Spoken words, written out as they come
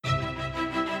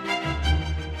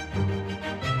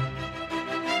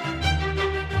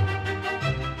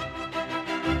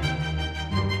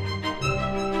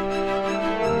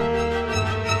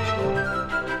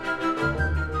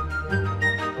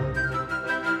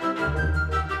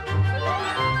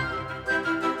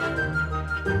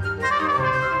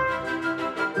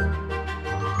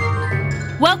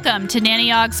Welcome to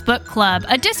Nanny Ogg's Book Club,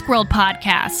 a Discworld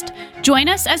podcast. Join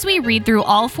us as we read through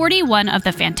all 41 of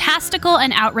the fantastical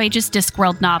and outrageous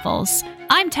Discworld novels.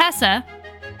 I'm Tessa.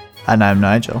 And I'm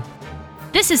Nigel.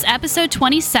 This is episode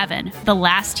 27, The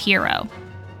Last Hero.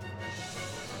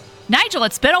 Nigel,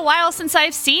 it's been a while since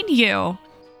I've seen you.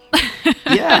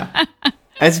 Yeah,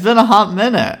 it's been a hot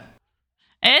minute.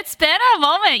 It's been a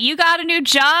moment. You got a new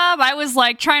job. I was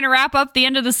trying to wrap up the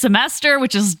end of the semester,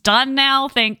 which is done now,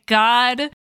 thank God.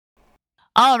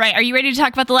 All right, are you ready to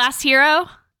talk about The Last Hero?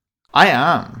 I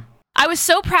am. I was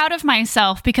so proud of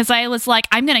myself because I was like,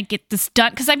 I'm going to get this done.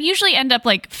 Because I usually end up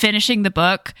finishing the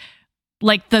book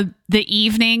the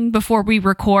evening before we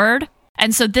record.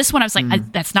 And so this one, I was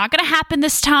like, that's not going to happen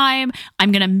this time.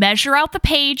 I'm going to measure out the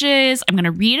pages. I'm going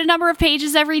to read a number of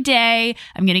pages every day.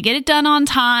 I'm going to get it done on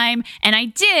time. And I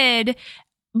did.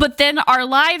 But then our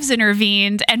lives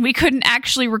intervened and we couldn't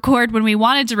actually record when we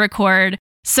wanted to record.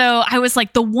 So I was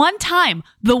like, the one time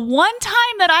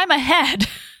that I'm ahead.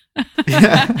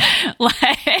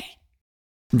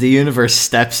 The universe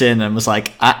steps in and was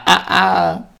like,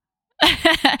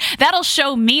 That'll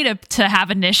show me to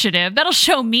have initiative. That'll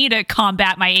show me to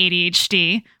combat my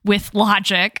ADHD with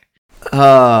logic.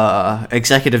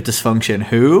 Executive dysfunction,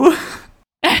 who?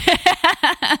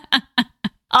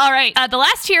 All right. The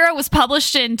Last Hero was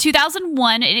published in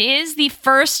 2001. It is the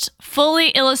first fully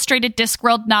illustrated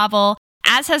Discworld novel.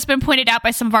 As has been pointed out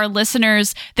by some of our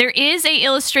listeners, there is a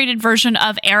illustrated version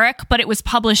of Eric, but it was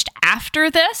published after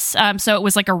this. So it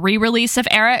was a re-release of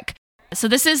Eric. So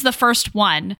this is the first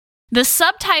one. The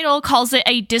subtitle calls it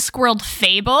a Discworld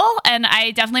fable, and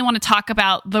I definitely want to talk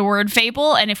about the word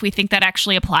fable and if we think that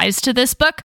actually applies to this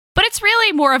book. But it's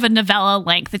really more of a novella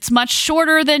length. It's much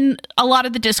shorter than a lot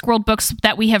of the Discworld books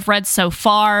that we have read so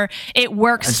far. It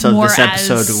works and so more this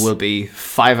episode will be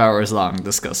 5 hours long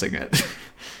discussing it.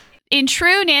 In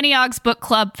true Nanny Ogg's Book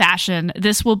Club fashion,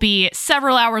 this will be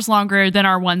several hours longer than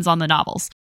our ones on the novels.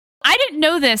 I didn't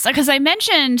know this because I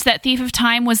mentioned that Thief of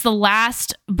Time was the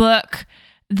last book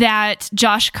that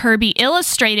Josh Kirby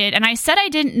illustrated, and I said I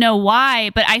didn't know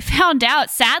why, but I found out,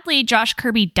 sadly, Josh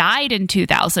Kirby died in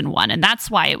 2001, and that's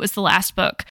why it was the last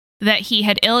book that he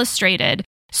had illustrated.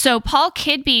 So Paul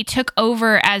Kidby took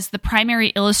over as the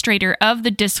primary illustrator of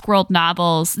the Discworld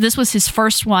novels. This was his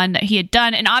first one that he had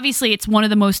done, and obviously it's one of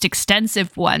the most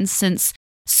extensive ones since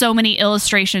so many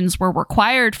illustrations were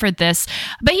required for this.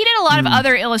 But he did a lot of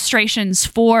other illustrations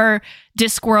for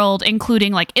Discworld,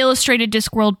 including illustrated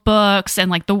Discworld books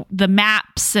and the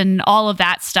maps and all of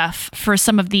that stuff for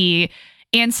some of the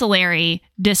ancillary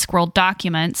Discworld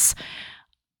documents.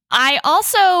 I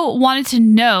also wanted to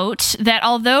note that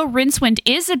although Rincewind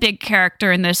is a big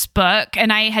character in this book,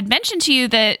 and I had mentioned to you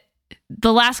that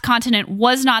The Last Continent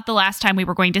was not the last time we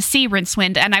were going to see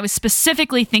Rincewind, and I was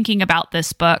specifically thinking about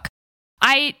this book,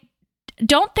 I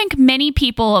don't think many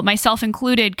people, myself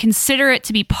included, consider it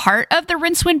to be part of the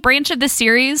Rincewind branch of the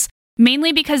series,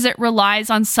 mainly because it relies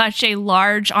on such a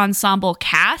large ensemble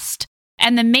cast,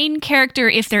 and the main character,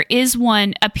 if there is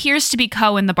one, appears to be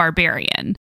Cohen the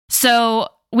Barbarian. So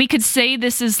we could say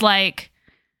this is a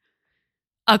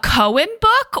Cohen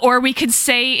book, or we could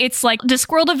say it's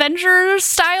Discworld Avengers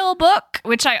style book,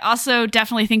 which I also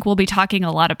definitely think we'll be talking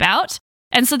a lot about.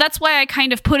 And so that's why I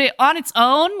kind of put it on its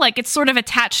own, it's sort of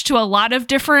attached to a lot of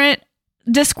different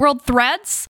Discworld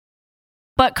threads.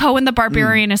 But Cohen the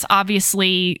Barbarian is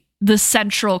obviously the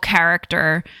central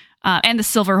character, and the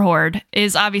Silver Horde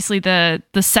is obviously the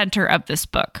center of this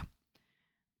book.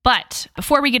 But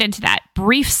before we get into that,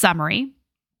 brief summary.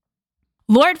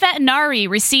 Lord Vetinari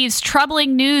receives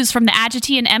troubling news from the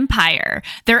Agitian Empire.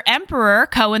 Their emperor,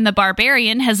 Cohen the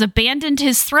Barbarian, has abandoned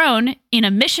his throne in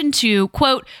a mission to,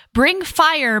 quote, bring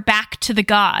fire back to the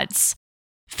gods.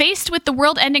 Faced with the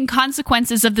world-ending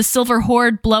consequences of the Silver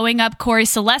Horde blowing up Cori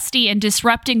Celesti and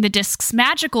disrupting the Disc's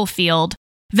magical field,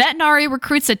 Vetinari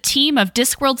recruits a team of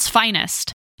Discworld's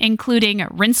finest, including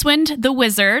Rincewind the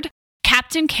Wizard,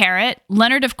 Captain Carrot,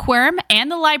 Leonard of Quirm, and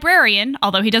the Librarian,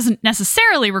 although he doesn't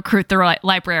necessarily recruit the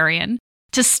Librarian,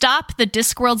 to stop the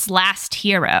Discworld's last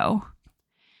hero.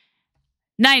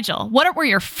 Nigel, what were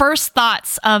your first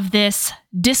thoughts of this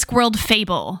Discworld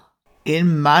fable?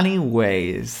 In many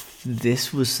ways,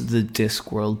 this was the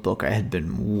Discworld book I had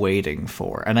been waiting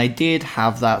for. And I did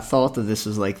have that thought that this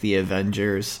was the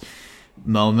Avengers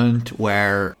moment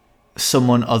where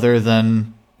someone other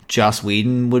than Joss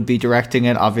Whedon would be directing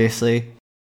it, obviously,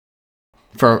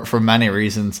 for many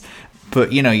reasons.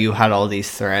 But, you had all these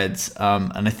threads,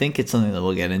 and I think it's something that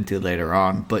we'll get into later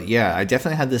on. But yeah, I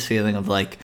definitely had this feeling of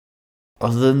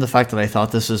other than the fact that I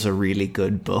thought this was a really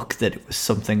good book, that it was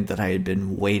something that I had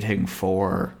been waiting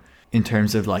for in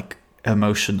terms of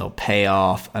emotional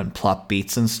payoff and plot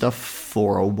beats and stuff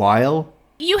for a while.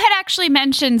 You had actually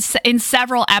mentioned in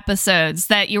several episodes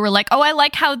that you were like, oh, I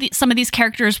like how some of these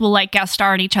characters will like guest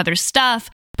star in each other's stuff,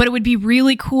 but it would be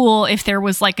really cool if there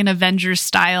was like an Avengers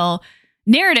style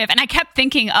narrative. And I kept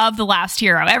thinking of The Last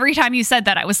Hero. Every time you said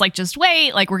that, I was like, just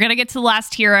wait, like we're going to get to The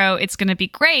Last Hero. It's going to be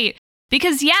great.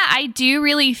 Because yeah, I do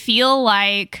really feel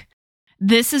like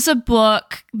this is a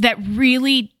book that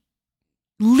really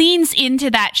leans into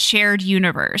that shared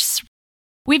universe.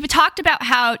 We've talked about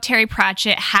how Terry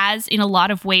Pratchett has, in a lot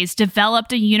of ways,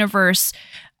 developed a universe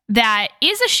that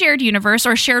is a shared universe,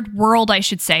 or a shared world, I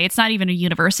should say. It's not even a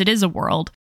universe, it is a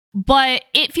world. But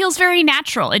it feels very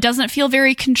natural. It doesn't feel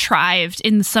very contrived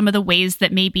in some of the ways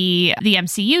that maybe the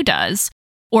MCU does,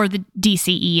 or the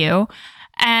DCEU.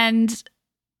 And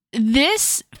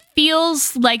this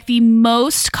feels like the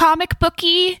most comic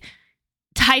booky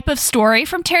type of story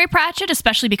from Terry Pratchett,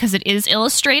 especially because it is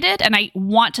illustrated. And I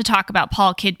want to talk about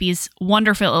Paul Kidby's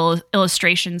wonderful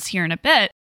illustrations here in a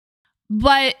bit.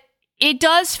 But it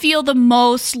does feel the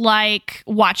most like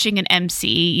watching an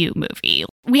MCU movie.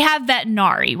 We have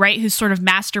Vetinari, right, who's sort of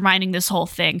masterminding this whole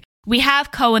thing. We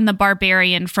have Cohen the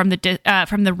Barbarian from the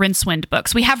Rincewind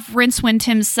books. We have Rincewind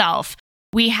himself.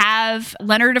 We have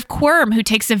Leonard of Quirm, who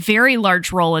takes a very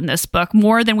large role in this book,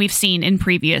 more than we've seen in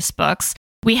previous books.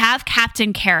 We have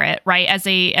Captain Carrot, right, as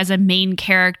a main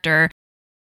character.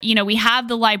 You know, we have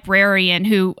the librarian,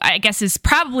 who I guess is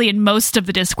probably in most of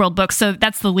the Discworld books, so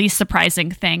that's the least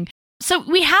surprising thing. So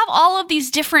we have all of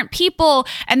these different people,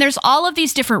 and there's all of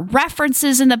these different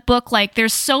references in the book. Like,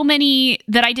 there's so many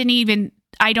that I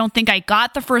don't think I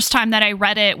got the first time that I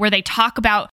read it, where they talk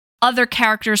about other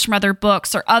characters from other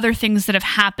books or other things that have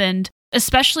happened,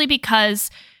 especially because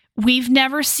we've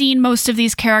never seen most of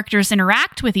these characters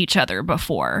interact with each other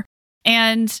before.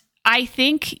 And I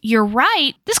think you're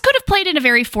right. This could have played in a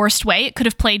very forced way. It could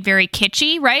have played very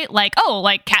kitschy, right? Like, oh,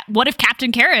 like, what if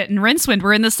Captain Carrot and Rincewind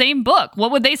were in the same book?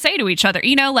 What would they say to each other?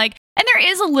 You know, like, and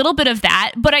there is a little bit of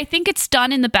that, but I think it's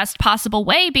done in the best possible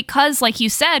way because, like you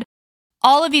said,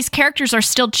 all of these characters are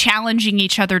still challenging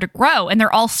each other to grow, and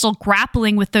they're all still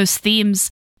grappling with those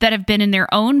themes that have been in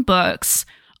their own books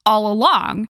all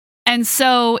along. And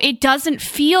so it doesn't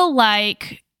feel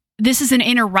like this is an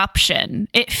interruption.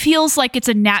 It feels like it's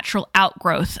a natural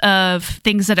outgrowth of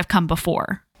things that have come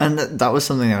before. And that was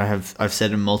something that I've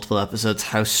said in multiple episodes,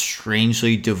 how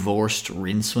strangely divorced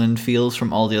Rincewind feels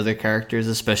from all the other characters,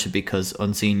 especially because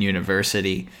Unseen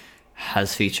University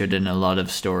has featured in a lot of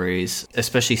stories,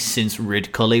 especially since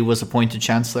Rid Cully was appointed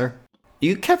Chancellor.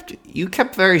 You kept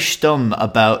very stum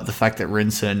about the fact that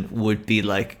Rincewind would be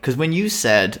like, because when you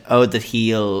said, oh, that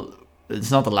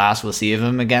it's not the last we'll see of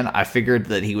him again, I figured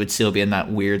that he would still be in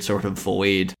that weird sort of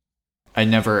void. I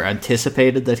never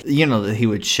anticipated that, that he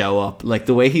would show up. Like,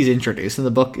 the way he's introduced in the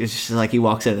book is just like he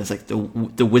walks in, it's like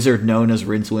the wizard known as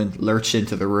Rincewind lurched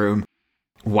into the room,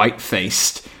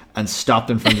 white-faced, and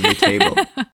stopped in front of the table.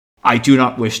 I do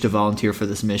not wish to volunteer for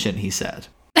this mission, he said.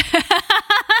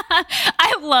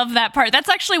 I love that part. That's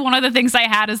actually one of the things I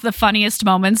had as the funniest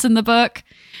moments in the book,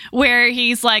 where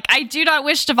he's like, I do not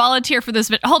wish to volunteer for this.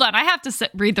 But hold on, I have to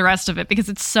read the rest of it because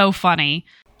it's so funny.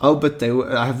 Oh, but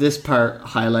I have this part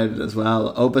highlighted as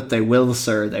well. Oh, but they will,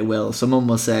 sir, they will. Someone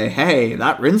will say, hey,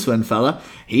 that Rincewind fella,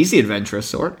 he's the adventurous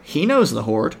sort. He knows the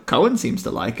Horde. Cohen seems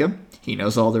to like him. He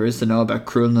knows all there is to know about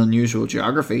cruel and unusual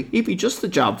geography. He'd be just the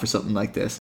job for something like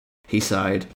this. He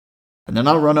sighed. And then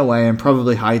I'll run away and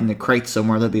probably hide in a crate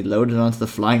somewhere that'll be loaded onto the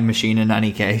flying machine in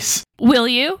any case. Will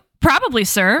you? Probably,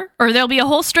 sir. Or there'll be a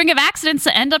whole string of accidents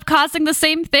that end up causing the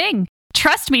same thing.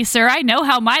 Trust me, sir, I know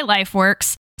how my life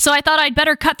works. So I thought I'd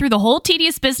better cut through the whole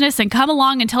tedious business and come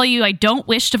along and tell you I don't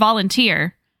wish to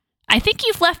volunteer. I think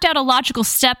you've left out a logical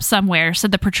step somewhere,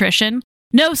 said the patrician.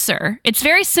 No, sir. It's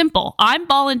very simple. I'm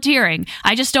volunteering.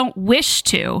 I just don't wish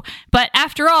to. But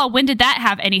after all, when did that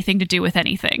have anything to do with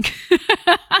anything?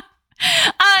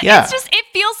 Yeah. It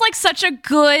feels like such a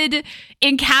good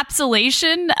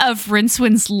encapsulation of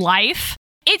Rincewind's life.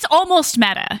 It's almost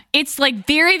meta. It's like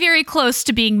very, very close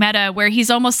to being meta, where he's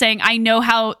almost saying, I know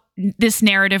how this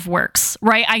narrative works,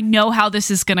 right? I know how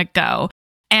this is going to go.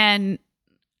 And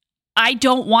I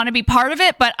don't want to be part of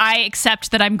it, but I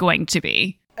accept that I'm going to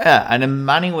be. Yeah, and in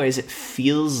many ways, it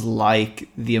feels like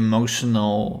the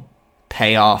emotional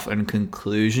payoff and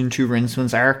conclusion to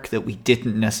Rincewind's arc that we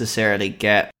didn't necessarily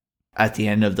get at the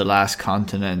end of The Last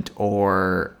Continent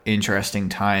or Interesting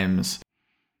Times.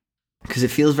 Because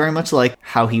it feels very much like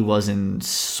how he was in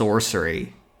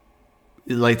Sorcery.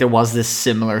 Like, there was this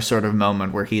similar sort of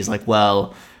moment where he's like,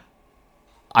 well,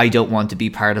 I don't want to be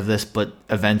part of this, but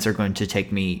events are going to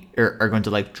take me, or are going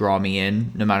to, like, draw me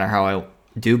in, no matter how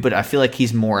do, but I feel like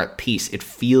he's more at peace. It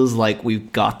feels like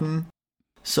we've gotten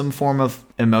some form of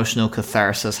emotional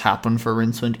catharsis happen for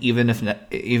Rincewind, even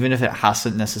if it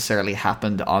hasn't necessarily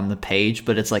happened on the page,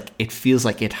 but it's like it feels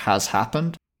like it has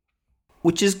happened,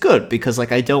 which is good, because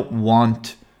like I don't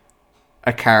want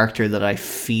a character that I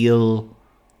feel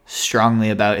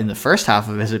strongly about in the first half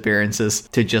of his appearances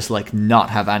to just like not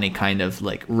have any kind of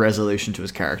like resolution to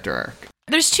his character arc.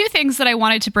 There's two things that I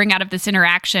wanted to bring out of this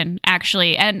interaction,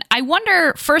 actually. And I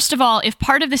wonder, first of all, if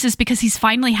part of this is because he's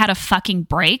finally had a fucking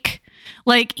break.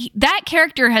 Like, that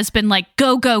character has been like,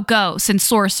 go, go, go since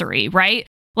Sorcery, right?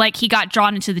 Like, he got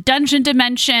drawn into the dungeon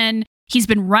dimension. He's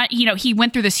been he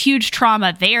went through this huge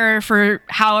trauma there for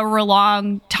however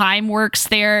long time works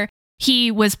there. He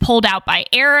was pulled out by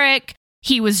Eric.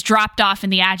 He was dropped off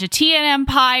in the Agitian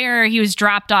Empire. He was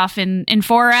dropped off in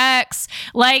 4X.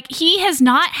 Like, he has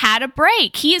not had a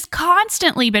break. He has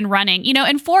constantly been running. In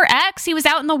 4X, he was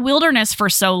out in the wilderness for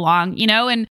so long,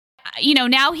 and,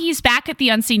 now he's back at the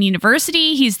Unseen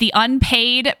University. He's the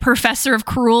unpaid professor of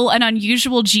cruel and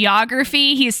unusual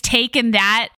geography. He's taken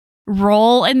that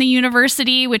role in the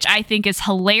university, which I think is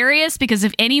hilarious, because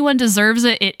if anyone deserves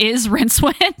it, it is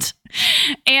Rincewind.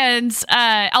 And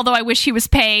although I wish he was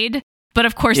paid, but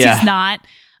of course he's not.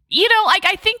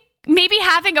 I think maybe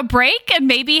having a break and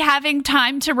maybe having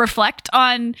time to reflect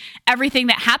on everything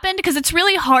that happened, because it's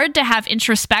really hard to have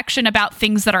introspection about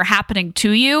things that are happening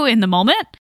to you in the moment.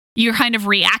 You're kind of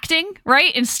reacting,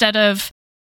 right? Instead of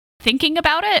thinking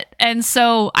about it. And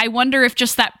so I wonder if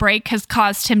just that break has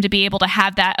caused him to be able to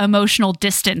have that emotional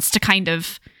distance to kind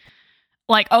of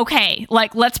like, okay,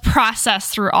 like let's process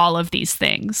through all of these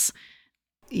things.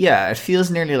 Yeah, it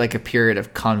feels nearly like a period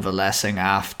of convalescing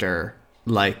after,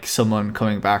 like, someone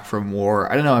coming back from war.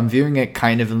 I don't know, I'm viewing it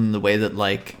kind of in the way that,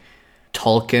 like,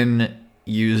 Tolkien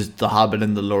used The Hobbit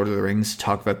and The Lord of the Rings to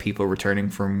talk about people returning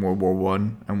from World War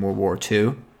One and World War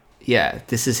Two. Yeah,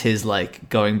 this is his, like,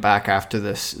 going back after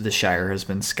the Shire has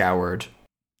been scoured.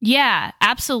 Yeah,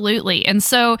 absolutely. And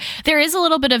so there is a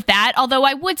little bit of that, although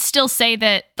I would still say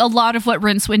that a lot of what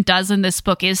Rincewind does in this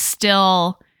book is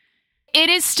still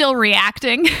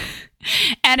reacting.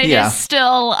 And it is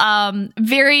still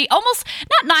very, almost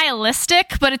not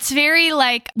nihilistic, but it's very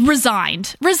like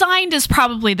resigned. Resigned is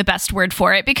probably the best word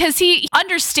for it, because he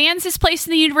understands his place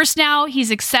in the universe now. He's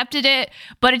accepted it,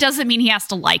 but it doesn't mean he has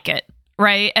to like it.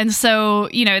 Right. And so,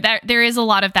 there is a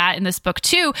lot of that in this book,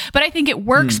 too. But I think it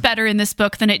works better in this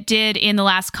book than it did in The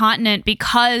Last Continent,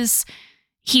 because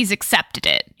he's accepted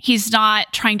it. He's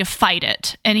not trying to fight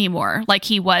it anymore like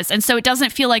he was. And so it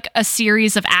doesn't feel like a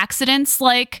series of accidents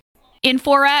like in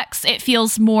 4X. It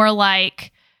feels more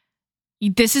like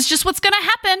this is just what's going to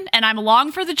happen, and I'm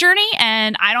along for the journey,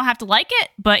 and I don't have to like it,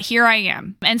 but here I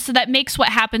am. And so that makes what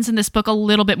happens in this book a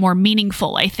little bit more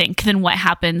meaningful, I think, than what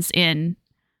happens in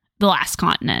The Last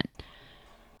Continent.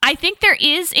 I think there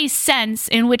is a sense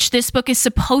in which this book is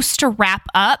supposed to wrap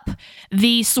up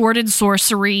the sword and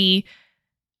sorcery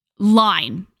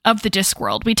line of the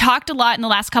Discworld. We talked a lot in the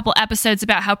last couple episodes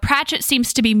about how Pratchett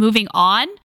seems to be moving on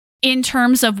in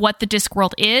terms of what the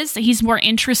Discworld is. He's more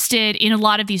interested in a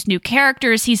lot of these new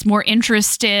characters. He's more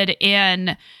interested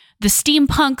in the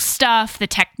steampunk stuff, the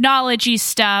technology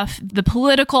stuff, the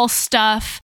political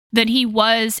stuff than he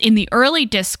was in the early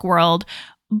Discworld.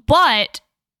 But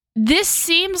this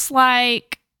seems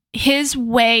like his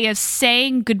way of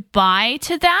saying goodbye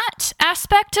to that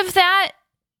aspect of the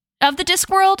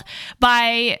Discworld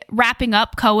by wrapping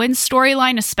up Cohen's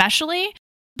storyline especially.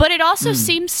 But it also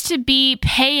seems to be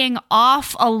paying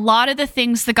off a lot of the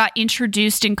things that got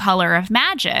introduced in Color of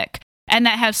Magic and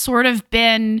that have sort of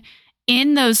been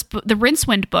in the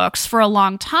Rincewind books for a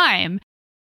long time.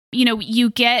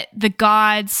 You get the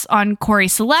gods on Cori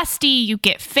Celesti, you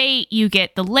get Fate, you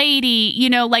get the Lady,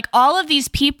 like all of these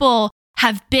people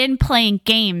have been playing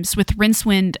games with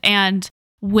Rincewind and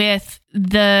with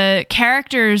the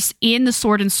characters in the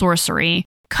Sword and Sorcery.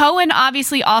 Cohen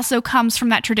obviously also comes from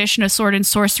that tradition of sword and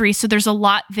sorcery, so there's a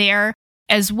lot there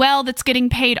as well that's getting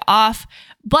paid off.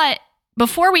 But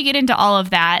before we get into all of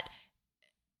that,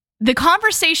 the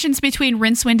conversations between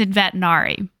Rincewind and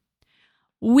Vetinari.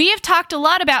 We have talked a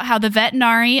lot about how the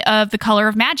Vetinari of The Color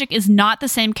of Magic is not the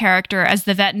same character as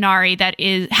the Vetinari that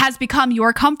has become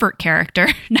your comfort character,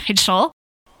 Nigel.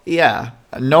 Yeah,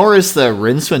 nor is the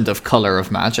Rincewind of Color of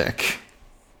Magic.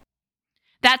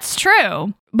 That's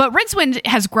true. But Rincewind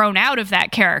has grown out of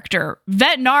that character.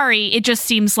 Vetinari, it just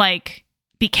seems like,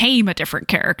 became a different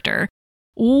character.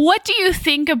 What do you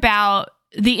think about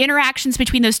the interactions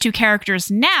between those two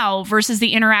characters now versus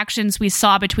the interactions we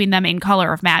saw between them in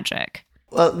Color of Magic?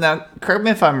 Well, now, correct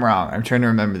me if I'm wrong. I'm trying to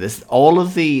remember this. All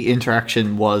of the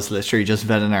interaction was literally just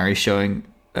Vetinari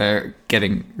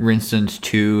getting Rincewind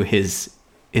to his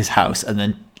house and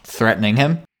then threatening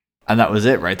him. And that was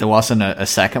it, right? There wasn't a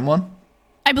second one?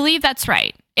 I believe that's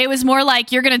right. It was more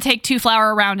like, you're going to take Two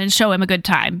Flower around and show him a good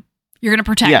time. You're going to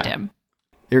protect him.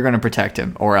 You're going to protect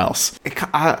him, or else.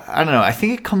 I don't know. I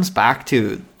think it comes back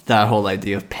to that whole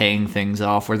idea of paying things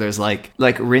off, where there's like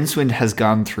Rincewind has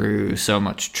gone through so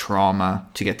much trauma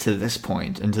to get to this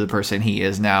point and to the person he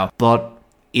is now. But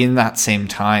in that same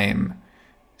time,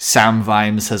 Sam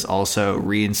Vimes has also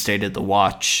reinstated the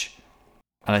watch.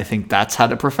 And I think that's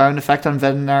had a profound effect on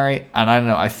Vetinari. And I don't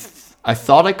know, I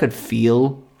thought I could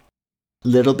feel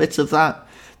little bits of that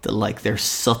like they're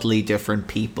subtly different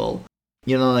people.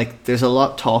 You know, like there's a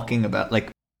lot talking about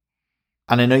like,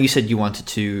 and I know you said you wanted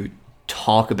to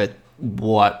talk about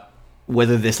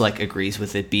whether this like agrees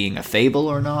with it being a fable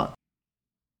or not.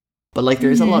 But like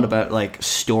there's a lot about like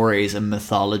stories and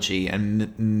mythology and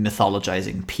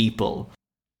mythologizing people,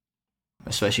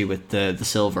 especially with the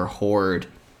Silver Horde.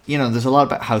 You know, there's a lot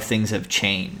about how things have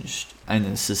changed. And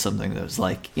this is something that was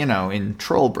like, you know, in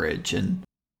Trollbridge and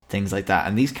things like that.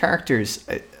 And these characters,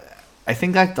 I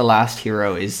think like The Last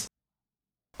Hero is,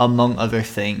 among other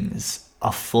things,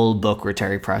 a full book where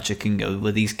Terry Pratchett can go,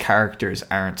 well, these characters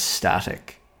aren't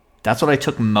static. That's what I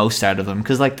took most out of them.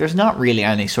 Because like there's not really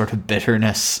any sort of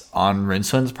bitterness on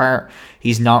Rincewind's part.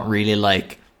 He's not really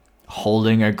like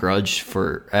holding a grudge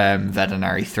for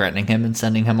Vetinari threatening him and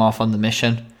sending him off on the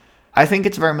mission. I think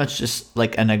it's very much just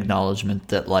like an acknowledgement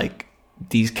that like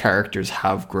these characters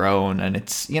have grown, and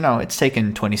it's, you know, it's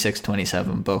taken 26,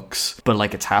 27 books, but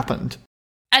like it's happened.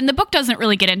 And the book doesn't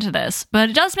really get into this, but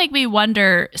it does make me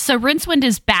wonder. So Rincewind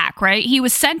is back, right? He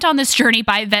was sent on this journey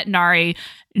by Vetinari.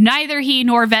 Neither he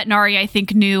nor Vetinari, I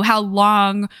think, knew how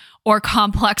long or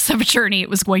complex of a journey it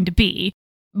was going to be.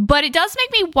 But it does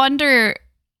make me wonder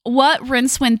what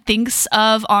Rincewind thinks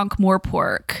of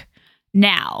Ankh-Morpork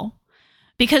now.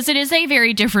 Because it is a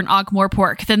very different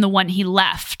Ankh-Morpork than the one he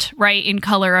left, right, in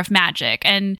Color of Magic.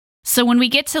 And so when we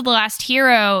get to The Last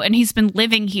Hero, and he's been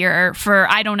living here for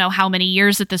I don't know how many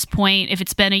years at this point, if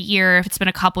it's been a year, if it's been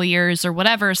a couple years or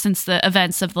whatever, since the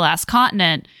events of The Last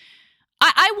Continent,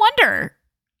 I wonder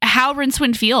how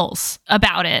Rincewind feels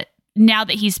about it now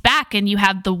that he's back, and you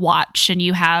have the Watch, and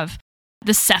you have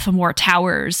the Sephimore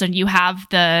Towers, and you have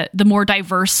the more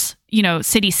diverse, you know,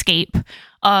 cityscape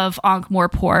of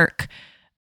Ankh-Morpork.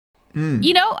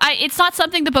 You know, it's not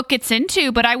something the book gets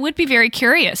into, but I would be very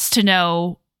curious to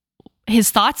know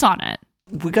his thoughts on it.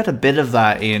 We got a bit of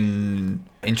that in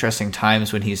Interesting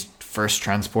Times when he's first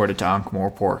transported to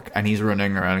Ankh-Morpork and he's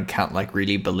running around and can't like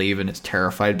really believe and is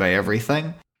terrified by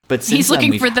everything. But since he's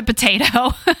looking for the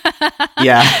potato.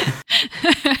 Yeah.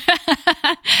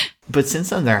 But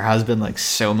since then there has been like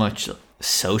so much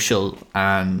social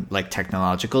and like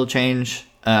technological change.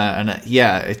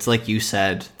 It's like you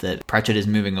said, that Pratchett is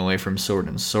moving away from sword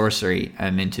and sorcery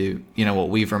and into, you know, what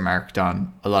we've remarked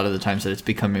on a lot of the times, that it's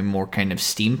becoming more kind of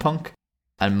steampunk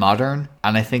and modern.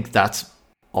 And I think that's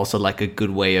also like a good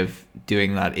way of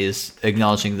doing that, is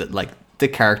acknowledging that like the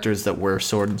characters that were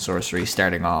sword and sorcery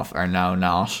starting off are now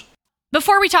not.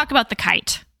 Before we talk about the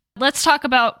kite, let's talk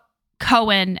about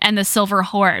Cohen and the Silver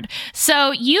Horde.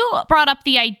 So you brought up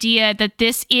the idea that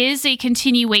this is a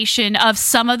continuation of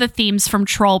some of the themes from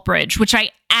Trollbridge, which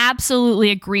I absolutely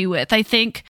agree with. I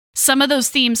think some of those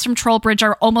themes from Trollbridge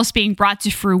are almost being brought to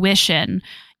fruition.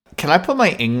 Can I put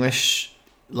my English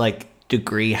like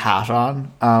degree hat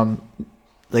on?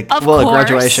 A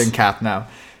graduation cap now.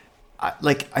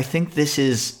 I think this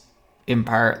is in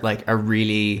part like a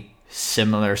really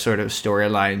similar sort of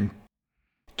storyline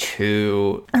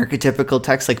to archetypical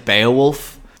texts like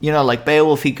Beowulf. You know, like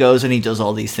Beowulf, he goes and he does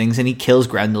all these things and he kills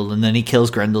Grendel, and then he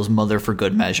kills Grendel's mother for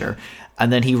good measure.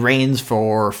 And then he reigns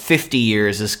for 50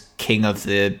 years as king of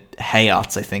the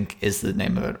Heyots, I think is the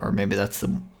name of it. Or maybe that's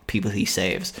the people he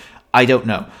saves. I don't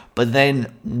know. But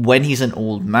then when he's an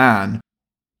old man,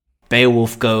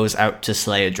 Beowulf goes out to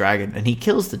slay a dragon and he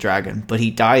kills the dragon, but he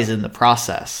dies in the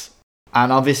process.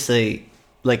 And obviously,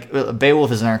 like,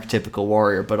 Beowulf is an archetypical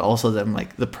warrior, but also then,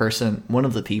 like, the person, one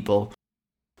of the people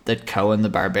that Cohen the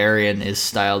Barbarian is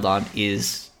styled on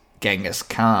is Genghis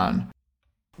Khan,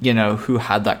 you know, who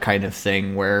had that kind of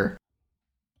thing where,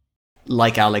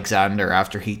 like Alexander,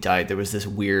 after he died, there was this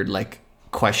weird, like,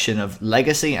 question of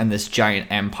legacy, and this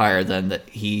giant empire then that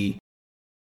he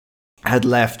had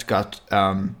left got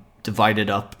divided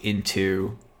up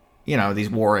into, you know, these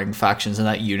warring factions, and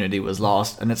that unity was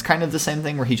lost. And it's kind of the same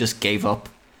thing where he just gave up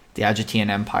the Agitian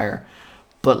Empire.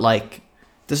 But, like,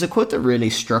 There's a quote that really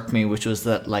struck me, which was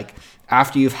that, like,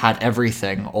 after you've had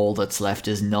everything, all that's left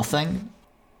is nothing.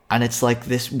 And it's like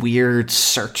this weird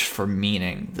search for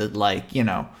meaning that, like, you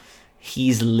know,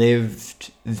 he's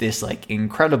lived this, like,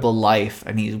 incredible life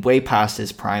and he's way past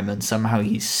his prime and somehow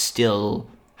he still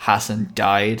hasn't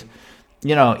died.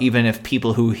 You know, even if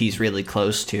people who he's really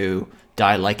close to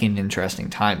die, like, in interesting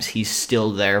times, he's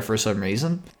still there for some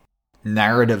reason.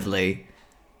 Narratively,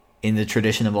 in the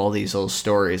tradition of all these old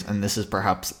stories, and this is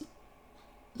perhaps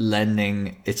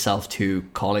lending itself to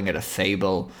calling it a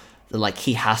fable, that, like,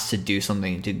 he has to do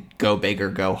something to go big or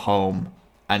go home,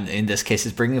 and in this case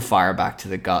it's bringing fire back to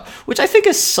the god, which I think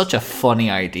is such a funny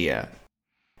idea.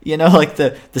 You know, like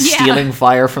the stealing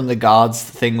fire from the gods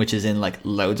thing, which is in, like,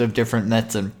 loads of different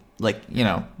myths, and, like, you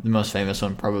know, the most famous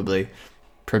one probably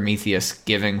Prometheus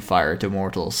giving fire to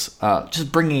mortals,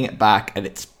 just bringing it back, and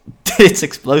it's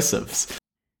explosives.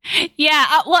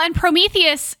 Yeah, well, and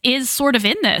Prometheus is sort of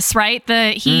in this, right?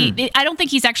 I don't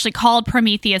think he's actually called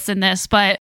Prometheus in this,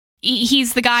 but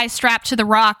he's the guy strapped to the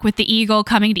rock with the eagle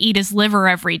coming to eat his liver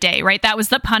every day, right? That was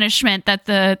the punishment that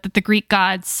the Greek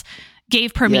gods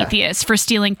gave Prometheus for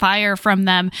stealing fire from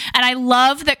them. And I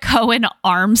love that Cohen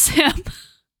arms him.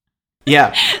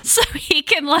 Yeah. So he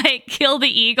can, like, kill the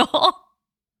eagle,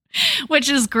 which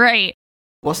is great.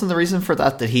 Wasn't the reason for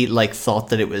that he, like, thought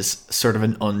that it was sort of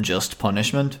an unjust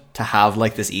punishment to have,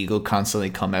 like, this eagle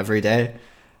constantly come every day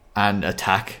and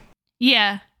attack?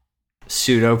 Yeah.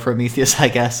 Pseudo Prometheus, I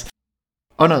guess.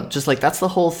 Oh no, just, like, that's the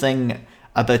whole thing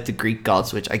about the Greek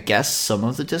gods, which I guess some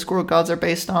of the Discworld gods are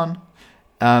based on.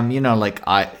 You know, like,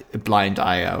 Blind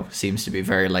Io seems to be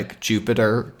very, like,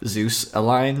 Jupiter, Zeus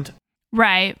aligned.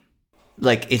 Right.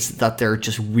 Like, it's that they're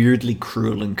just weirdly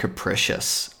cruel and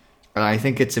capricious. And I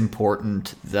think it's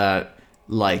important that,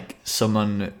 like,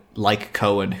 someone like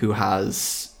Cohen, who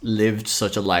has lived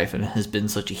such a life and has been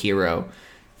such a hero,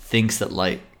 thinks that,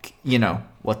 like, you know,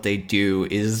 what they do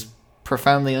is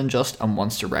profoundly unjust and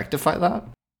wants to rectify that.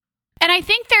 And I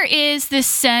think there is this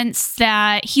sense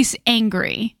that he's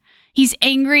angry. He's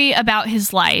angry about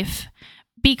his life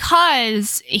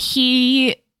because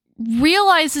he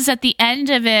realizes at the end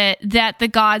of it that the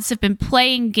gods have been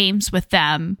playing games with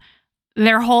them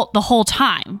the whole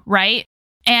time, right?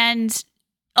 And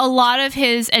a lot of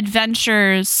his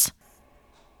adventures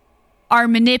are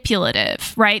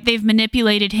manipulative, right? They've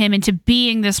manipulated him into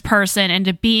being this person,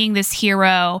 into being this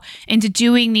hero, into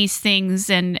doing these things,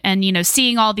 and you know,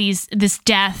 seeing all this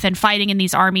death and fighting in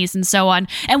these armies and so on.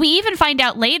 And we even find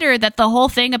out later that the whole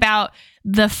thing about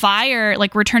the fire,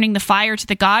 like returning the fire to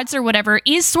the gods or whatever,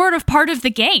 is sort of part of the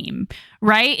game,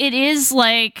 right? It is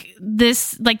like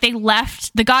this, like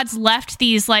the gods left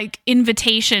these, like,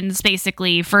 invitations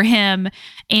basically for him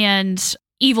and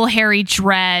Evil Harry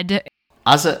Dread.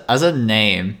 As a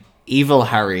name, Evil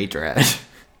Harry Dread.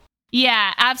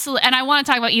 Yeah, absolutely. And I want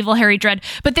to talk about Evil Harry Dread,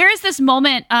 but there is this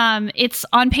moment, it's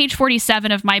on page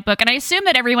 47 of my book, and I assume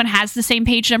that everyone has the same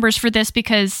page numbers for this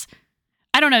because,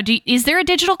 I don't know, is there a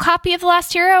digital copy of The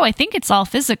Last Hero? I think it's all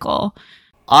physical.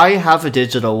 I have a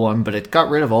digital one, but it got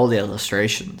rid of all the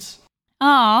illustrations.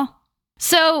 Oh.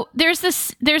 So there's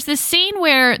this scene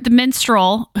where the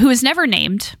minstrel, who is never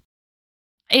named,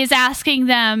 is asking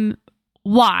them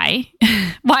why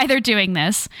they're doing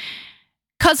this.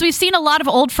 "'Cause we've seen a lot of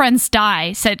old friends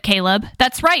die," said Caleb.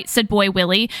 "That's right," said Boy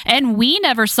Willie. "And we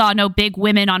never saw no big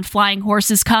women on flying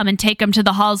horses come and take 'em to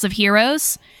the halls of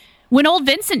heroes." "When old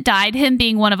Vincent died, him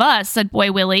being one of us," said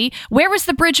Boy Willie, "where was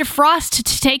the Bridge of Frost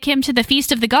to take him to the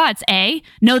Feast of the Gods, eh?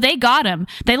 No, they got him.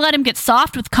 They let him get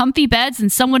soft with comfy beds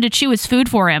and someone to chew his food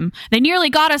for him. They nearly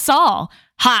got us all."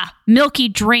 "Ha! Milky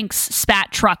drinks,"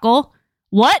 spat Truckle.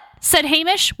 "What?" said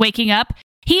Hamish, waking up.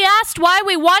 "He asked why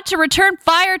we want to return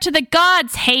fire to the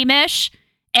gods, Hamish."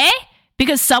 "Eh?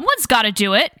 Because someone's got to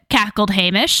do it," cackled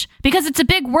Hamish. "Because it's a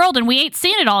big world and we ain't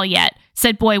seen it all yet,"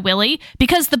 said Boy Willie.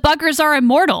 "Because the buggers are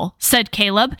immortal," said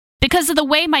Caleb. "Because of the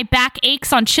way my back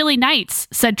aches on chilly nights,"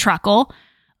 said Truckle.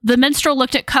 The minstrel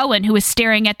looked at Cohen, who was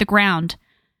staring at the ground.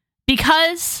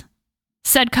 "Because,"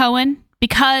 said Cohen,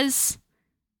 "because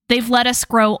they've let us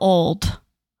grow old."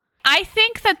 I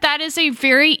think that is a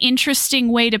very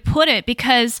interesting way to put it,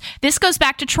 because this goes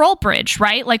back to Trollbridge,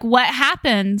 right? Like, what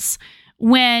happens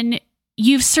when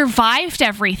you've survived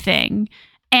everything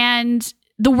and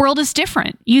the world is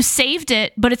different? You saved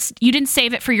it, but you didn't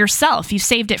save it for yourself. You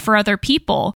saved it for other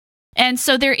people. And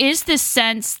so there is this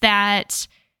sense that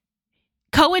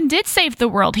Cohen did save the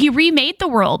world. He remade the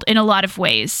world in a lot of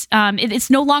ways. It's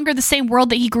no longer the same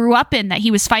world that he grew up in, that he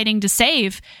was fighting to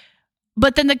save.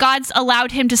 But then the gods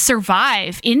allowed him to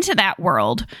survive into that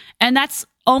world. And that's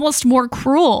almost more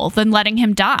cruel than letting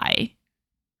him die.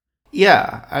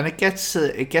 Yeah, and it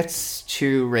gets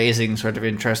to raising sort of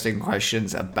interesting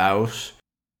questions about,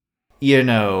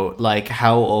 like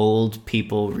how old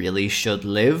people really should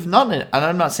live. And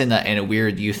I'm not saying that in a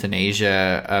weird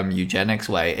euthanasia, eugenics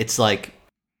way. It's like,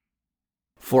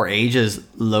 for ages,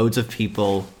 loads of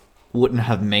people wouldn't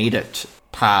have made it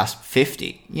past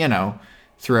 50,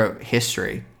 throughout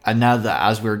history. And now that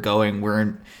as we're going,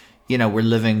 we're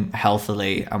living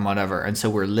healthily and whatever. And so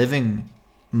we're living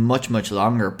much, much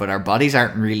longer, but our bodies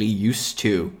aren't really used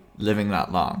to living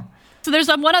that long. So there's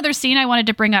one other scene I wanted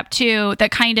to bring up too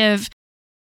that kind of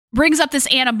brings up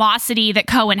this animosity that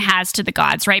Cohen has to the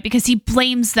gods, right? Because he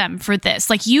blames them for this.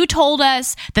 Like, you told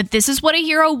us that this is what a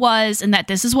hero was and that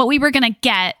this is what we were going to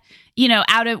get,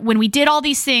 out of when we did all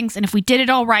these things. And if we did it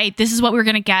all right, this is what we were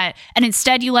going to get. And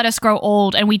instead you let us grow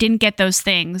old and we didn't get those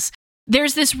things.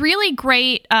 There's this really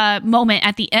great moment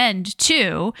at the end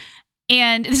too.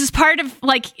 And this is part of,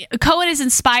 Cohen is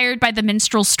inspired by the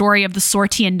minstrel story of the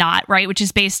Sortian knot, right? Which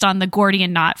is based on the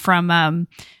Gordian knot from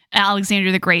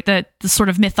Alexander the Great, the sort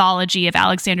of mythology of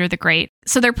Alexander the Great.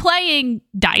 So they're playing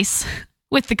dice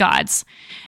with the gods.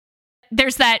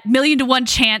 There's that 1,000,000 to 1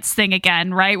 chance thing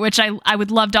again, right? Which I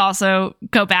would love to also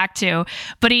go back to.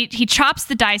 But he chops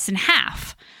the dice in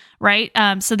half, right?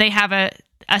 So they have a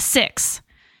 6.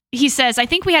 He says, "I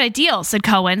think we had a deal," said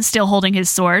Cohen, still holding his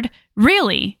sword.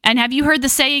 "Really? And have you heard the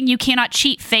saying, 'You cannot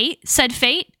cheat fate'?" said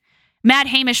Fate. Mad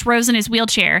Hamish rose in his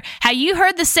wheelchair. "Have you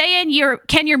heard the saying,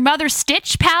 can your mother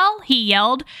stitch, pal?" he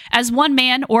yelled. As one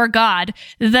man, or god,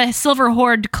 the silver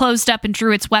horde closed up and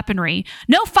drew its weaponry.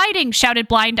 "No fighting," shouted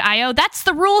Blind Io. "That's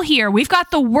the rule here. We've got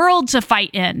the world to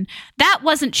fight in." "That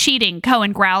wasn't cheating,"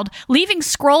 Cohen growled. "Leaving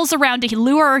scrolls around to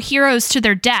lure our heroes to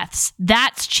their deaths.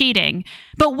 That's cheating."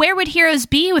 "But where would heroes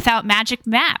be without magic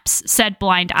maps?" said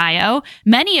Blind Io.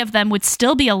 "Many of them would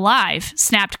still be alive,"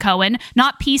 snapped Cohen,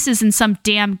 "not pieces in some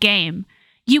damn game."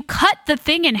 "You cut the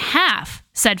thing in half,"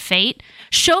 said Fate.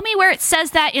 "Show me where it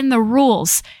says that in the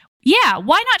rules." "Yeah,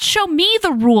 why not show me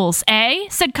the rules, eh?"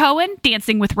 said Cohen,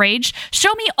 dancing with rage.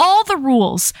 "Show me all the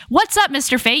rules. What's up,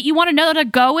 Mr. Fate? You want to know how to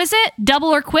go, is it? Double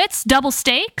or quits? Double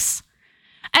stakes?"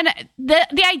 And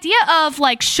the idea of,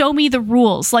 show me the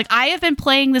rules. I have been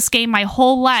playing this game my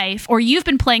whole life, or you've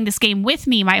been playing this game with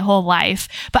me my whole life,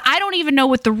 but I don't even know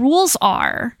what the rules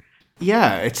are.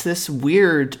 Yeah, it's this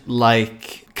weird,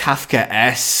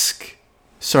 Kafka-esque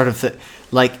sort of thing.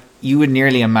 You would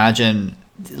nearly imagine,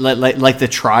 like the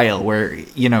trial where,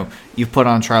 you put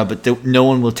on trial, but no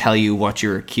one will tell you what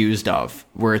you're accused of.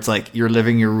 Where it's like, you're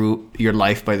living your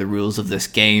life by the rules of this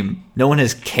game. No one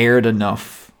has cared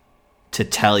enough to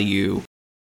tell you,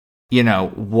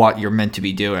 what you're meant to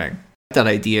be doing. That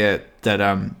idea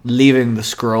that leaving the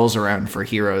scrolls around for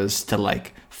heroes to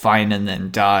find and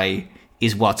then die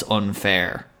is what's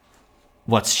unfair,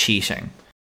 what's cheating.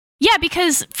 Yeah,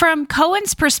 because from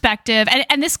Cohen's perspective,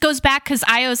 and this goes back because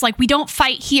Io's we don't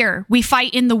fight here. We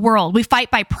fight in the world. We fight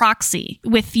by proxy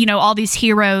with, all these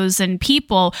heroes and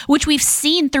people, which we've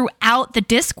seen throughout the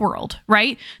Discworld,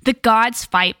 right? The gods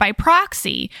fight by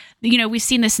proxy. We've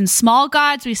seen this in Small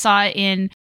Gods. We saw it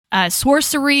in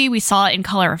sorcery. We saw it in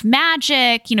Color of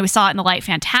Magic. We saw it in The Light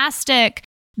Fantastic.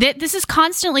 This is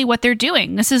constantly what they're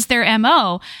doing. This is their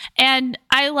MO. And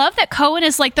I love that Cohen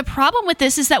is the problem with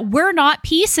this is that we're not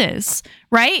pieces,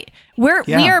 right? We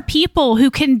are people who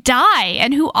can die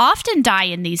and who often die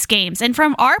in these games. And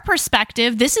from our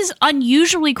perspective, this is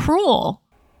unusually cruel.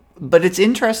 But it's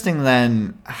interesting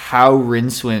then how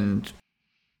Rincewind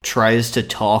tries to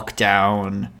talk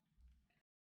down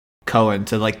Cohen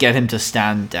to get him to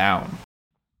stand down.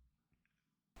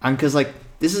 And because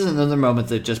this is another moment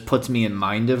that just puts me in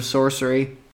mind of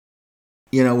sorcery,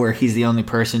 where he's the only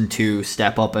person to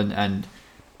step up and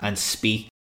speak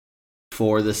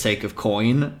for the sake of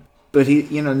coin. But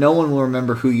no one will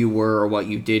remember who you were or what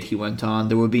you did, he went on.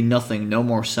 There will be nothing, no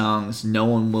more songs, no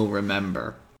one will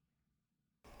remember.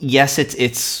 Yes,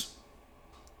 it's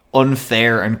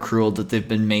unfair and cruel that they've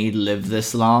been made live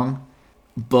this long,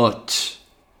 but...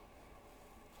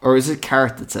 Or is it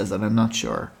Carrot that says that? I'm not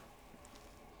sure.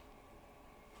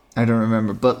 I don't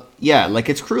remember. But yeah,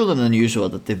 it's cruel and unusual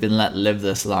that they've been let live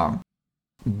this long.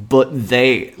 But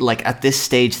they, at this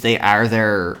stage, they are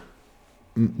their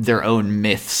own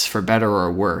myths, for better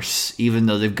or worse. Even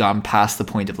though they've gone past the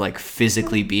point of,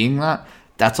 physically being that,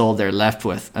 that's all they're left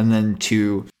with. And then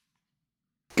to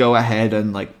go ahead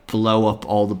and, blow up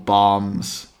all the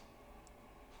bombs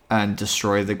and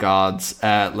destroy the gods,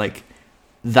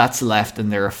 that's left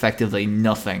and they're effectively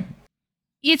nothing.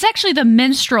 It's actually the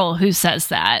minstrel who says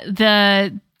that.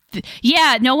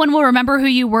 Yeah, no one will remember who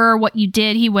you were, what you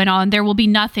did, he went on. There will be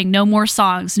nothing, no more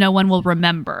songs, no one will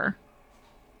remember.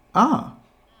 Ah.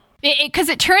 Because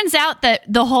it turns out that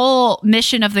the whole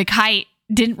mission of the kite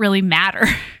didn't really matter.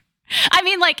 I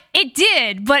mean, like, it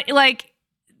did, but like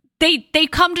they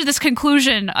come to this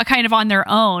conclusion kind of on their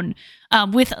own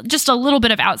with just a little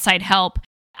bit of outside help.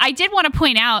 I did want to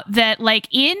point out that, like,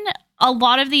 in a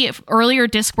lot of the earlier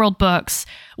Discworld books,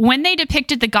 when they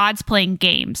depicted the gods playing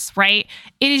games, right,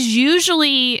 it is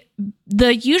usually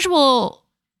the usual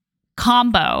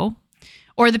combo,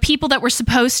 or the people that we're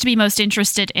supposed to be most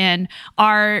interested in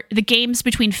are the games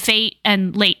between Fate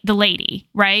and the Lady,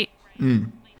 right?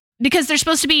 Because they're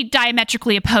supposed to be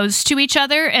diametrically opposed to each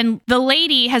other, and the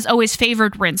Lady has always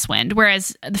favored Rincewind,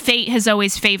 whereas the Fate has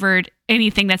always favored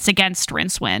anything that's against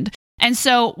Rincewind. And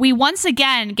so we once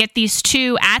again get these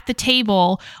two at the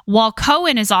table while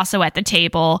Cohen is also at the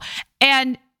table.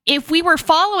 And if we were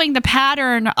following the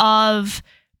pattern of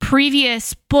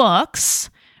previous books,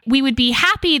 we would be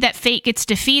happy that Fate gets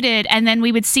defeated, and then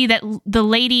we would see that the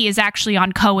Lady is actually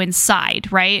on Cohen's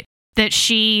side, right? That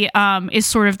she is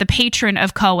sort of the patron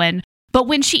of Cohen. But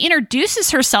when she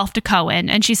introduces herself to Cohen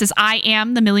and she says, I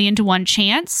am the 1,000,000 to 1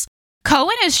 chance,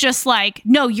 Cohen is just like,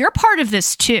 no, you're part of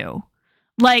this too.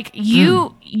 Like,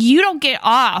 you don't get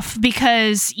off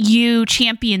because you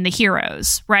champion the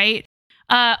heroes, right?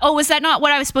 Oh, was that not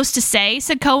what I was supposed to say?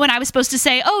 Said Cohen. I was supposed to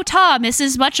say, oh, Tom,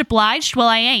 Mrs. Much Obliged. Well,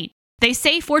 I ain't. They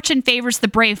say fortune favors the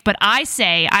brave, but I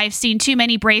say I've seen too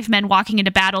many brave men walking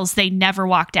into battles they never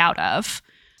walked out of.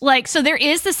 Like, so there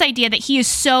is this idea that he is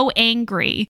so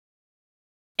angry.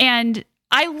 And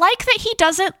I like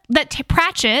that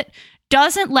Pratchett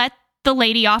doesn't let the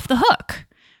Lady off the hook.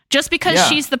 Just because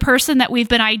she's the person that we've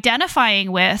been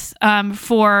identifying with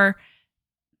for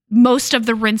most of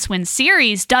the Rincewind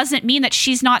series doesn't mean that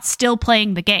she's not still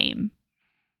playing the game.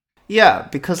 Yeah,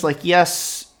 because, like,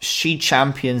 yes, she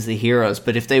champions the heroes,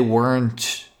 but if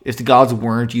the gods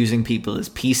weren't using people as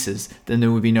pieces, then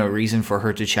there would be no reason for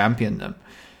her to champion them.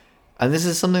 And this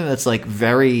is something that's, like,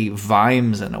 very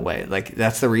Vimes in a way. Like,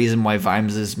 that's the reason why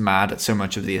Vimes is mad at so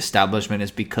much of the establishment,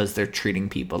 is because they're treating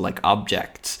people like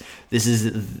objects. This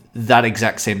is that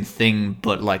exact same thing,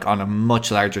 but, like, on a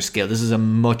much larger scale. This is a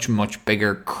much, much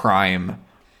bigger crime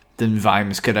than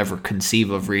Vimes could ever conceive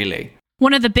of, really.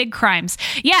 One of the big crimes.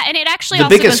 Yeah, and it actually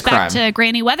also goes back to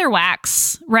Granny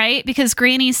Weatherwax, right? Because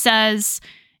Granny says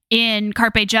in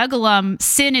Carpe Jugulum,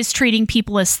 sin is treating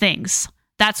people as things.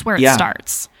 That's where it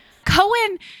starts.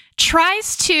 Cohen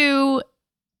tries to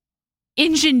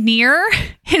engineer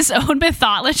his own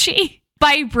mythology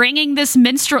by bringing this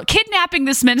minstrel, kidnapping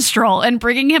this minstrel and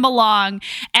bringing him along.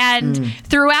 And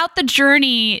throughout the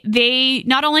journey, they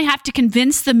not only have to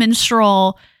convince the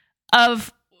minstrel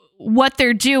of what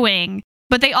they're doing,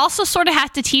 but they also sort of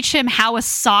have to teach him how a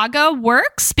saga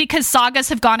works, because sagas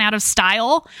have gone out of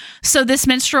style. So this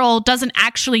minstrel doesn't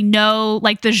actually know,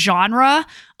 like, the genre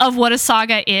of what a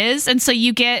saga is. And so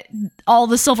you get all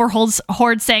the Silver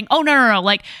Horde saying, oh, no,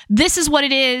 like, this is what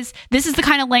it is. This is the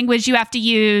kind of language you have to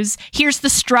use. Here's the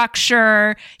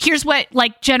structure. Here's what,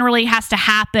 like, generally has to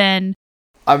happen.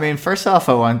 I mean, first off,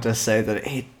 I want to say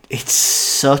that it's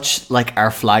such, like,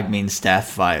 Our Flag Means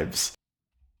Death vibes.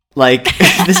 Like,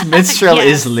 this minstrel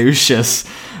is Lucius.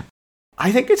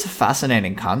 I think it's a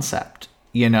fascinating concept.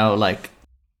 You know, like,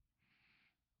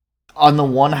 on the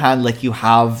one hand, like, you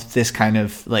have this kind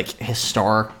of, like,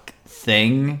 historic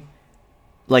thing,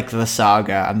 like the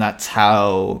saga, and that's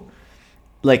how,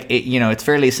 like, it, you know, it's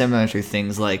fairly similar to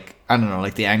things like, I don't know,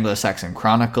 like the Anglo-Saxon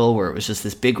Chronicle, where it was just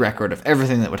this big record of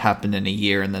everything that would happen in a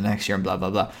year and the next year and blah,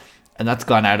 blah, blah. And that's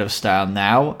gone out of style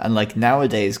now. And, like,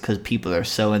 nowadays, because people are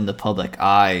so in the public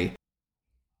eye,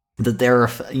 that they're,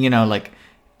 you know, like,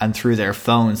 and through their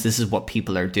phones, this is what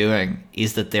people are doing,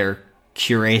 is that they're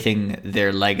curating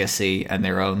their legacy and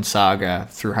their own saga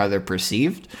through how they're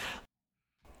perceived.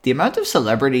 The amount of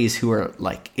celebrities who are,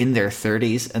 like, in their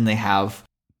 30s and they have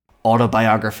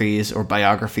autobiographies or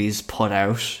biographies put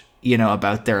out, you know,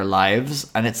 about their lives,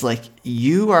 and it's like,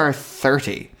 you are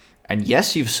 30. And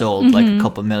yes, you've sold, like, a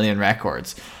couple million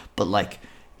records, but, like,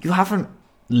 you haven't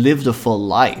lived a full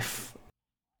life.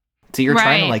 So you're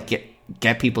trying to, like,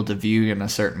 get people to view you in a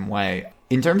certain way.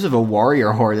 In terms of a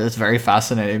warrior horde, it's very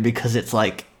fascinating, because it's,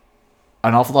 like,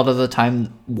 an awful lot of the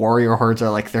time, warrior hordes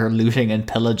are, like, they're looting and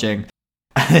pillaging.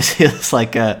 And it feels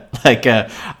like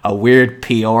a weird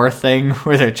PR thing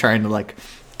where they're trying to, like,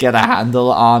 get a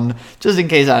handle on, just in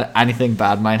case anything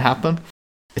bad might happen.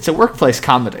 It's a workplace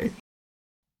comedy.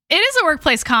 It is a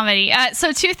workplace comedy.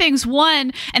 So two things.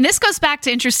 One, and this goes back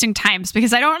to Interesting Times,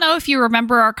 because I don't know if you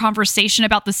remember our conversation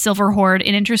about the Silver Horde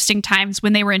in Interesting Times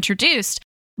when they were introduced,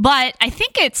 but I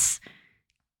think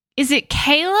is it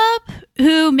Caleb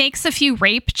who makes a few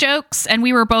rape jokes? And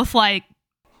we were both like,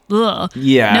 ugh,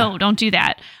 no, don't do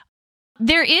that.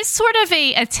 There is sort of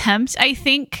a attempt, I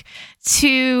think,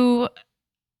 to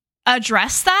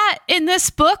address that in this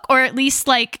book, or at least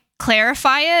like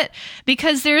clarify it,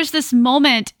 because there's this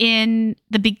moment in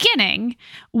the beginning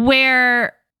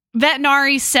where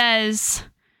Vetinari says,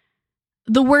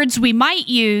 the words we might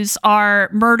use are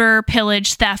murder,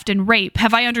 pillage, theft, and rape.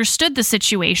 Have I understood the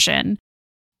situation?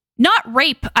 Not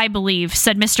rape, I believe,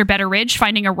 said Mr. Betteridge,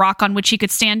 finding a rock on which he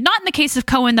could stand. Not in the case of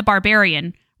Cohen the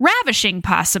Barbarian. Ravishing,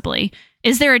 possibly.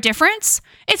 Is there a difference?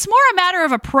 It's more a matter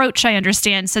of approach, I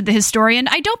understand, said the historian.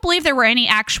 I don't believe there were any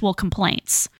actual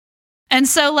complaints. And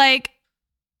so, like,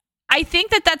 I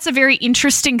think that that's a very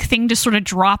interesting thing to sort of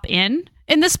drop in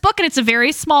this book, and it's a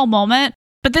very small moment.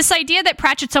 But this idea that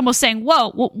Pratchett's almost saying,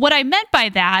 whoa, what I meant by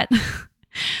that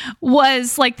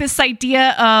was like this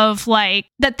idea of like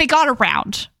that they got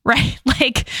around, right?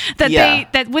 Like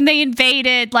that when they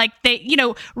invaded, like they, you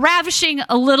know, ravishing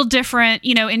a little different,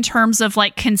 you know, in terms of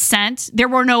like consent. There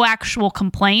were no actual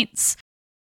complaints.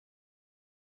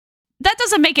 That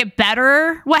doesn't make it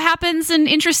better what happens in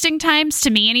Interesting Times, to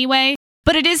me anyway,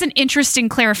 but it is an interesting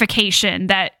clarification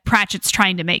that Pratchett's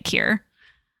trying to make here.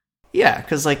 Yeah,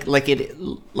 because like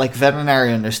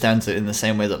Vetinari understands it in the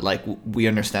same way that like we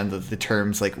understand that the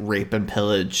terms like rape and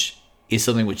pillage is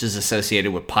something which is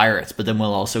associated with pirates, but then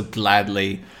we'll also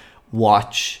gladly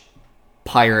watch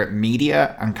pirate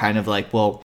media and kind of like,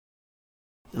 well,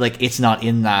 like it's not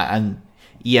in that, and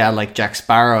yeah, like Jack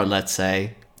Sparrow, let's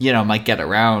say, you know, might get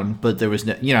around, but there was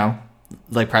no, you know,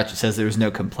 like Pratchett says, there was no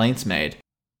complaints made.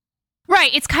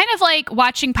 Right, it's kind of like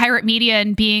watching pirate media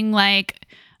and being like,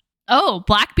 oh,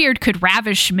 Blackbeard could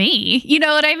ravish me. You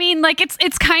know what I mean? Like,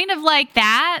 it's kind of like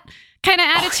that kind of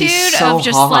attitude of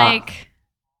just hot. Like,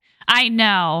 I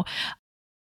know.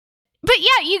 But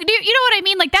yeah, you know what I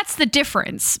mean? Like, that's the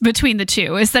difference between the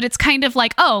two, is that it's kind of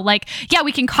like, oh, like, yeah,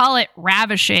 we can call it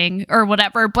ravishing or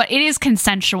whatever, but it is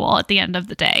consensual at the end of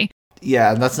the day.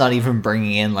 Yeah, and that's not even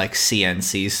bringing in, like,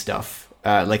 CNC stuff.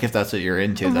 Like, if that's what you're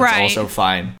into, that's right. Also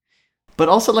fine. But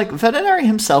also, like, Vetinari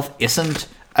himself isn't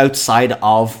outside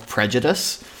of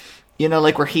prejudice, you know,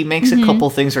 like where he makes a couple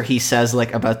things where he says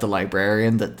like about the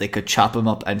librarian that they could chop him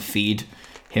up and feed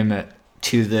him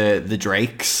to the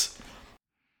drakes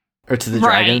or to the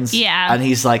dragons. Yeah, and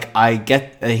he's like,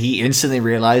 he instantly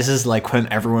realizes like when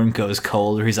everyone goes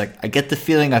cold, or he's like, I get the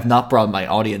feeling I've not brought my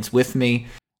audience with me.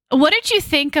 What did you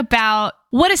think about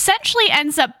what essentially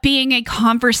ends up being a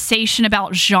conversation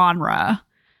about genre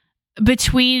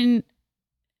between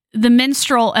the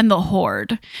minstrel and the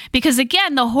horde? Because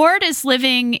again, the horde is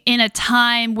living in a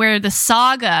time where the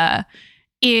saga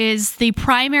is the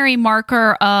primary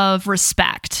marker of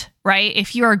respect, right?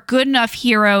 If you're a good enough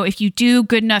hero, if you do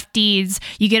good enough deeds,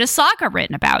 you get a saga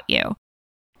written about you.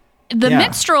 The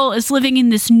minstrel is living in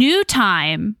this new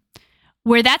time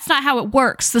where that's not how it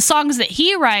works. The songs that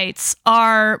he writes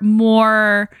are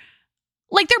more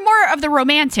like, they're more of the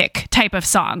romantic type of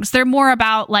songs. They're more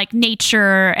about like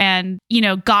nature and, you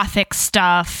know, gothic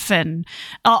stuff and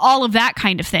all of that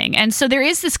kind of thing. And so there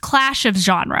is this clash of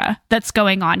genre that's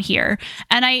going on here.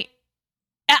 And I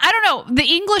don't know, the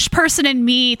English person in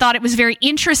me thought it was very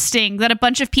interesting that a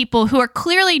bunch of people who are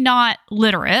clearly not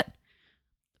literate,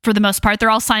 for the most part, they're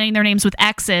all signing their names with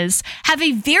X's, have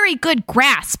a very good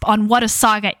grasp on what a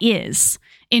saga is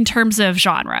in terms of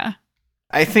genre.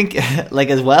 I think, like,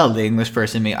 as well, the English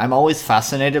person in me, I'm always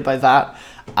fascinated by that.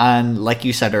 And like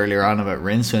you said earlier on about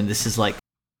Rincewind, this is like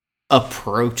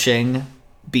approaching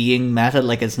being meta,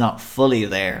 like it's not fully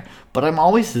there. But I'm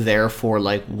always there for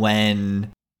like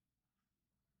when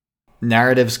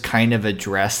narratives kind of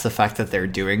address the fact that they're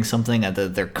doing something and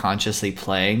that they're consciously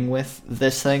playing with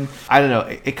this thing. I don't know,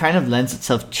 it kind of lends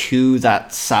itself to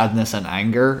that sadness and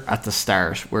anger at the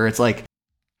start, where it's like,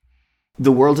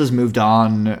 the world has moved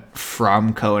on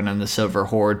from Cohen and the Silver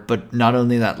Horde, but not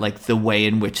only that, like the way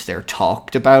in which they're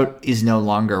talked about is no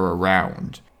longer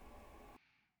around.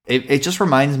 It just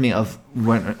reminds me of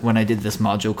when I did this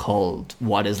module called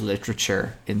What is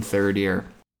Literature in third year,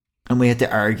 and we had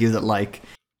to argue that like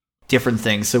different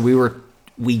things. So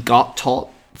we got taught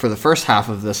for the first half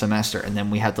of the semester, and then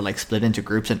we had to like split into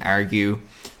groups and argue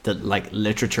that like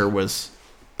literature was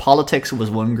politics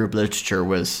was one group, literature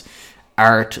was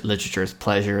art, literature is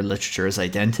pleasure, literature is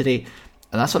identity.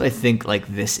 And that's what I think like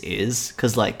this is,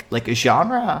 because like a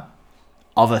genre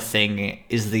of a thing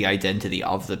is the identity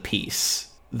of the piece.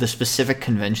 The specific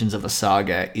conventions of a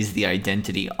saga is the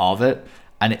identity of it,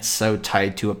 and it's so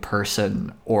tied to a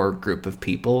person or group of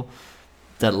people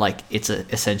that like it's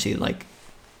essentially like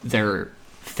their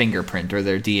fingerprint or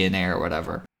their DNA or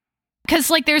whatever. Because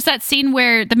like there's that scene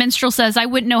where the minstrel says, I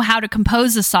wouldn't know how to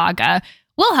compose a saga.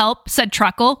 We'll help, said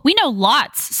Truckle. We know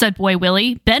lots, said Boy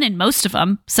Willie. Been in most of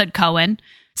them, said Cohen.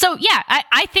 So yeah,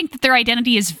 I think that their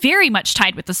identity is very much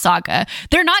tied with the saga.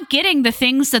 They're not getting the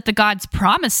things that the gods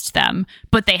promised them,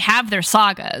 but they have their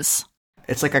sagas.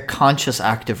 It's like a conscious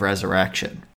act of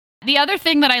resurrection. The other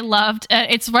thing that I loved,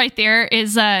 it's right there,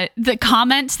 is the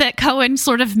comment that Cohen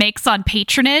sort of makes on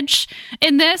patronage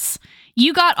in this.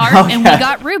 You got art and we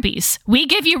got rubies. We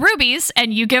give you rubies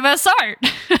and you give us art.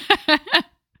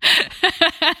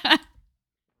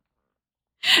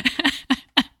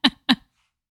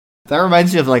 That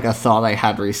reminds me of like a thought I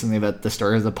had recently about the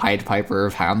story of the Pied Piper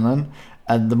of Hamelin.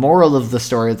 And the moral of the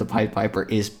story of the Pied Piper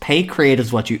is pay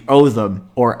creatives what you owe them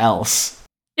or else.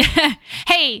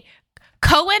 Hey,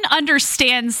 Cohen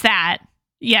understands that.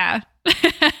 Yeah.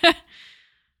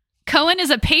 Cohen is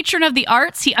a patron of the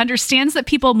arts. He understands that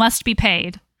people must be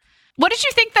paid. What did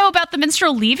you think, though, about the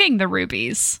minstrel leaving the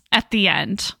rubies at the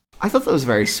end? I thought that was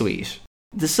very sweet.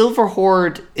 The Silver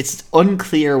Horde, it's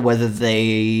unclear whether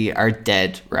they are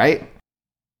dead, right?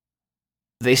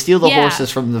 They steal the horses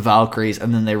from the Valkyries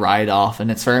and then they ride off, and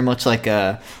it's very much like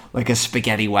a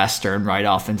spaghetti western ride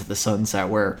off into the sunset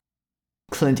where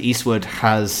Clint Eastwood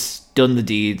has done the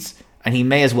deeds and he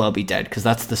may as well be dead because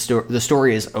that's the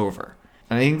story is over.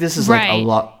 And I think this is like a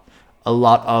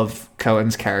lot of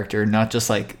Cohen's character, not just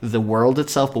like the world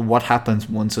itself, but what happens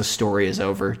once a story is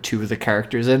over to the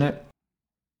characters in it.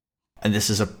 And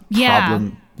this is a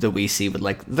problem that we see with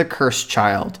like the Cursed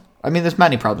Child. I mean, there's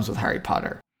many problems with Harry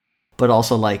Potter, but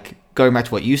also like going back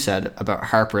to what you said about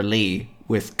Harper Lee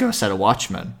with Go Set a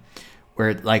Watchman,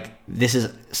 where like this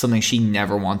is something she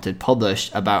never wanted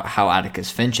published about how Atticus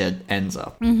Finch ends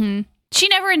up. Mm-hmm. She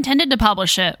never intended to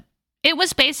publish it. It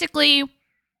was basically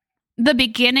the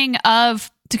beginning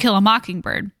of To Kill a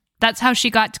Mockingbird. That's how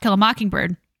she got To Kill a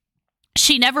Mockingbird.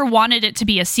 She never wanted it to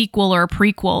be a sequel or a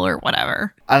prequel or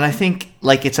whatever. And I think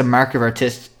like it's a mark of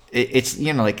it's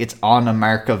you know like it's on a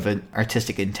mark of an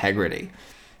artistic integrity.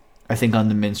 I think on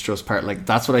the minstrel's part, like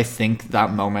that's what I think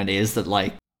that moment is, that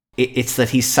like it's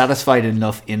that he's satisfied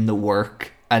enough in the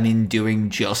work and in doing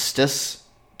justice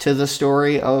to the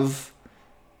story of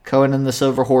Cohen and the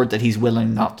Silver Horde that he's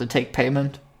willing not to take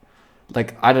payment.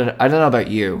 Like I don't know about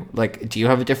you. Like, do you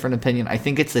have a different opinion? I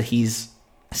think it's that he's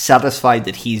satisfied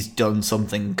that he's done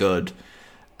something good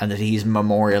and that he's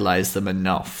memorialized them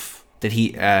enough that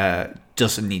he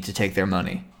doesn't need to take their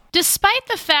money. Despite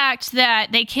the fact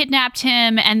that they kidnapped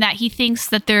him and that he thinks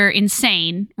that they're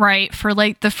insane, right, for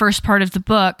like the first part of the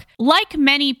book, like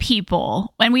many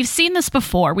people, and we've seen this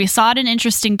before, we saw it in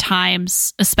Interesting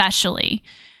Times especially,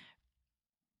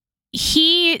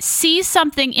 he sees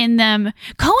something in them.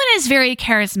 Cohen is very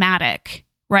charismatic,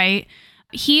 right?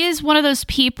 He is one of those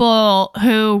people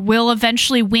who will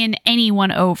eventually win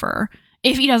anyone over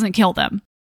if he doesn't kill them.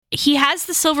 He has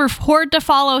the Silver Horde to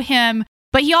follow him,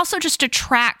 but he also just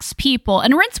attracts people.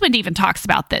 And Rincewind even talks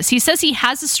about this. He says he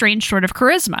has a strange sort of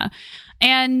charisma.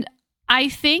 And I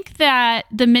think that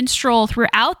the minstrel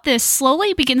throughout this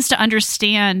slowly begins to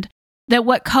understand that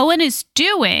what Cohen is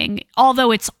doing,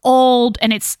 although it's old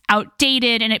and it's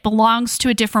outdated and it belongs to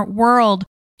a different world,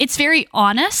 it's very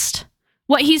honest,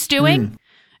 what he's doing.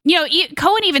 You know,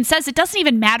 Cohen even says it doesn't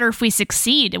even matter if we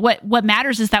succeed. What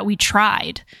matters is that we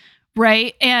tried,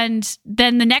 right? And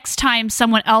then the next time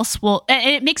someone else will,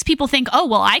 it makes people think, oh,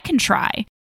 well, I can try.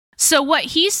 So what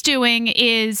he's doing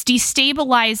is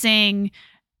destabilizing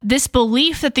this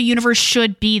belief that the universe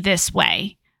should be this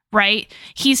way, right?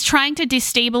 He's trying to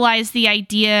destabilize the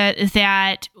idea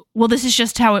that, well, this is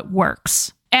just how it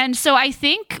works. And so I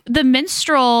think the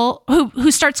minstrel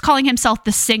who starts calling himself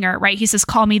the singer, right? He says,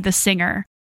 call me the singer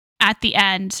at the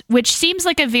end, which seems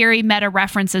like a very meta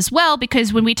reference as well,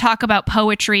 because when we talk about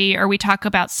poetry or we talk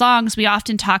about songs, we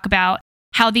often talk about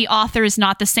how the author is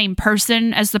not the same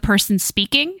person as the person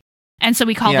speaking. And so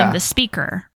we call them the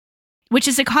speaker, which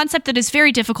is a concept that is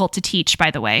very difficult to teach,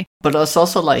 by the way. But it's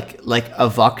also like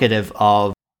evocative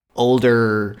of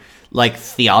older like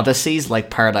theodicies,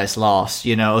 like Paradise Lost,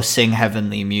 you know, Sing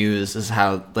Heavenly Muse is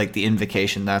how like the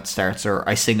invocation that starts, or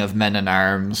I Sing of Men in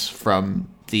Arms from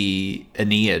the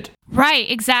Aeneid. Right,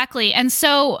 exactly. And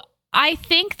so I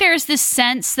think there's this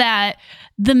sense that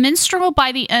the minstrel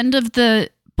by the end of the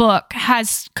book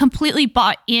has completely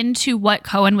bought into what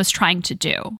Cohen was trying to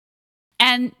do.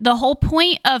 And the whole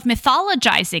point of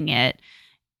mythologizing it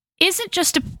isn't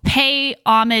just to pay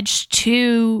homage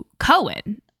to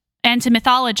Cohen and to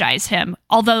mythologize him,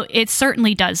 although it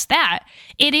certainly does that.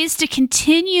 It is to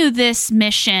continue this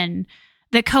mission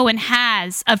that Cohen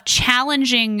has of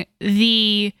challenging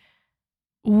the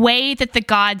way that the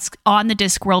gods on the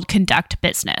Discworld conduct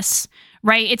business,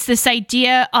 right? It's this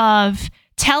idea of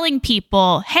telling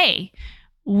people, hey,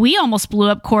 we almost blew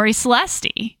up Corey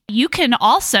Celeste. You can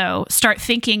also start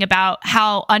thinking about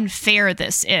how unfair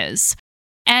this is.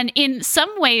 And in some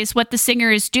ways, what the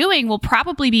singer is doing will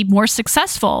probably be more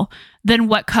successful than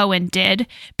what Cohen did,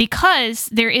 because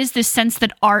there is this sense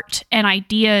that art and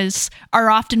ideas are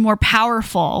often more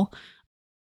powerful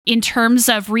in terms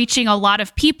of reaching a lot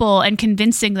of people and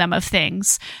convincing them of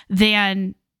things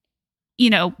than,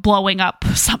 blowing up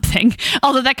something,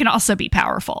 although that can also be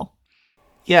powerful.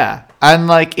 Yeah, and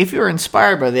like if you're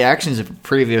inspired by the actions of a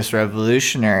previous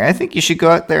revolutionary, I think you should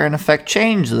go out there and affect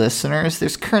change, listeners.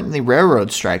 There's currently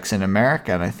railroad strikes in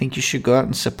America, and I think you should go out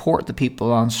and support the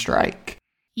people on strike.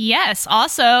 Yes,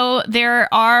 also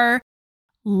there are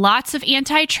lots of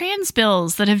anti-trans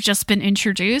bills that have just been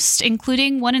introduced,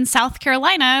 including one in South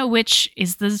Carolina, which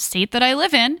is the state that I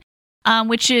live in,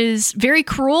 which is very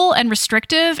cruel and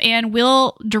restrictive and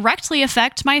will directly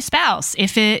affect my spouse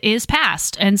if it is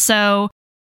passed. And so,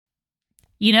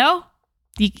 you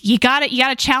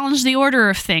gotta challenge the order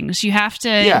of things. You have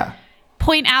to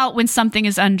point out when something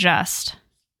is unjust.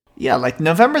 Yeah, like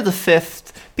November the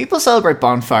 5th, people celebrate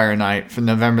Bonfire Night for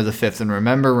November the 5th and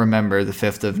remember the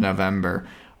 5th of November.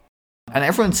 And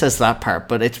everyone says that part,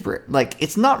 but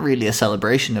it's not really a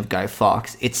celebration of Guy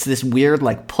Fawkes. It's this weird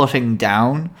putting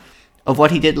down of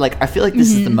what he did. I feel like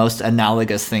this is the most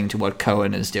analogous thing to what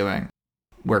Cohen is doing,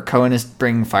 where Cohen is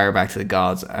bringing fire back to the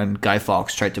gods and Guy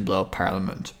Fawkes tried to blow up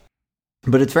Parliament.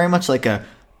 But it's very much like well,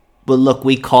 look,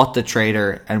 we caught the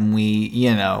traitor and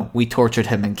we tortured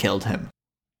him and killed him.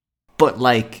 But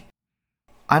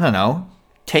I don't know,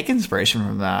 take inspiration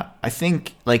from that. I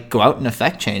think go out and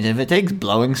affect change. If it takes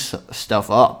blowing stuff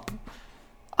up,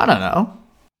 I don't know.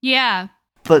 Yeah.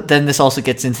 But then this also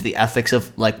gets into the ethics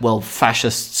of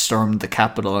fascists stormed the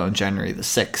Capitol on January the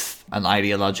 6th, and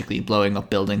ideologically blowing up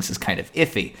buildings is kind of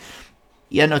iffy.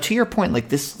 Yeah, no, to your point,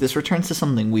 this returns to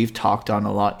something we've talked on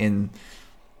a lot in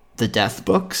the Death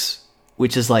books,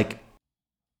 which is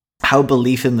how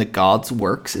belief in the gods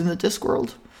works in the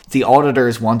Discworld. The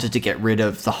auditors wanted to get rid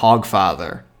of the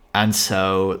Hogfather, and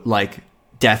so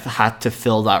Death had to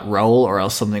fill that role, or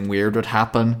else something weird would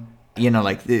happen. It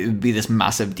would be this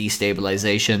massive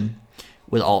destabilization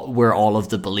with where all of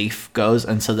the belief goes,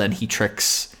 and so then he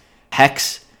tricks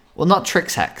Hex. Well, not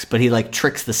tricks Hex, but he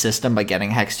tricks the system by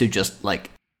getting Hex to just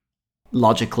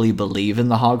logically believe in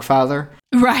the Hogfather.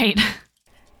 Right.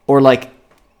 Or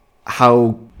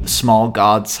how small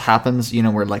gods happens,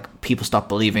 where people stop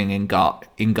believing in gods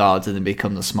and then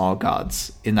become the small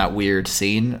gods in that weird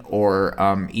scene.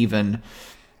 Or even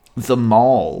the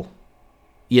Maul,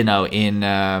 in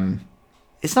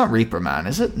it's not Reaper Man,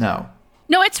 is it? No,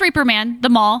 it's Reaper Man, the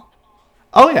Maul.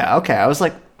 Oh yeah, okay. I was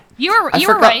you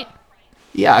were right.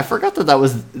 Yeah, I forgot that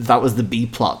was the B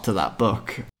plot to that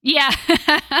book. Yeah.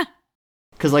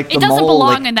 Because it doesn't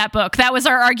belong in that book. That was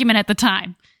our argument at the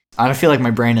time. I feel like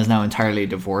my brain has now entirely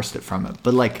divorced it from it.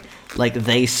 But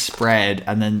they spread,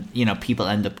 and then people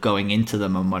end up going into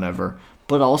them and whatever.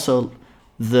 But also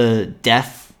the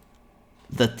death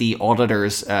that the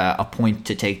auditors appoint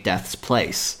to take Death's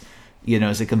place,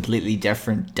 is a completely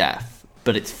different death,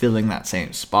 but it's filling that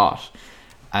same spot.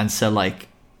 And so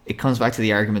it comes back to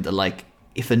the argument that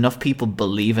if enough people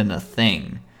believe in a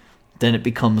thing, then it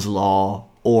becomes law,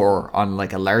 or on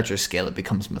a larger scale, it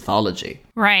becomes mythology.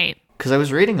 Right. Because I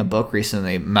was reading a book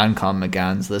recently, Mancom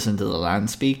McGann's Listen to the Land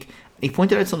Speak. He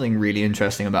pointed out something really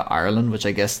interesting about Ireland, which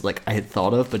I guess I had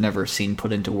thought of but never seen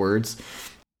put into words.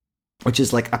 Which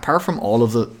is apart from all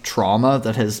of the trauma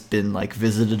that has been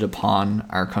visited upon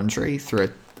our country through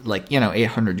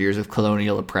 800 years of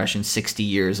colonial oppression, 60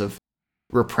 years of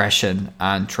repression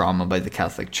and trauma by the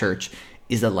Catholic Church,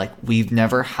 is that we've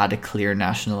never had a clear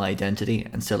national identity,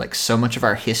 and so so much of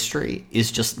our history is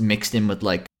just mixed in with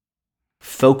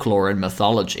folklore and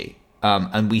mythology,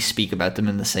 and we speak about them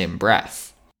in the same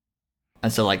breath,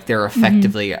 and so they're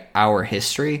effectively our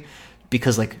history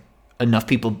because enough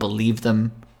people believe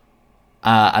them,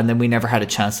 and then we never had a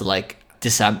chance to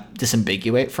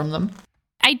disambiguate from them.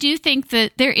 I do think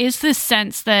that there is this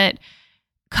sense that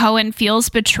Cohen feels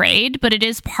betrayed, but it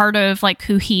is part of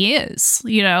who he is,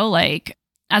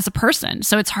 as a person.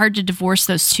 So it's hard to divorce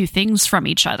those two things from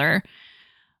each other.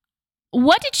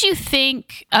 What did you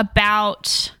think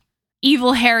about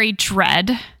Evil Harry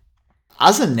Dread?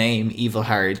 As a name, Evil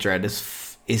Harry Dread is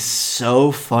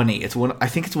so funny. I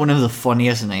think it's one of the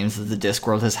funniest names that the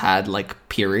Discworld has had,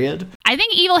 period. I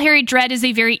think Evil Harry Dread is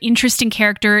a very interesting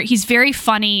character. He's very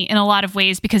funny in a lot of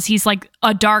ways because he's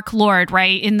a Dark Lord,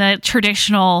 right? In the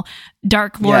traditional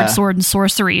Dark Lord sword and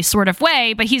sorcery sort of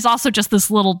way, but he's also just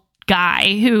this little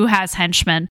guy who has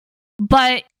henchmen.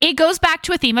 But it goes back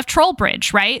to a theme of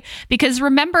Trollbridge, right? Because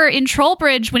remember in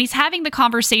Trollbridge, when he's having the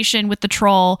conversation with the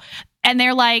troll and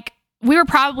they're like, we were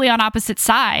probably on opposite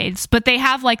sides, but they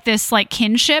have like this like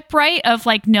kinship, right? Of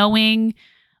like knowing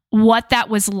what that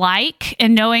was like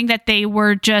and knowing that they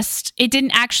were just, it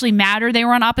didn't actually matter. They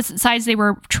were on opposite sides. They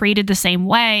were treated the same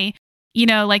way. You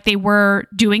know, like they were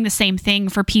doing the same thing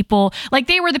for people. Like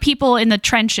they were the people in the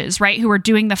trenches, right? Who were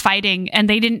doing the fighting and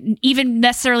they didn't even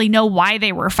necessarily know why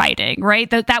they were fighting, right?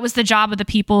 That was the job of the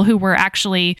people who were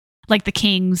actually like the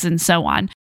kings and so on.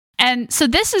 And so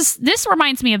this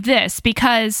reminds me of this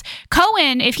because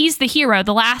Cohen, if he's the hero,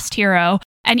 the last hero,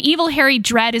 and Evil Harry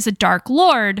Dread is a Dark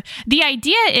Lord, the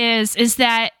idea is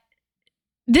that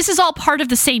this is all part of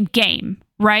the same game,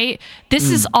 right?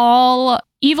 This is all,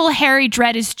 Evil Harry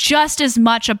Dread is just as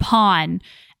much a pawn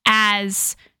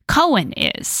as Cohen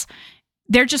is.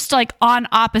 They're just like on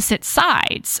opposite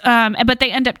sides. But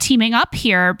they end up teaming up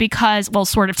here because, well,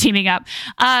 sort of teaming up,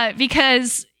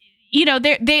 because, you know,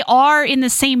 they are in the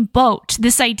same boat.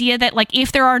 This idea that like,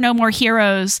 if there are no more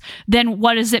heroes, then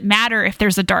what does it matter if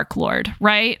there's a Dark Lord,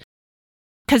 right?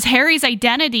 Because Harry's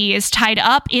identity is tied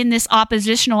up in this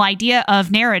oppositional idea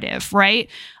of narrative, right?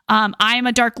 I'm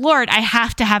a Dark Lord. I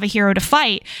have to have a hero to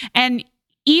fight. And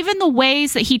even the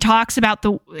ways that he talks about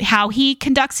how he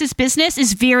conducts his business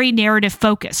is very narrative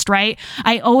focused, right?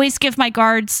 I always give my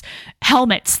guards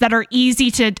helmets that are easy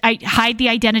to hide the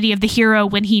identity of the hero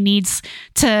when he needs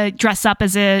to dress up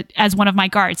as one of my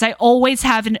guards. I always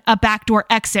have a backdoor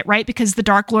exit, right? Because the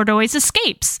Dark Lord always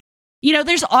escapes. You know,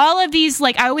 there's all of these,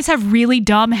 like, I always have really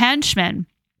dumb henchmen.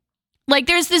 Like,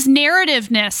 there's this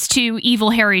narrativeness to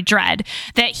Evil Harry Dread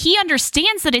that he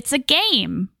understands that it's a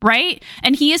game, right?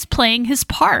 And he is playing his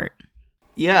part.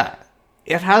 Yeah.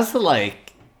 It has the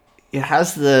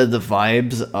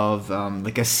vibes of,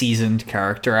 like a seasoned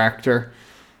character actor.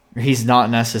 He's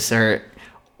not necessary,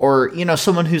 or, you know,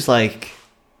 someone who's like,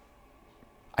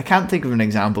 I can't think of an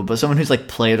example, but someone who's like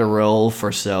played a role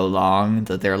for so long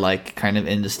that they're like kind of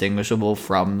indistinguishable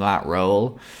from that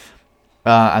role.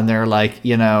 And they're like,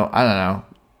 you know, I don't know,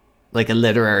 like a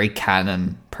literary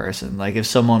canon person. Like if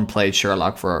someone played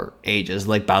Sherlock for ages,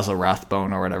 like Basil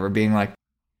Rathbone or whatever, being like,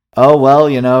 oh, well,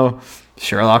 you know,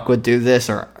 Sherlock would do this,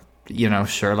 or, you know,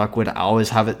 Sherlock would always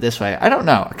have it this way. I don't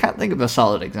know. I can't think of a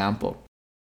solid example.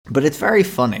 But it's very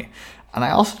funny. And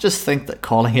I also just think that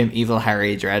calling him Evil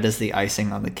Harry Dread is the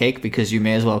icing on the cake, because you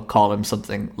may as well call him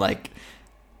something like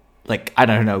I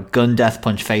don't know, Gun Death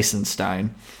Punch Facenstein.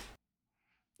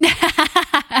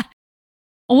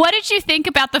 What did you think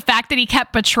about the fact that he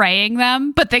kept betraying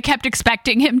them, but they kept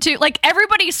expecting him to? Like,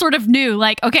 everybody sort of knew,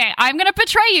 like, okay, I'm going to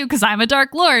betray you because I'm a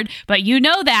Dark Lord, but you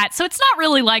know that, so it's not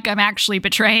really like I'm actually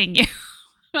betraying you.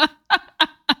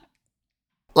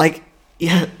 Like,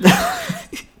 yeah.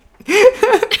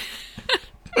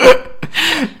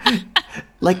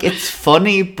 Like, it's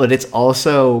funny, but it's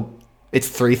also, it's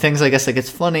three things, I guess. Like, it's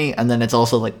funny, and then it's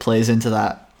also like plays into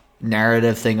that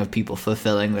narrative thing of people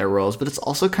fulfilling their roles, but it's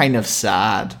also kind of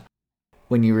sad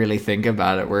when you really think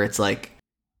about it, where it's like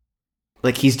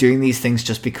he's doing these things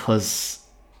just because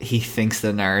he thinks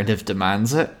the narrative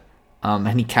demands it,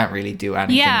 and he can't really do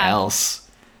anything else.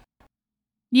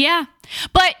 Yeah,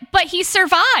 but he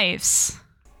survives.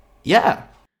 Yeah.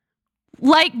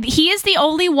 Like, he is the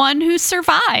only one who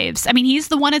survives. I mean, he's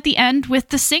the one at the end with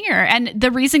the singer, and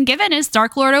the reason given is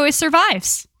Dark Lord always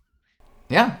survives.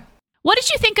 Yeah. What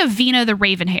did you think of Vina the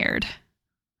Raven-Haired,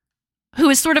 who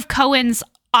is sort of Cohen's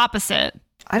opposite?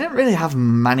 I didn't really have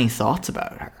many thoughts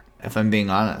about her, if I'm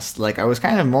being honest. Like, I was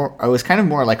kind of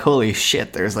more like, holy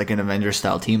shit, there's like an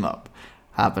Avengers-style team-up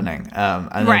happening,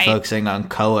 and then focusing on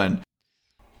Cohen.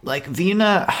 Like,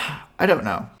 Vina, I don't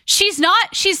know. She's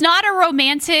not a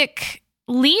romantic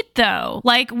lead, though.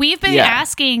 Like, we've been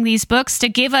asking these books to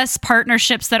give us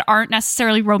partnerships that aren't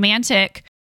necessarily romantic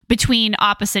between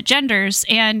opposite genders,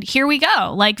 and here we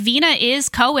go. Like, Vina is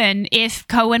Cohen if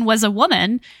Cohen was a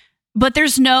woman, but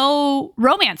there's no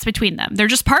romance between them. They're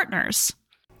just partners.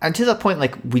 And to that point,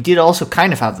 like, we did also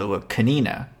kind of have the book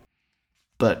Kanina,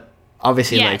 but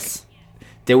obviously, like,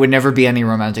 there would never be any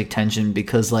romantic tension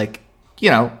because, like, you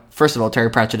know, first of all, Terry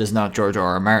Pratchett is not George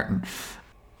R.R. Martin.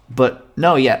 But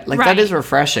no, that is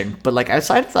refreshing. But like,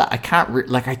 outside of that, I can't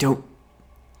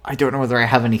I don't know whether I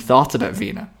have any thoughts about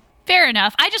Vina. Fair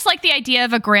enough. I just like the idea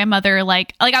of a grandmother,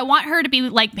 like I want her to be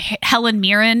like Helen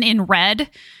Mirren in Red.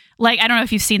 Like, I don't know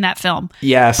if you've seen that film.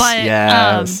 Yes, but,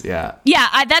 yeah.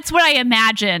 Yeah, that's what I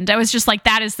imagined. I was just like,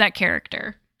 that is that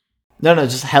character. No,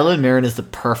 just Helen Mirren is the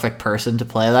perfect person to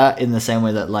play that, in the same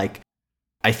way that, like,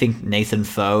 I think Nathan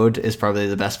Fode is probably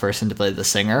the best person to play the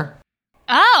singer.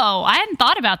 Oh, I hadn't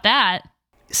thought about that.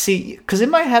 See, because in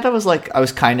my head I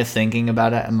was kind of thinking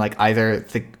about it, and like either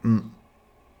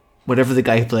whatever the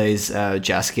guy who plays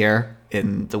Jaskier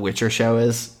in the Witcher show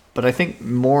is, but I think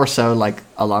more so like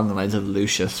along the lines of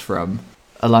Lucius from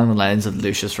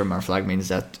Our Flag Means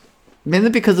Death, mainly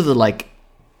because of the like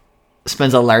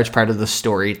spends a large part of the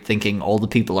story thinking all the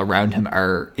people around him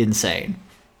are insane.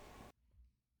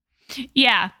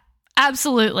 Yeah,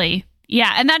 absolutely.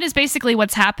 Yeah, and that is basically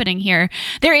what's happening here.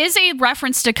 There is a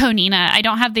reference to Konina. I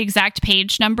don't have the exact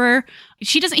page number.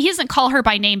 He doesn't call her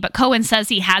by name, but Cohen says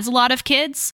he has a lot of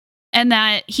kids and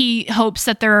that he hopes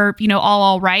that they're,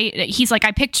 all right. He's like,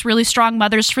 I picked really strong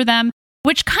mothers for them,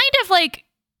 which kind of like,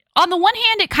 on the one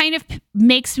hand, it kind of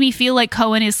makes me feel like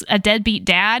Cohen is a deadbeat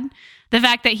dad. The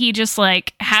fact that he just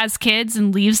like has kids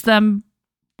and leaves them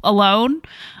alone.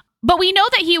 But we know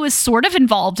that he was sort of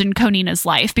involved in Konina's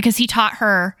life because he taught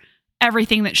her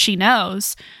everything that she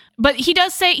knows. But he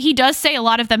does say a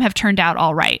lot of them have turned out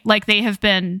all right. Like they have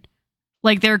been,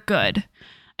 like they're good.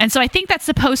 And so I think that's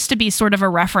supposed to be sort of a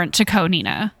reference to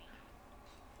Konina.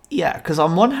 Yeah, because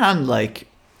on one hand, like,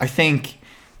 I think,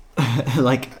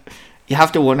 like, you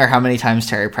have to wonder how many times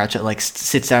Terry Pratchett, like,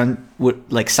 sat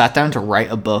down to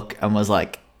write a book and was,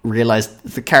 like, realized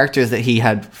the characters that he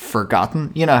had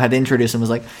forgotten, had introduced and was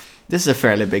like, this is a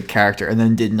fairly big character, and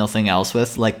then did nothing else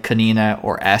with, like Konina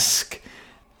or Esk,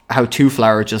 how Two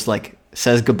Flower just, like,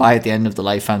 says goodbye at the end of The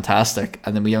Life Fantastic,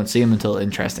 and then we don't see him until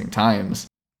Interesting Times.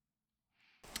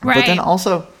 Right. But then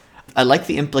also, I like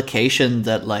the implication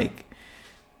that, like,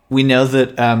 we know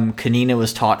that Konina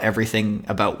was taught everything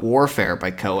about warfare by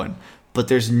Cohen, but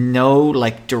there's no,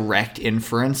 like, direct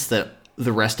inference that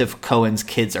the rest of Cohen's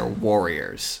kids are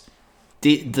warriors.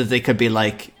 That they could be,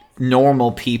 like,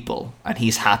 normal people, and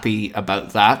he's happy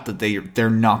about that they're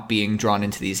not being drawn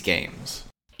into these games.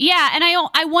 Yeah, and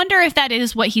I wonder if that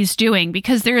is what he's doing,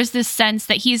 because there is this sense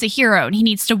that he's a hero and he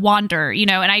needs to wander,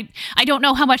 and I don't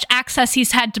know how much access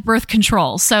he's had to birth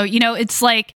control. So, it's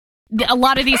like a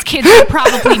lot of these kids are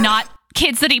probably not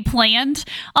kids that he planned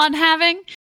on having.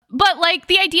 But like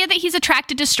the idea that he's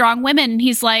attracted to strong women,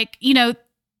 he's like,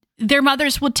 their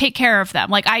mothers would take care of them.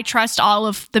 Like, I trust all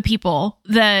of the people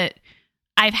that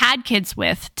I've had kids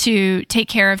with to take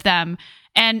care of them.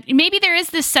 And maybe there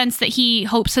is this sense that he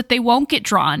hopes that they won't get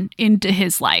drawn into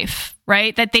his life,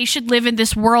 right? That they should live in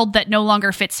this world that no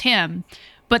longer fits him,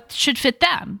 but should fit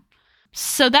them.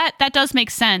 So that does make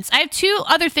sense. I have two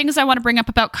other things I want to bring up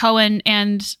about Cohen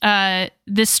and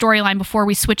this storyline before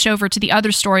we switch over to the other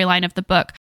storyline of the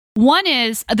book. One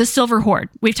is the Silver Horde.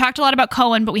 We've talked a lot about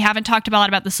Cohen, but we haven't talked a lot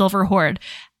about the Silver Horde.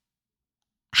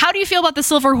 How do you feel about the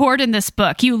Silver Horde in this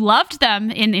book? You loved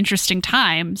them in Interesting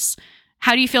Times.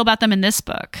 How do you feel about them in this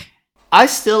book? I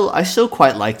still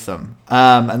quite like them.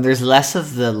 And there's less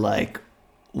of the like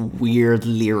weird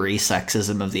leery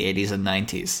sexism of the 80s and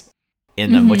 90s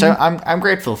in them, which I'm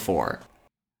grateful for.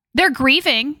 They're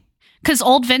grieving because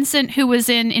old Vincent, who was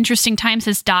in Interesting Times,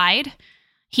 has died.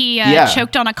 He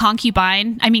choked on a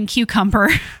cucumber.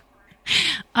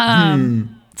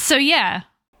 So yeah.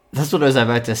 That's what I was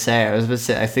about to say.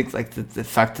 I think like the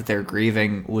fact that they're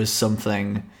grieving was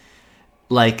something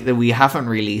like that we haven't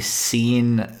really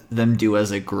seen them do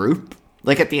as a group.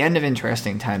 Like at the end of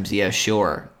Interesting Times, yeah,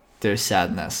 sure, there's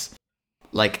sadness.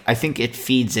 Like I think it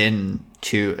feeds in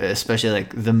to especially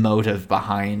like the motive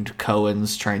behind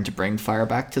Cohen's trying to bring fire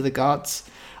back to the gods.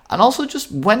 And also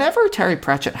just whenever Terry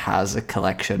Pratchett has a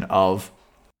collection of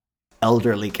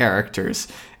elderly characters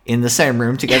in the same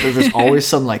room together, there's always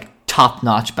some like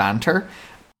top-notch banter.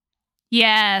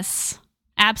 Yes,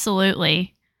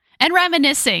 absolutely. And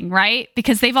reminiscing, right?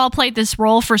 Because they've all played this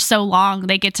role for so long,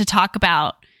 they get to talk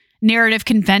about narrative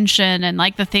convention and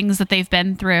like the things that they've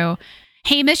been through.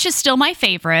 Hamish is still my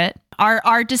favorite,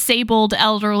 our disabled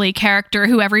elderly character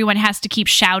who everyone has to keep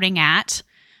shouting at.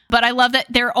 But I love that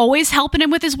they're always helping him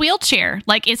with his wheelchair.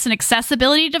 Like it's an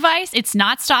accessibility device. It's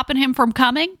not stopping him from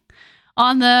coming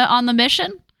on the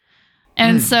mission.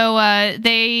 And so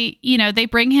they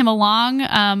bring him along.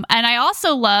 And I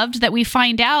also loved that we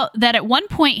find out that at one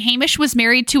point Hamish was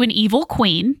married to an evil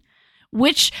queen,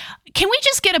 which can we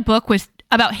just get a book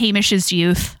about Hamish's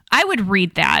youth? I would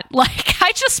read that. Like,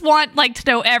 I just want to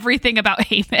know everything about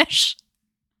Hamish.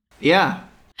 Yeah.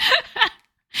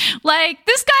 Like,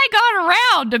 this guy got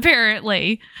around,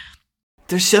 apparently.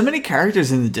 There's so many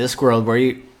characters in the Discworld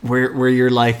where you're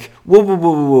like,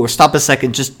 whoa, stop a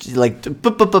second, just like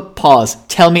pause,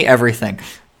 tell me everything.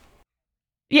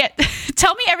 Yeah,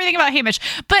 tell me everything about Hamish.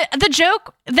 But the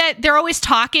joke that they're always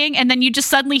talking, and then you just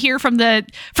suddenly hear from the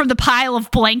pile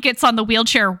of blankets on the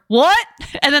wheelchair, what?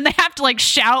 And then they have to like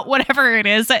shout whatever it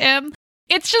is at him.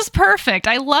 It's just perfect.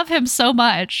 I love him so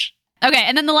much. Okay,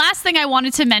 and then the last thing I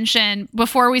wanted to mention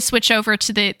before we switch over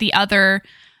to the other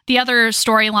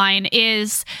storyline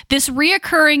is this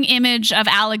reoccurring image of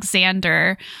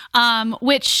Alexander,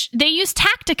 which they use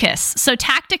Tacticus. So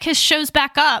Tacticus shows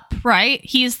back up, right?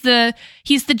 He's the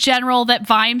general that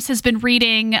Vimes has been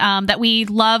reading, that we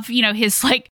love, you know, his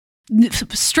like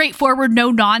straightforward,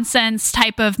 no nonsense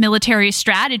type of military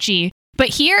strategy. But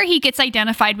here he gets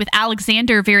identified with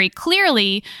Alexander very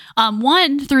clearly,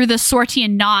 one, through the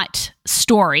Sortian Knot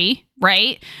story,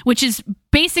 right? Which is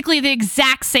basically the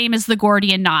exact same as the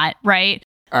Gordian Knot, right?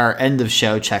 Our end of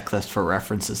show checklist for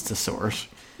references to Sort.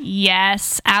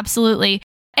 Yes, absolutely.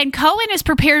 And Cohen is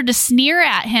prepared to sneer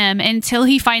at him until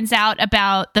he finds out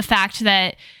about the fact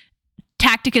that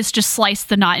Tacticus just sliced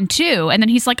the knot in two. And then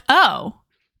he's like, oh,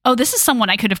 this is someone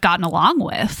I could have gotten along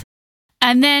with.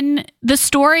 And then the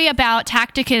story about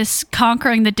Tacticus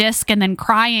conquering the disc and then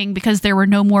crying because there were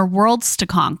no more worlds to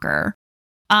conquer,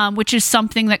 which is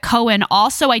something that Cohen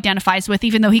also identifies with,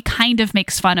 even though he kind of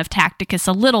makes fun of Tacticus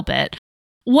a little bit.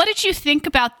 What did you think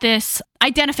about this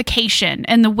identification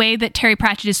and the way that Terry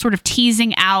Pratchett is sort of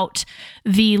teasing out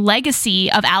the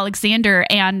legacy of Alexander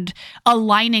and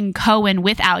aligning Cohen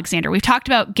with Alexander? We've talked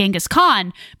about Genghis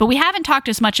Khan, but we haven't talked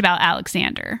as much about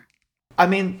Alexander. I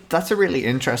mean, that's a really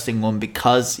interesting one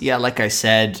because, yeah, like I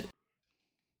said,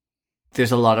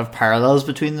 there's a lot of parallels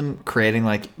between them, creating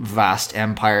like vast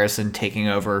empires and taking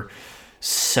over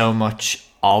so much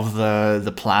of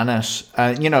the planet,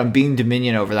 you know, and being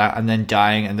dominion over that and then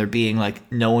dying, and there being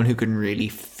like no one who can really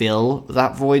fill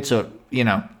that void. So, you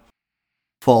know,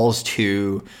 falls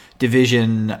to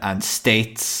division and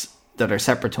states that are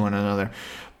separate to one another.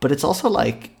 But it's also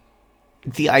like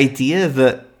the idea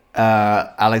that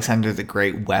Alexander the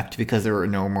Great wept because there were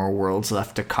no more worlds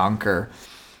left to conquer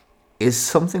is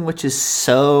something which is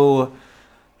so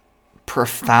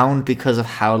profound because of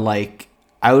how like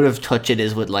out of touch it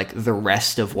is with like the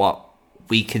rest of what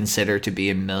we consider to be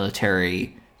a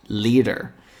military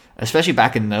leader, especially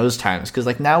back in those times. Because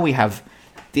like now we have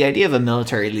the idea of a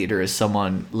military leader as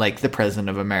someone like the President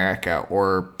of America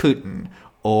or Putin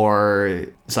or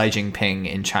Xi Jinping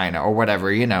in China or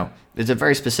whatever, you know. There's a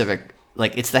very specific,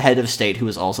 like, it's the head of state who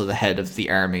is also the head of the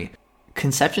army.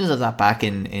 Conceptions of that back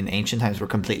in ancient times were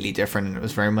completely different, and it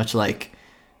was very much like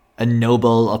a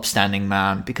noble, upstanding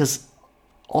man. Because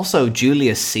also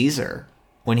Julius Caesar,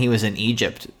 when he was in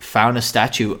Egypt, found a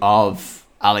statue of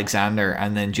Alexander,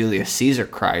 and then Julius Caesar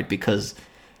cried because,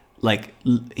 like,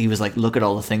 he was like, look at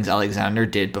all the things Alexander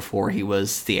did before he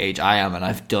was the age I am, and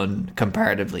I've done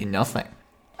comparatively nothing.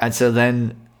 And so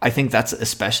then I think that's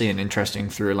especially an interesting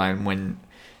through line when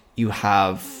you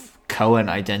have Cohen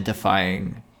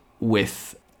identifying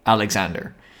with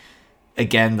Alexander.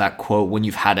 Again, that quote, when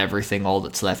you've had everything, all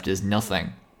that's left is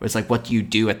nothing. It's like, what do you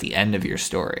do at the end of your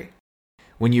story?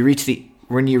 When you reach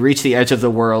the edge of the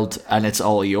world and it's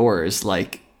all yours,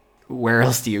 like, where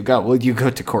else do you go? Well, you go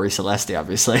to Cori Celesti,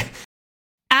 obviously.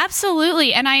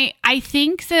 Absolutely. And I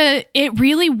think that it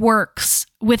really works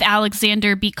with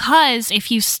Alexander because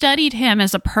if you studied him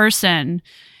as a person,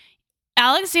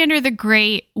 Alexander the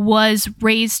Great was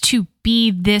raised to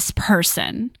be this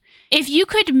person. If you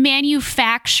could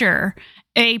manufacture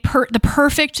the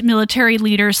perfect military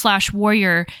leader /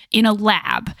 warrior in a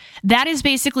lab, that is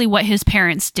basically what his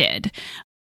parents did.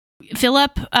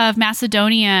 Philip of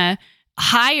Macedonia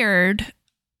hired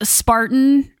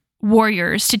Spartan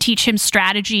warriors to teach him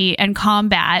strategy and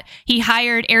combat. He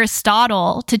hired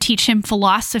Aristotle to teach him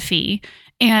philosophy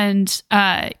and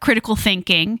critical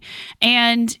thinking.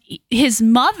 And his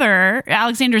mother,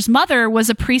 Alexander's mother, was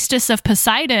a priestess of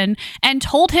Poseidon and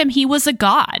told him he was a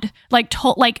god.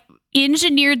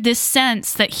 Engineered this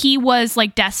sense that he was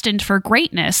like destined for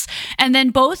greatness. And then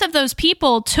both of those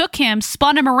people took him,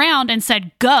 spun him around and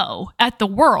said, go at the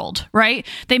world, right?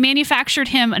 They manufactured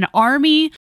him an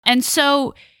army. And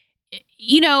so,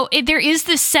 you know, there is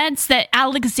this sense that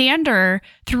Alexander,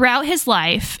 throughout his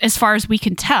life, as far as we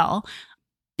can tell,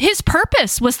 his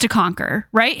purpose was to conquer,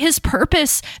 right? His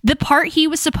purpose, the part he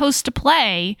was supposed to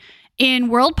play in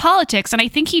world politics, and I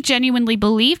think he genuinely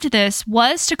believed this,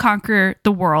 was to conquer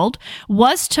the world,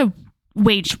 was to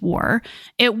wage war.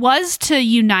 It was to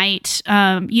unite,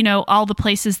 all the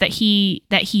places that he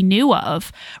knew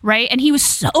of, right? And he was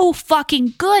so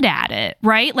fucking good at it,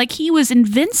 right? Like he was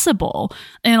invincible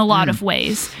in a lot of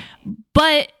ways.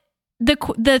 But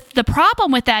the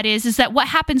problem with that is that what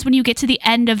happens when you get to the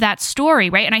end of that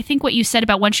story, right? And I think what you said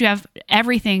about once you have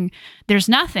everything, there's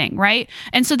nothing, right?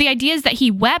 And so the idea is that he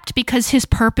wept because his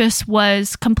purpose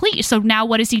was complete. So now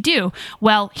what does he do?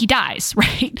 Well, he dies,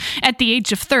 right? At the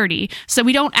age of 30. So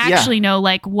we don't actually know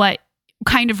like what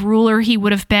kind of ruler he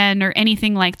would have been or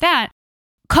anything like that.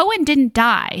 Cohen didn't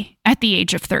die at the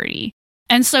age of 30.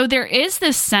 And so there is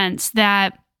this sense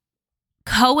that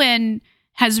Cohen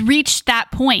has reached that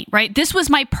point, right? This was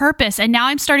my purpose, and now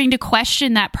I'm starting to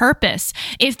question that purpose.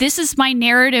 If this is my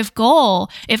narrative goal,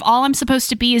 if all I'm supposed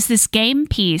to be is this game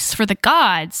piece for the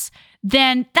gods,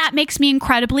 then that makes me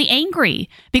incredibly angry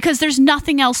because there's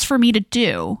nothing else for me to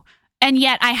do. And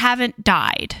yet I haven't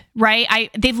died, right?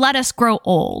 They've let us grow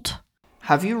old.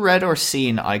 Have you read or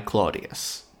seen I,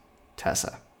 Claudius,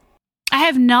 Tessa? I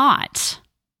have not.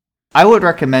 I would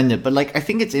recommend it, but like I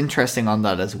think it's interesting on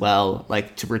that as well.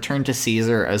 Like to return to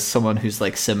Caesar as someone who's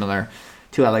like similar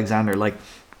to Alexander. Like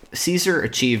Caesar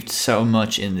achieved so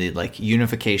much in the like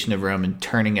unification of Rome and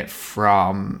turning it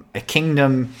from a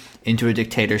kingdom into a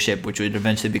dictatorship, which would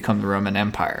eventually become the Roman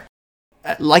Empire.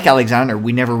 Like Alexander,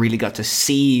 we never really got to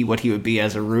see what he would be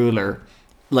as a ruler,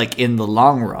 like in the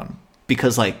long run,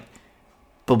 because like.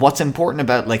 But what's important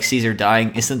about like Caesar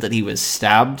dying isn't that he was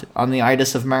stabbed on the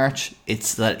Ides of March.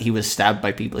 It's that he was stabbed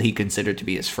by people he considered to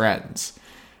be his friends.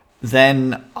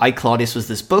 Then I, Claudius was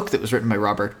this book that was written by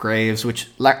Robert Graves, which,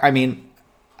 I mean,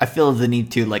 I feel the need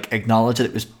to like acknowledge that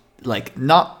it was like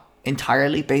not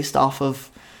entirely based off of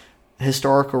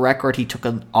historical record. He took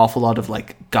an awful lot of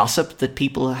like gossip that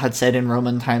people had said in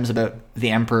Roman times about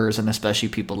the emperors and especially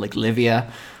people like Livia.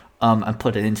 And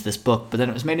put it into this book, but then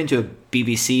it was made into a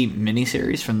BBC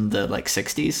miniseries from the like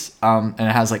 60s, and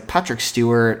it has like Patrick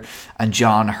Stewart and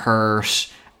John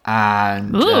Hurt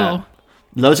and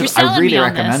loads of. I really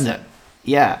recommend it.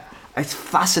 Yeah, it's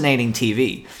fascinating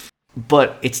TV,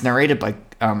 but it's narrated by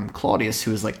Claudius,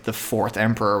 who is like the fourth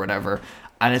emperor or whatever,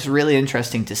 and it's really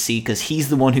interesting to see because he's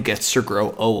the one who gets to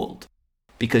grow old,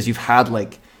 because you've had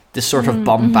like this sort of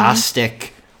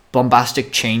bombastic,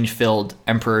 change-filled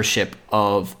emperorship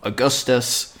of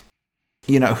Augustus,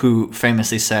 you know, who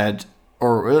famously said,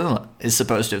 or is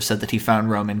supposed to have said, that he found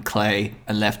Rome in clay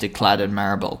and left it clad in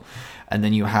marble. And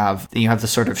then you have the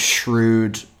sort of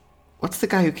shrewd, what's the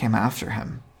guy who came after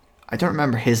him? I don't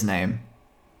remember his name.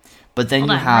 But then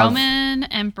you have Roman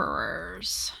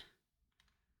emperors.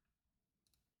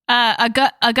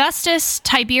 Augustus,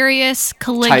 Tiberius,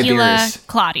 Caligula,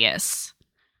 Claudius.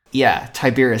 Yeah,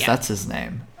 Tiberius, that's his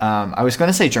name. I was going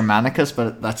to say Germanicus,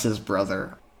 but that's his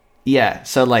brother. Yeah,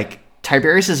 so like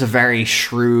Tiberius is a very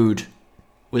shrewd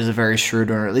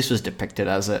owner, or at least was depicted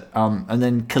as it. And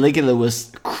then Caligula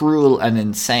was cruel and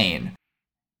insane.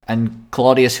 And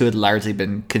Claudius, who had largely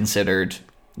been considered,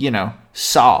 you know,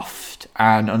 soft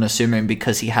and unassuming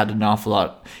because he had an awful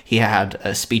lot, he had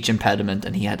a speech impediment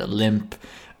and he had a limp,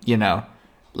 you know,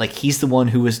 like he's the one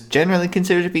who was generally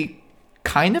considered to be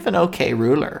kind of an okay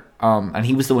ruler, and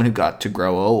he was the one who got to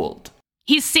grow old.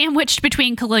 He's sandwiched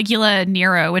between Caligula and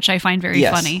Nero, which I find very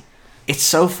funny. It's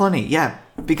so funny, yeah,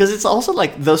 because it's also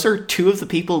like those are two of the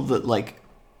people that, like,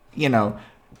 you know,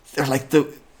 they're like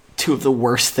the two of the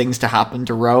worst things to happen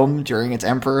to Rome during its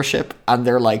emperorship, and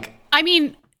they're like, I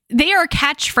mean, they are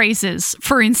catchphrases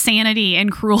for insanity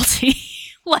and cruelty.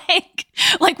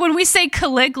 like when we say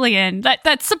Caligulaean,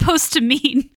 that's supposed to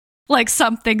mean like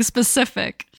something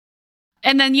specific.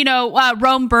 And then, you know,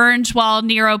 Rome burned while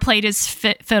Nero played his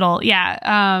fiddle.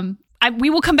 Yeah.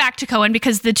 We will come back to Cohen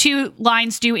because the two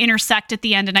lines do intersect at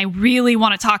the end. And I really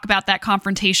want to talk about that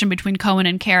confrontation between Cohen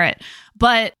and Carrot.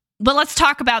 But let's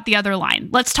talk about the other line.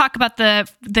 Let's talk about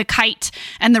the kite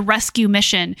and the rescue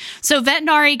mission. So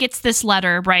Vetinari gets this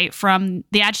letter, right, from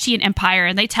the Agitian Empire,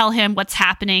 and they tell him what's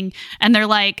happening. And they're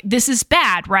like, this is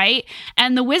bad, right?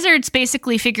 And the wizards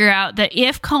basically figure out that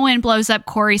if Cohen blows up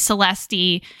Cori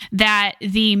Celesti, that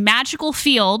the magical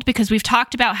field, because we've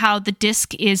talked about how the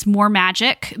disc is more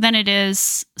magic than it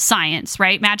is science,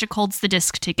 right? Magic holds the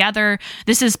disc together.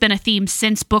 This has been a theme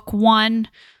since book 1,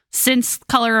 since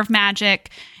Color of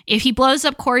Magic. If he blows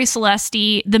up Cori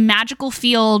Celesti, the magical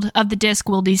field of the disc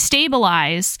will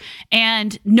destabilize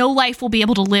and no life will be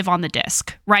able to live on the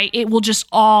disc, right? It will just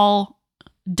all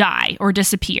die or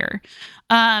disappear.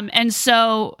 And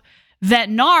so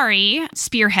Vetinari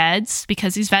spearheads,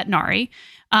 because he's Vetinari,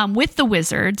 with the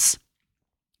wizards,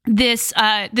 this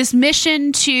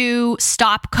mission to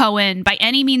stop Cohen by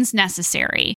any means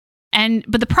necessary.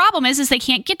 But the problem is they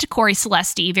can't get to Cori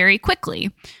Celesti very quickly.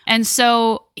 And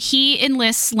so he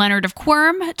enlists Leonard of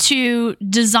Quirm to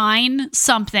design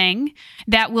something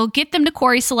that will get them to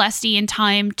Cori Celesti in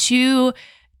time to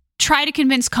try to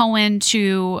convince Cohen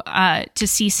to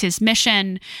cease his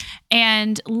mission.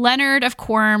 And Leonard of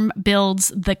Quirm builds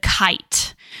the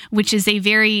Kite, which is a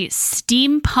very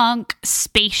steampunk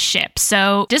spaceship.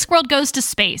 So Discworld goes to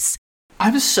space.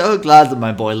 I'm so glad that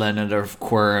my boy Leonard of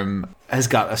Quirm has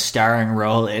got a starring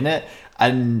role in it,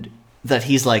 and that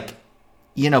he's like,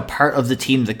 you know, part of the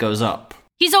team that goes up.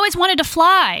 He's always wanted to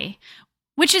fly,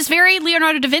 which is very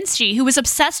Leonardo da Vinci, who was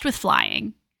obsessed with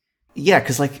flying. Yeah,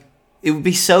 because, like, it would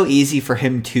be so easy for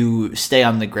him to stay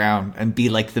on the ground and be,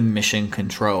 like, the mission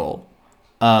control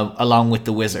along with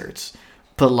the wizards.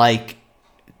 But, like,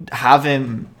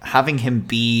 having him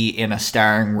be in a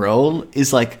starring role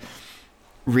is, like,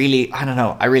 really, I don't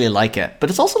know, I really like it.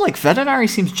 But it's also, like, Vetinari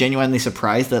seems genuinely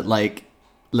surprised that, like,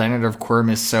 Leonard of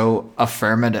Quirm is so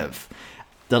affirmative,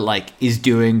 that, like, is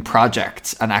doing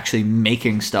projects and actually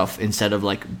making stuff instead of,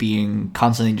 like, being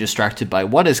constantly distracted by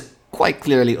what is quite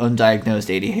clearly undiagnosed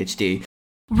ADHD.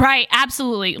 Right,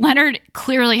 absolutely. Leonard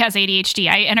clearly has ADHD.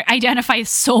 I identify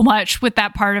so much with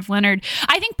that part of Leonard.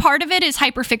 I think part of it is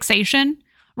hyperfixation,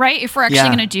 right? If we're actually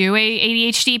going to do a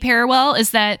ADHD parallel,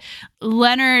 is that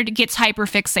Leonard gets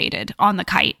hyperfixated on the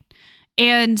kite.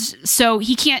 And so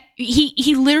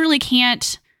he literally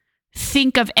can't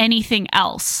think of anything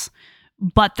else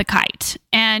but the kite,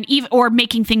 and even or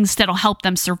making things that'll help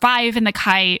them survive in the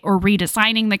kite, or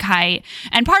redesigning the kite.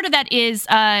 And part of that is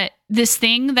this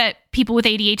thing that people with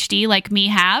ADHD like me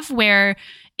have, where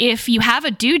if you have a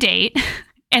due date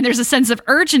and there's a sense of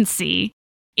urgency,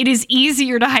 it is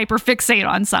easier to hyperfixate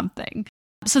on something.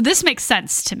 So this makes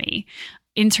sense to me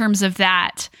in terms of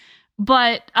that.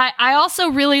 But I also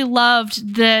really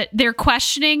loved that they're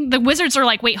questioning. The wizards are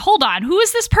like, wait, hold on. Who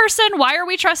is this person? Why are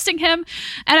we trusting him?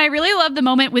 And I really love the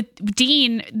moment with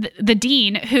Dean, the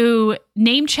dean, who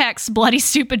name checks Bloody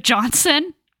Stupid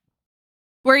Johnson,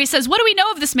 where he says, what do we know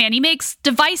of this man? He makes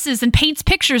devices and paints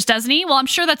pictures, doesn't he? Well, I'm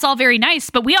sure that's all very nice,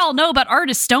 but we all know about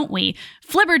artists, don't we?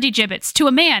 Flibbertigibbets to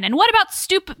a man. And what about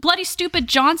Bloody Stupid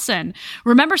Johnson?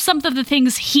 Remember some of the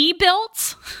things he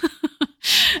built?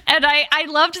 And I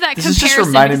loved that this comparison. This is just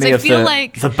reminding me of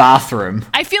the bathroom.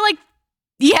 I feel like,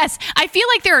 yes, I feel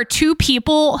like there are two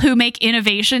people who make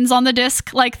innovations on the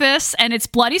disc like this, and it's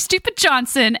Bloody Stupid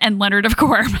Johnson and Leonard of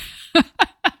Quirm.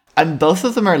 And both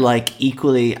of them are, like,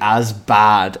 equally as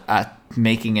bad at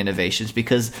making innovations,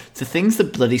 because the things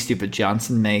that Bloody Stupid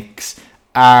Johnson makes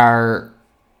are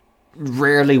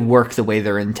rarely work the way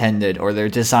they're intended, or they're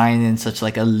designed in such,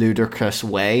 like, a ludicrous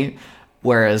way,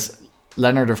 whereas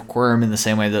Leonard of Quirm, in the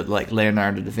same way that, like,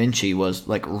 Leonardo da Vinci was,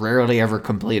 like, rarely ever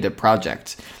complete a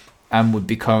project and would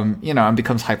become, and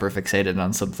becomes hyperfixated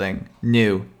on something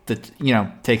new that,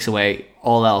 takes away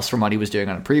all else from what he was doing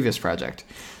on a previous project.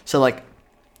 So, like,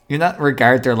 in that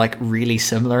regard, they're, like, really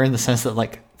similar in the sense that,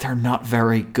 like, they're not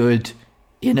very good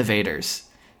innovators.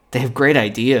 They have great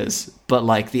ideas, but,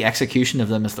 like, the execution of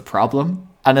them is the problem.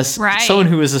 And as someone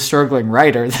who is a struggling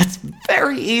writer, that's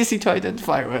very easy to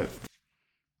identify with.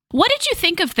 What did you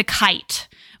think of the kite,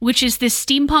 which is this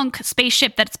steampunk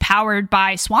spaceship that's powered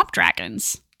by swamp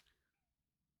dragons?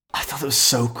 I thought it was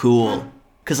so cool.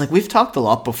 Because, like, we've talked a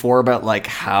lot before about, like,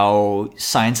 how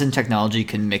science and technology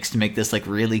can mix to make this, like,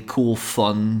 really cool,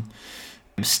 fun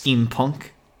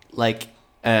steampunk, like,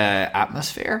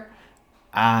 atmosphere.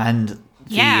 And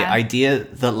the idea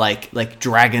that, like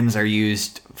dragons are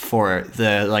used for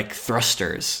the, like,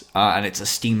 thrusters, and it's a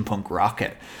steampunk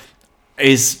rocket,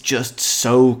 is just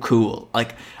so cool.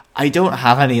 Like, I don't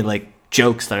have any, like,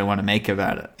 jokes that I want to make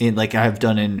about it, like I've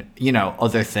done in,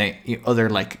 other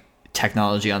like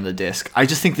technology on the disc. I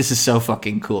just think this is so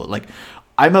fucking cool. Like,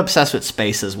 I'm obsessed with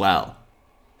space as well,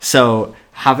 so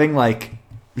having, like,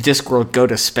 Discworld go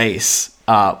to space,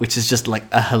 which is just, like,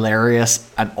 a hilarious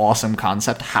and awesome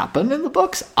concept, happen in the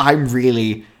books, I'm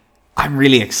really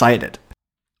excited.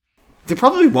 They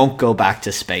probably won't go back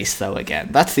to space, though, again.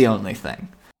 That's the only thing.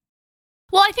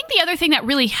 Well, I think the other thing that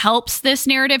really helps this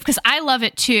narrative, because I love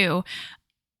it too,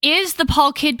 is the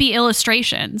Paul Kidby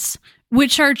illustrations,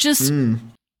 which are just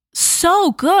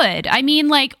so good. I mean,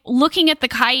 like, looking at the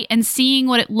kite and seeing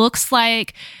what it looks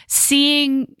like,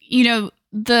 seeing,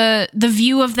 the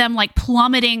view of them, like,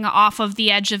 plummeting off of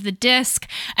the edge of the disc,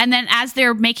 and then as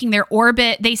they're making their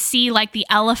orbit, they see, like, the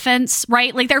elephants,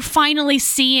 right? Like, they're finally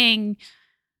seeing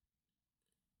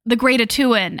the Great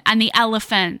Atuan and the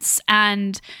elephants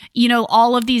and,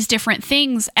 all of these different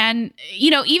things. And,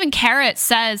 even Carrot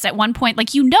says at one point, like,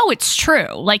 it's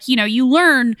true. Like, you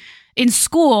learn in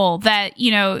school that,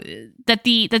 that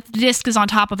the disc is on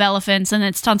top of elephants and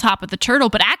it's on top of the turtle,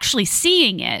 but actually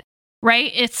seeing it,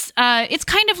 right? It's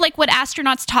kind of like what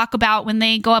astronauts talk about when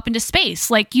they go up into space.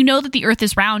 Like, that the Earth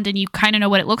is round and you kind of know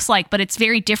what it looks like, but it's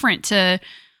very different to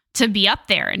be up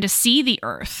there and to see the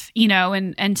Earth,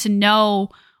 and to know,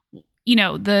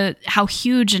 how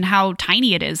huge and how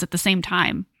tiny it is at the same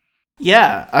time.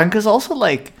 Yeah, and because also,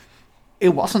 like, it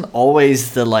wasn't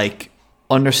always the, like,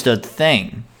 understood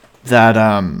thing that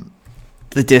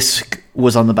the disc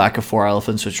was on the back of 4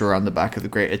 elephants, which were on the back of the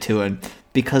Great Atuan,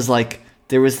 because, like,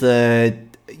 there was the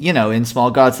in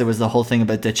Small Gods, there was the whole thing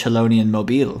about the Chelonian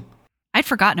Mobile. I'd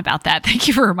forgotten about that. Thank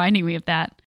you for reminding me of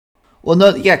that. Well,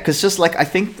 no, yeah, because just like, I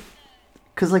think,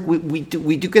 because like we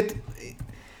do get,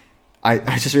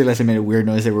 I just realized I made a weird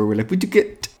noise there where we're like, we do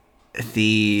get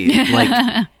the, like,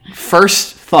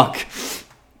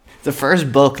 the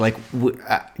first book, like,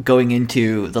 going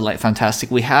into the Light Fantastic,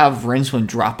 we have Rincewind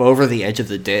drop over the edge of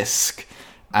the disc,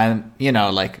 and,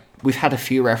 like, we've had a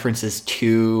few references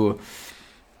to,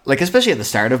 like, especially at the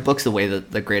start of books, the way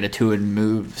that the Great Atuan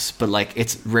moves, but, like,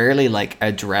 it's rarely, like,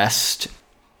 addressed,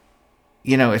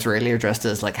 it's rarely addressed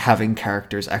as, like, having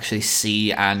characters actually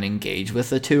see and engage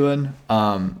with Atuan,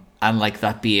 and, like,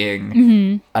 that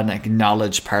being an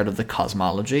acknowledged part of the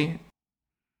cosmology.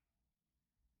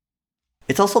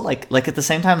 It's also, like at the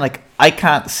same time, like, I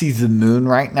can't see the moon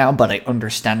right now, but I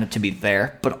understand it to be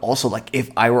there. But also, like, if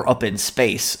I were up in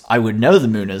space, I would know the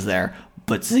moon is there,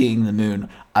 but seeing the moon,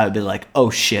 I would be like,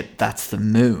 oh shit, that's the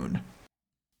moon.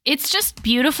 It's just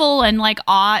beautiful and, like,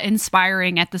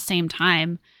 awe-inspiring at the same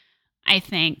time, I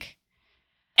think.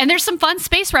 And there's some fun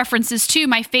space references, too.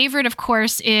 My favorite, of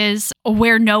course, is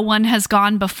Where No One Has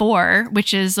Gone Before,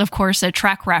 which is, of course, a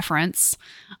Trek reference,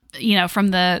 from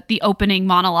the opening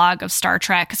monologue of Star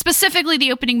Trek, specifically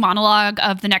the opening monologue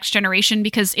of The Next Generation,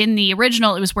 because in the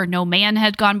original, it was Where No Man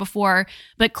Had Gone Before.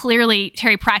 But clearly,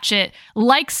 Terry Pratchett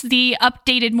likes the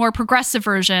updated, more progressive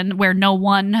version, Where No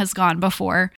One Has Gone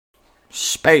Before.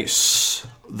 Space,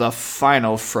 the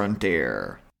final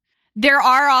frontier. There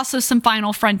are also some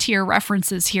Final Frontier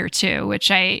references here, too, which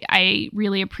I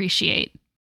really appreciate.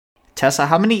 Tessa,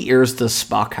 how many ears does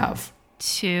Spock have?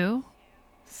 2.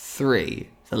 3.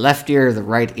 The left ear, the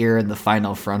right ear, and the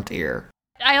final front ear.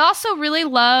 I also really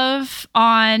love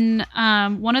on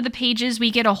one of the pages, we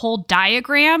get a whole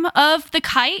diagram of the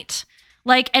kite.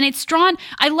 And it's drawn.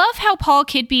 I love how Paul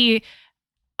Kidby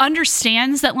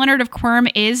understands that Leonard of Quirm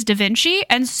is Da Vinci.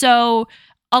 And so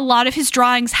a lot of his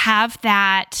drawings have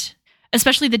that,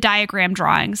 especially the diagram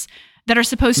drawings that are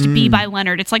supposed to be by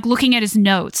Leonard. It's like looking at his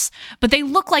notes, but they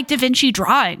look like Da Vinci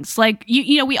drawings. Like,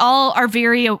 we all are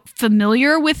very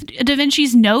familiar with Da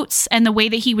Vinci's notes and the way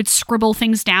that he would scribble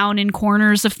things down in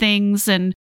corners of things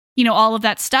and, all of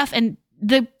that stuff. And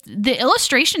the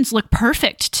illustrations look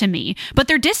perfect to me, but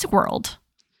they're Discworld.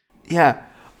 Yeah.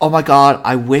 Oh my God.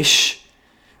 I wish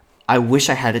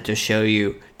I had it to show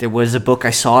you. There was a book,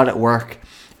 I saw it at work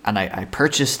and I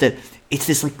purchased it. It's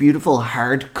this, like, beautiful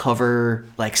hardcover,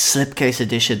 like, slipcase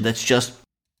edition that's just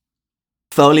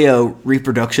folio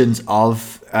reproductions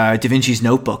of Da Vinci's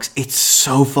notebooks. It's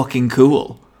so fucking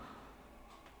cool.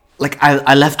 Like,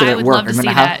 I left it at work. I would love to see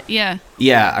that. Yeah.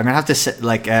 Yeah, I'm gonna have to sit,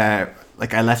 like I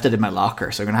left it in my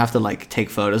locker, so I'm gonna have to, like, take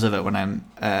photos of it when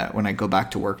I go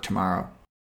back to work tomorrow.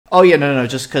 Oh, yeah, no,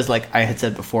 just because, like, I had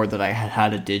said before that I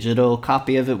had a digital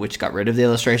copy of it, which got rid of the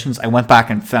illustrations. I went back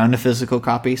and found a physical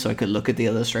copy so I could look at the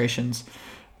illustrations.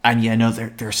 And, yeah, no,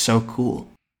 they're so cool.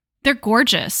 They're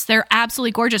gorgeous. They're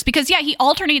absolutely gorgeous. Because, yeah, he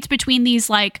alternates between these,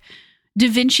 like, Da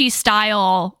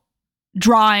Vinci-style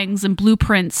drawings and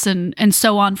blueprints and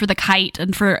so on for the kite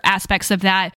and for aspects of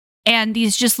that, and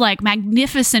these just, like,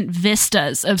 magnificent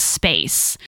vistas of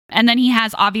space. And then he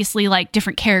has obviously, like,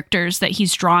 different characters that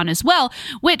he's drawn as well,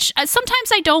 which sometimes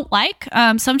I don't like.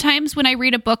 Sometimes when I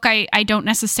read a book, I don't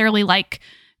necessarily like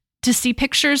to see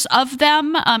pictures of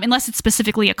them, unless it's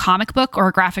specifically a comic book or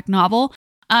a graphic novel,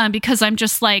 because I'm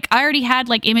just like, I already had,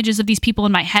 like, images of these people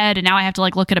in my head, and now I have to,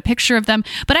 like, look at a picture of them.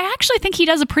 But I actually think he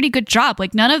does a pretty good job.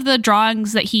 Like, none of the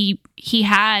drawings that he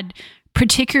had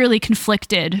particularly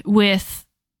conflicted with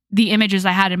the images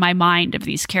I had in my mind of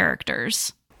these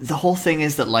characters. The whole thing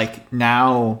is that, like,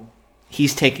 now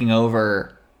he's taking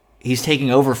over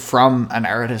from an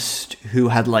artist who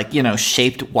had, like,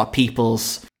 shaped what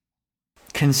people's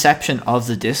conception of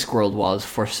the Discworld was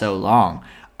for so long,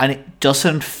 and it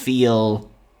doesn't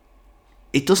feel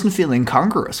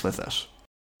incongruous with it.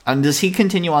 And does he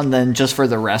continue on then just for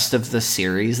the rest of the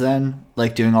series then,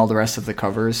 like, doing all the rest of the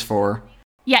covers for?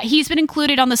 Yeah, he's been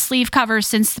included on the sleeve covers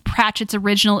since Pratchett's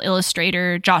original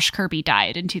illustrator, Josh Kirby,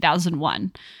 died in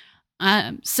 2001.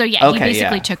 So yeah, okay, he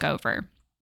basically took over.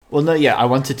 Well, no, yeah, I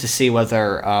wanted to see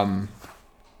whether,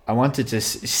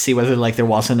 like, there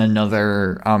wasn't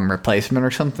another replacement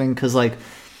or something, because, like,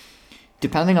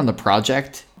 depending on the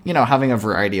project, having a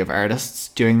variety of artists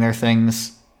doing their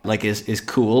things, like, is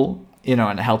cool,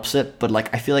 and it helps it. But,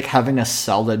 like, I feel like having a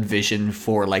solid vision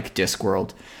for, like,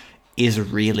 Discworld is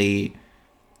really,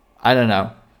 I don't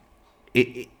know,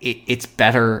 it's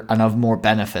better and of more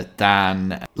benefit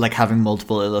than, like, having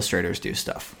multiple illustrators do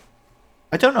stuff.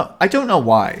 I don't know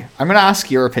why. I'm going to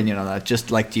ask your opinion on that. Just,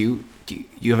 like, do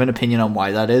you have an opinion on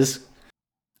why that is?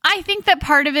 I think that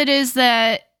part of it is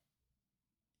that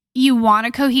you want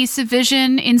a cohesive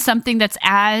vision in something that's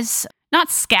as not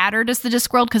scattered as the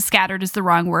Discworld, because scattered is the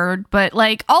wrong word, but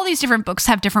like all these different books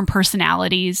have different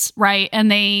personalities, right?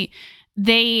 And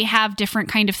they have different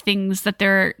kind of things that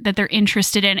they're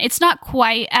interested in. It's not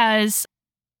quite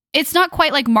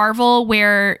like Marvel,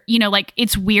 where, you know, like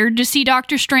it's weird to see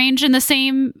Doctor Strange in the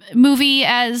same movie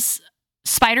as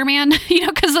Spider-Man, you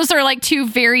know, because those are like two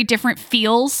very different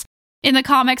feels in the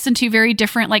comics and two very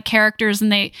different like characters,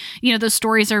 and they, you know, those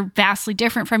stories are vastly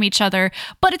different from each other.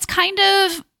 But it's kind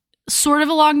of sort of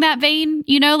along that vein,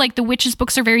 you know, like the Witches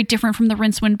books are very different from the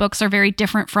Rincewind books, are very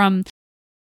different from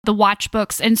the Watch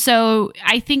books. And so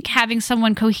I think having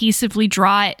someone cohesively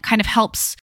draw it kind of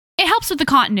helps. It helps with the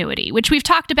continuity, which we've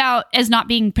talked about as not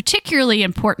being particularly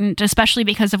important, especially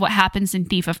because of what happens in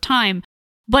Thief of Time.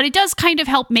 But it does kind of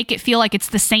help make it feel like it's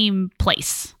the same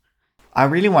place. I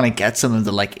really want to get some of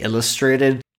the like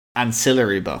illustrated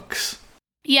ancillary books.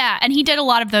 Yeah, and he did a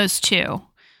lot of those too.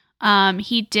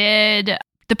 He did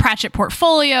the Pratchett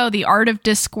Portfolio, the Art of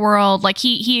Discworld. Like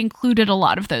he included a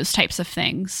lot of those types of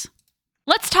things.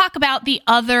 Let's talk about the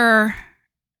other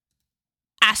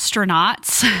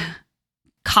astronauts.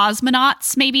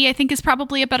 Cosmonauts, maybe, I think is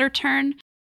probably a better term.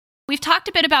 We've talked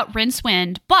a bit about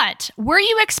Rincewind, but were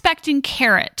you expecting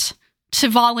Carrot to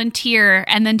volunteer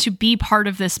and then to be part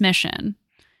of this mission?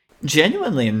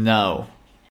 Genuinely, no.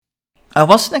 I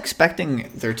wasn't expecting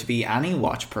there to be any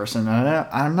Watch person, and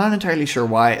I'm not entirely sure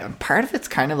why. Part of it's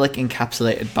kind of like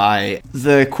encapsulated by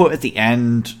the quote at the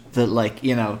end that, like,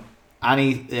 you know,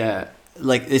 Annie,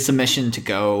 like, it's a mission to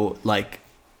go, like,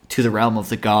 to the realm of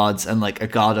the gods, and like a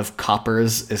god of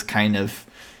coppers is kind of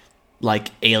like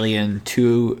alien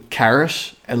to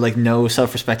Carrot, and like no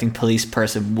self-respecting police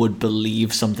person would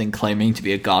believe something claiming to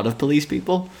be a god of police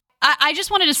people. I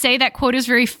just wanted to say that quote is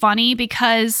very funny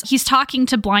because he's talking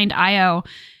to Blind Io,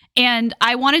 and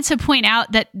I wanted to point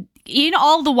out that in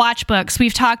all the Watch books,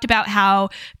 we've talked about how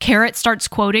Carrot starts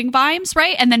quoting Vimes,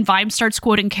 right? And then Vimes starts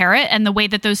quoting Carrot, and the way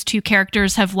that those two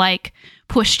characters have like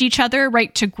pushed each other,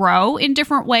 right, to grow in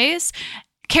different ways.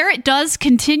 Carrot does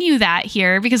continue that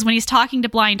here, because when he's talking to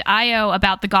Blind Io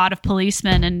about the God of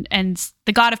Policemen and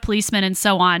the God of Policemen and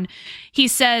so on, he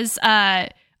says,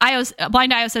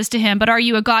 Blind Io says to him, "But are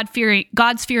you a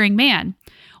God's-fearing man?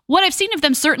 What I've seen of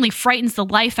them certainly frightens the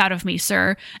life out of me,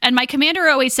 sir. And my commander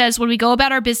always says when we go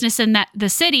about our business in the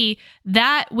city,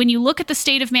 that when you look at the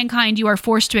state of mankind, you are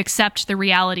forced to accept the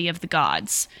reality of the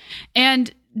gods."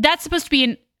 And that's supposed to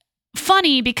be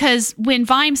funny because when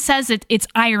Vimes says it, it's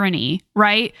irony,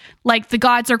 right? Like the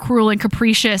gods are cruel and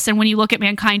capricious, and when you look at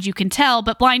mankind, you can tell.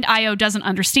 But Blind Io doesn't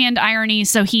understand irony,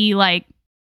 so he like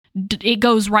it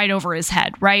goes right over his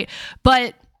head, right?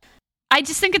 But I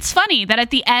just think it's funny that at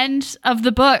the end of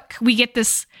the book, we get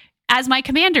this, as my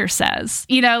commander says,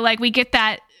 you know, like we get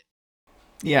that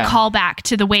callback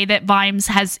to the way that Vimes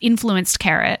has influenced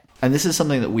Carrot. And this is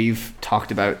something that we've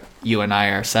talked about, you and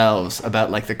I ourselves,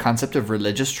 about like the concept of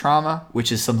religious trauma,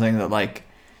 which is something that like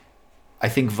I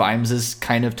think Vimes is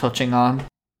kind of touching on.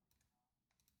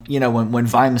 You know, when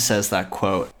Vimes says that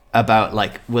quote about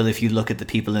like, well, if you look at the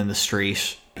people in the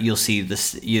street, you'll see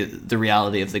the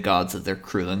reality of the gods, that they're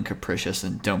cruel and capricious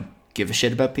and don't give a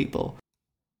shit about people.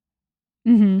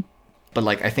 Mm-hmm. But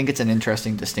like, I think it's an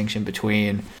interesting distinction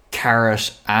between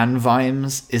Carrot and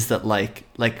Vimes, is that like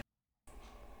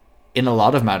in a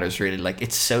lot of matters, really, like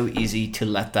it's so easy to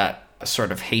let that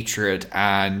sort of hatred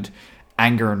and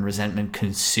anger and resentment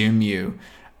consume you,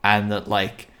 and that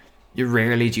like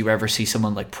rarely do you ever see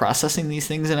someone like processing these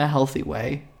things in a healthy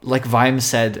way. Like Vimes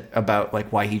said about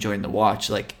like why he joined the Watch,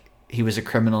 like he was a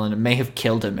criminal and it may have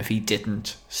killed him if he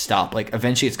didn't stop. Like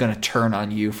eventually it's going to turn on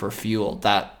you for fuel,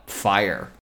 that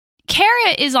fire.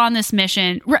 Carrot is on this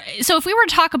mission. So if we were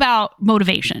to talk about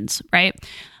motivations, right?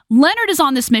 Leonard is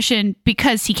on this mission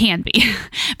because he can be,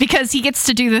 because he gets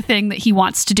to do the thing that he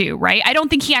wants to do, right? I don't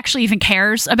think he actually even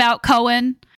cares about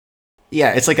Cohen.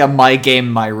 Yeah, it's like a my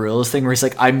game, my rules thing where he's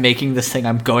like, I'm making this thing,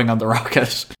 I'm going on the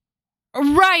rocket.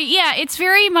 Right, yeah, it's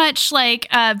very much like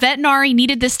Vetinari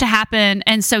needed this to happen,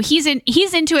 and so he's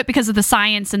into it because of the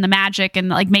science and the magic and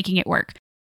like making it work.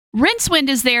 Rincewind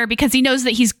is there because he knows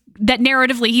that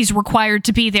narratively he's required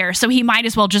to be there, so he might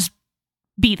as well just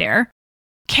be there.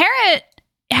 Carrot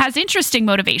has interesting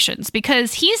motivations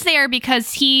because he's there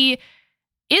because he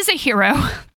is a hero.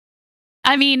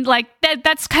 I mean, like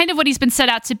that's kind of what he's been set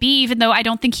out to be, even though I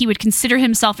don't think he would consider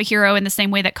himself a hero in the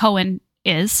same way that Cohen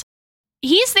is.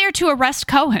 He's there to arrest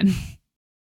Cohen,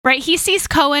 right? He sees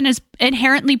Cohen as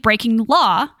inherently breaking the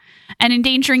law and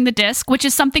endangering the disc, which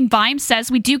is something Vimes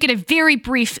says. We do get a very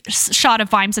brief shot of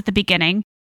Vimes at the beginning.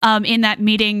 in that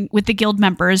meeting with the guild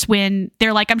members when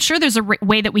they're like, I'm sure there's a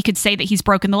way that we could say that he's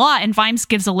broken the law. And Vimes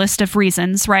gives a list of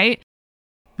reasons, right?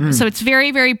 So it's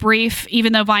very, very brief,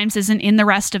 even though Vimes isn't in the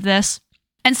rest of this.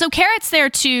 And so Carrot's there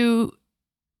to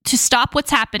stop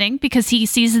what's happening because he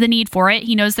sees the need for it.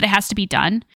 He knows that it has to be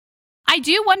done. I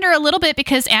do wonder a little bit,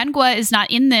 because Angua is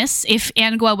not in this, if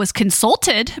Angua was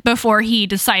consulted before he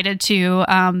decided to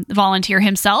volunteer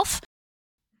himself.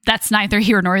 That's neither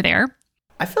here nor there.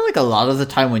 I feel like a lot of the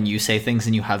time when you say things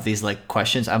and you have these like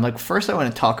questions, I'm like, first I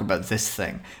want to talk about this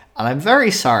thing. And I'm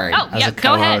very sorry as a co-host.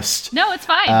 Go ahead. No, it's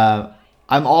fine.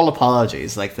 I'm all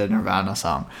apologies, like the Nirvana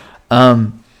song.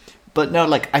 But no,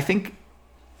 like, I think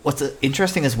what's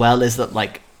interesting as well is that,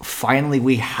 like, finally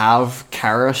we have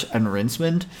Carrot and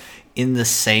Rincewind in the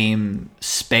same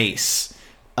space.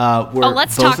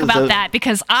 Let's talk about that,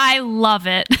 because I love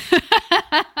it.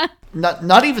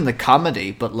 not even the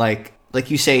comedy, but like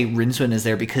you say, Rincewind is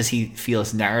there because he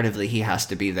feels narratively he has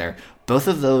to be there. Both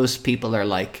of those people are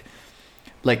like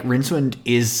Rincewind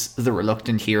is the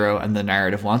reluctant hero and the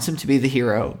narrative wants him to be the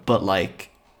hero, but like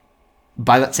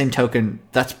by that same token,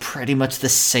 that's pretty much the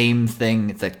same thing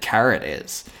that Carrot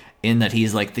is, in that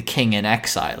he's like the king in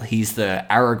exile. He's the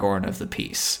Aragorn of the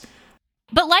piece.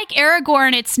 But like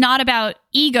Aragorn, it's not about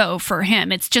ego for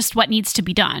him. It's just what needs to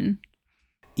be done.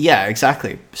 Yeah,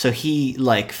 exactly. So he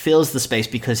like fills the space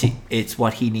because it's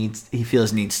what he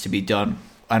feels needs to be done.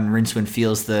 And Rincewind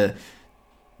feels the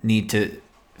need to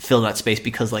fill that space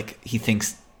because like he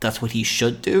thinks that's what he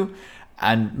should do.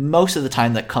 And most of the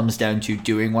time that comes down to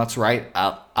doing what's right,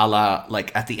 a la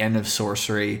like at the end of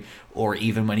Sorcery, or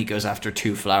even when he goes after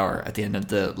Two Flower at the end of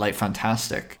the Light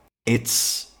Fantastic.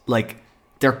 It's like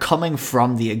they're coming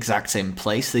from the exact same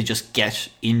place. They just get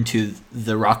into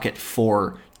the rocket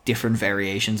for different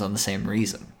variations on the same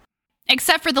reason.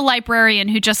 Except for the librarian,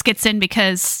 who just gets in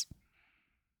because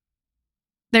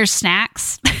there's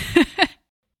snacks.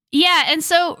 Yeah, and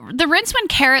so the Rincewind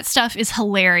Carrot stuff is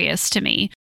hilarious to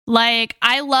me. Like,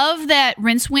 I love that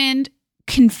Rincewind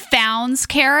confounds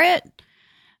Carrot.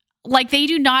 Like, they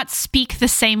do not speak the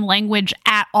same language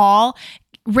at all.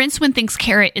 Rincewind thinks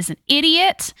Carrot is an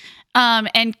idiot.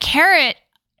 And Carrot,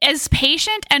 as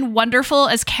patient and wonderful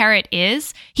as Carrot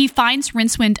is, he finds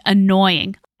Rincewind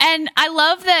annoying. And I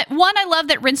love that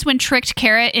Rincewind tricked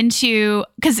Carrot into,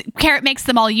 because Carrot makes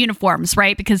them all uniforms,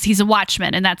 right? Because he's a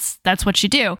watchman, and that's what you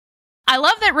do. I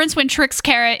love that Rincewind tricks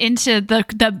Carrot into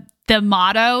the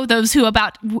motto, those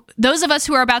of us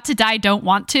who are about to die don't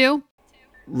want to.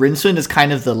 Rincewind is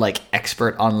kind of the like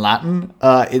expert on Latin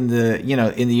in the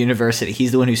university.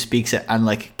 He's the one who speaks it, and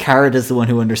like Carrot is the one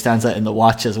who understands that in the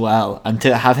Watch as well. And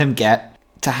to have him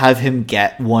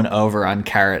get one over on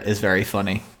Carrot is very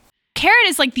funny. Carrot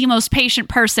is like the most patient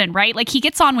person, right? Like, he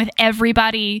gets on with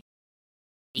everybody.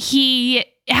 He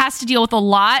has to deal with a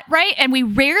lot, right? And we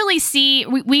rarely see,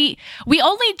 we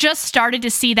only just started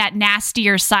to see that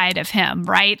nastier side of him,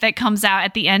 right? That comes out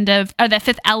at the end of The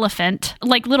Fifth Elephant,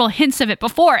 like little hints of it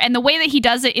before. And the way that he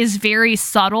does it is very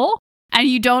subtle, and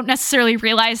you don't necessarily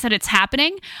realize that it's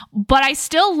happening. But I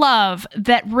still love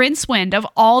that Rincewind, of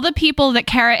all the people that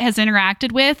Carrot has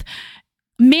interacted with,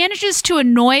 manages to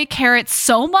annoy Carrot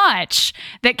so much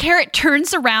that Carrot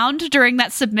turns around during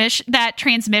that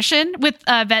transmission with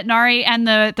Vetinari and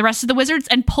the rest of the wizards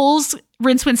and pulls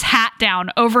Rincewind's hat down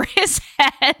over his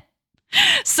head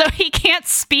so he can't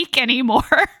speak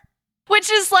anymore.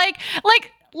 Which is like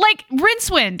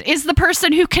Rincewind is the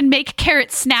person who can make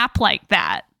Carrot snap like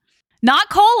that.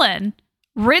 Not Colin,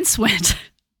 Rincewind.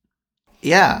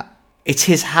 Yeah, it's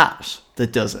his hat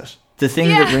that does it. The thing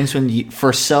that Rincewind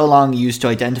for so long used to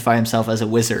identify himself as a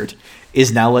wizard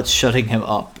is now what's shutting him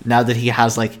up, now that he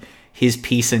has like his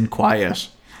peace and quiet.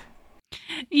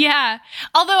 Yeah.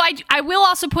 Although I will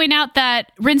also point out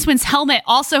that Rincewind's helmet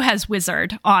also has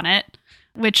wizard on it,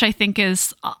 which I think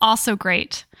is also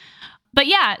great. But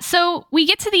yeah, so we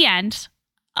get to the end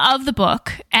of the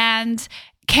book, and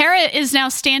Carrot is now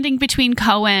standing between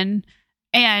Cohen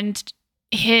and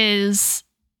his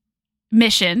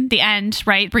mission, the end,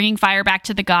 right? Bringing fire back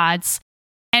to the gods.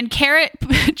 And Carrot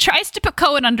tries to put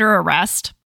Cohen under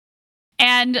arrest.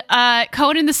 And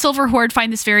Cohen and the Silver Horde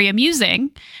find this very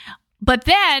amusing. But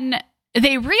then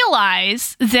they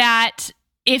realize that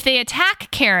if they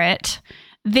attack Carrot,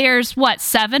 there's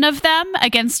 7 of them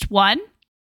against 1.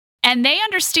 And they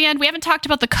understand, we haven't talked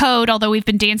about the code, although we've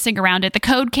been dancing around it. The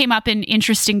code came up in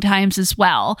interesting times as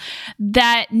well,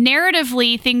 that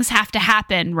narratively things have to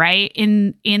happen, right,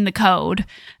 in the code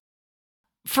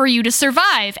for you to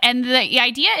survive. And the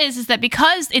idea is that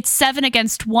because it's 7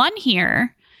 against 1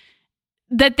 here,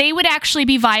 that they would actually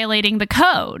be violating the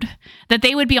code, that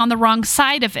they would be on the wrong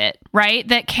side of it, right?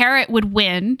 That Carrot would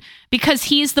win because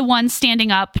he's the one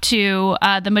standing up to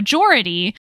the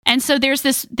majority. And so there's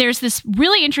this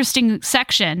really interesting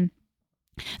section.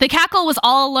 The cackle was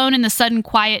all alone in the sudden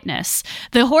quietness.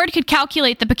 The horde could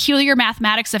calculate the peculiar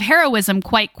mathematics of heroism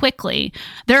quite quickly.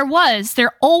 There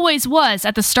always was,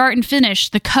 at the start and finish,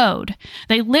 the code.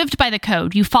 They lived by the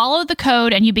code. You followed the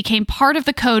code, and you became part of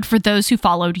the code for those who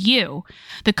followed you.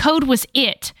 The code was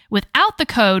it. Without the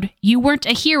code, you weren't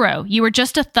a hero. You were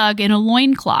just a thug in a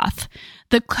loincloth.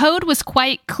 The code was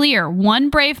quite clear. 1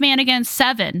 brave man against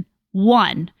 7.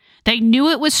 1. They knew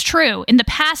it was true. In the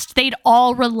past, they'd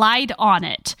all relied on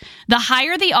it. The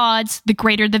higher the odds, the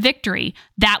greater the victory.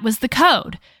 That was the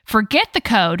code. Forget the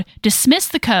code, dismiss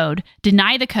the code,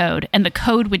 deny the code, and the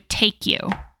code would take you.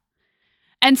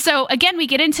 And so again, we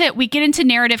get into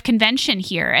narrative convention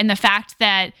here and the fact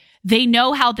that they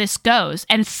know how this goes,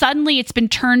 and suddenly it's been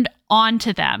turned on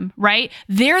to them, right?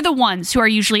 They're the ones who are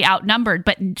usually outnumbered,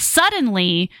 but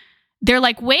suddenly they're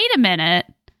like, wait a minute,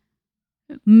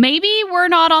 maybe we're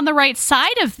not on the right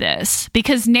side of this,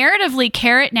 because narratively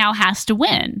Carrot now has to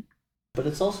win. But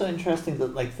it's also interesting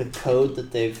that like the code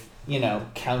that they've,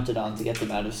 counted on to get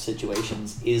them out of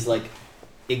situations is like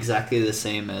exactly the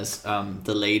same as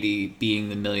the lady being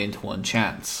the 1,000,000 to 1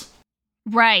 chance.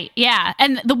 Right, yeah.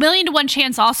 And the 1,000,000 to 1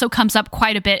 chance also comes up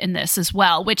quite a bit in this as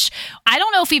well, which I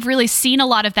don't know if we've really seen a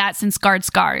lot of that since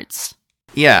Guards.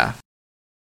 Yeah.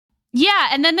 Yeah,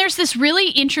 and then there's this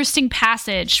really interesting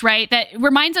passage, right, that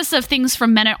reminds us of things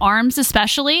from Men-at-Arms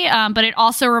especially, but it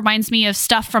also reminds me of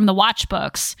stuff from the Watch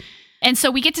books. And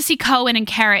so we get to see Cohen and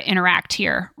Carrot interact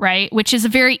here, right, which is a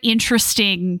very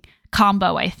interesting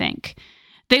combo, I think.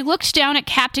 They looked down at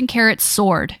Captain Carrot's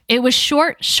sword. It was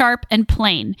short, sharp, and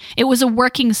plain. It was a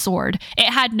working sword.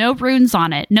 It had no runes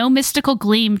on it. No mystical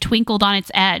gleam twinkled on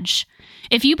its edge.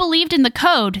 If you believed in the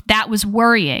code, that was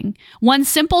worrying. One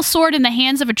simple sword in the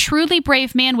hands of a truly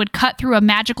brave man would cut through a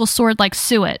magical sword like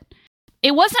suet.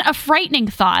 It wasn't a frightening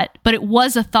thought, but it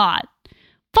was a thought.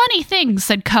 Funny thing,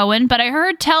 said Cohen, but I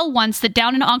heard tell once that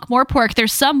down in Ankh-Morpork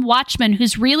there's some watchman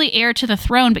who's really heir to the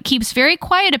throne, but keeps very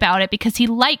quiet about it because he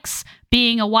likes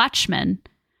being a watchman.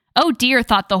 Oh dear,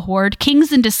 thought the horde.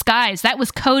 Kings in disguise. That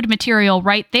was code material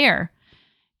right there.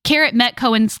 Carrot met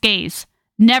Cohen's gaze.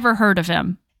 Never heard of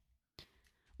him.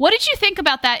 What did you think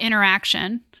about that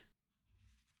interaction?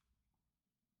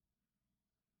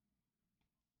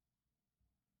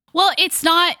 Well, it's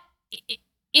not...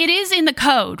 It is in the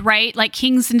code, right? Like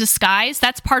Kings in disguise,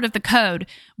 that's part of the code.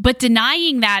 But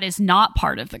denying that is not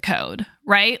part of the code,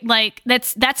 right? Like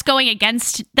that's going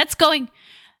against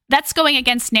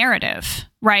narrative,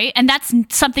 right? And that's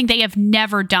something they have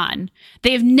never done.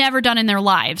 They have never done in their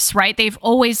lives, right? They've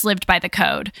always lived by the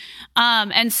code.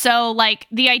 And so like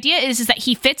the idea is that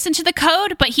he fits into the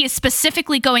code, but he is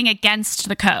specifically going against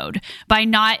the code by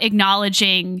not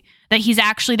acknowledging that he's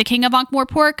actually the king of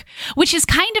Ankh-Morpork, which is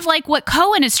kind of like what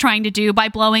Cohen is trying to do by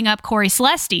blowing up Cori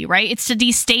Celesti, right? It's to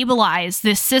destabilize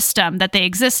this system that they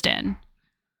exist in.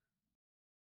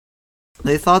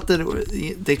 They thought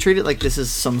that they treat it like this is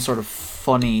some sort of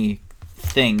funny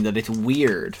thing, that it's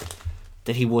weird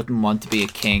that he wouldn't want to be a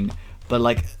king, but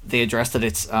like they addressed that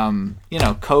it's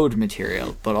code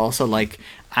material, but also like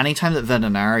anytime that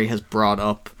Vetinari has brought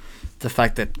up the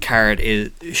fact that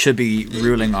Carrot should be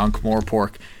ruling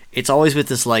Ankh-Morpork, it's always with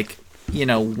this like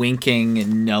winking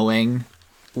and knowing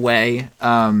way,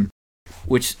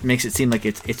 which makes it seem like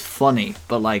it's funny,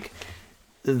 but like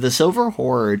the Silver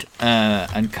Horde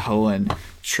and Cohen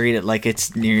treat it like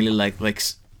it's nearly like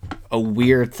a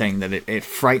weird thing, that it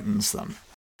frightens them.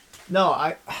 No,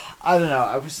 I don't know.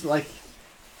 I was like,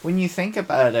 when you think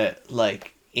about it,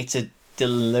 like it's a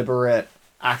deliberate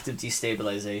act of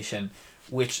destabilization,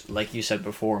 which, like you said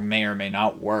before, may or may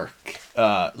not work,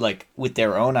 like with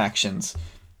their own actions,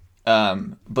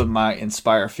 but might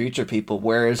inspire future people.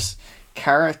 Whereas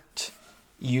Carrot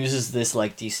uses this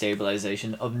like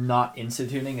destabilization of not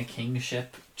instituting a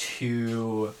kingship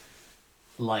to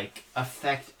like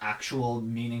affect actual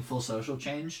meaningful social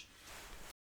change.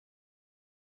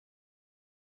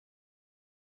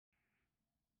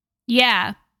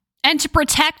 Yeah. And to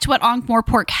protect what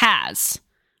Ankh-Morpork has,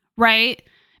 right?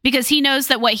 Because he knows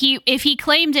that if he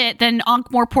claimed it, then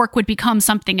Ankh-Morpork would become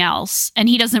something else, and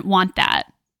he doesn't want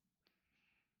that.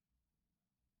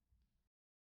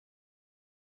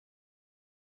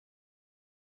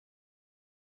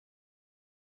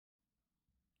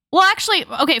 Well, actually,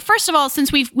 okay, first of all,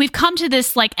 since we've come to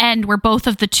this like end where both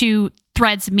of the two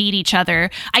threads meet each other.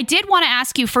 I did want to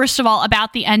ask you, first of all,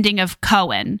 about the ending of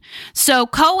Cohen. So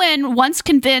Cohen, once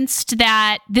convinced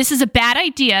that this is a bad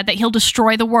idea, that he'll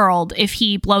destroy the world if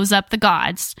he blows up the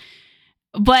gods,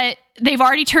 but they've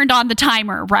already turned on the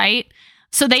timer, right?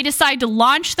 So they decide to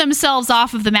launch themselves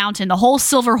off of the mountain, the whole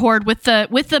Silver Horde with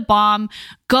the bomb,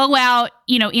 go out,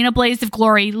 in a blaze of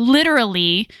glory,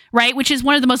 literally, right? Which is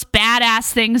one of the most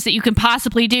badass things that you can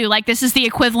possibly do. Like, this is the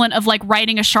equivalent of like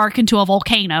riding a shark into a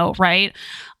volcano, right?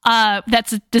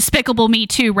 That's a Despicable Me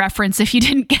 2 reference if you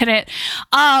didn't get it.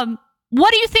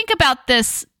 What do you think about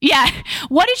this? Yeah.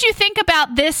 What did you think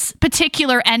about this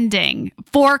particular ending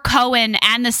for Cohen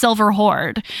and the Silver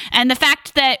Horde? And the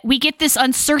fact that we get this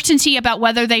uncertainty about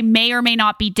whether they may or may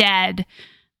not be dead,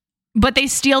 but they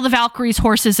steal the Valkyries'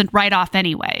 horses and ride off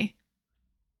anyway.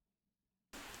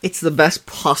 It's the best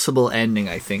possible ending,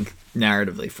 I think,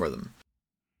 narratively for them.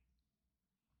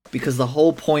 Because the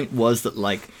whole point was that,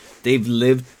 like, they've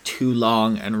lived too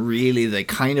long and really they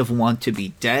kind of want to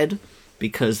be dead,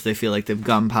 because they feel like they've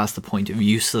gone past the point of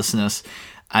uselessness,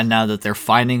 and now that they're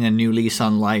finding a new lease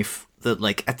on life, that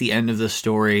like at the end of the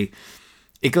story,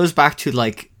 it goes back to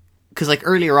like, because like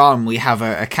earlier on we have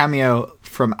a cameo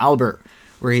from Albert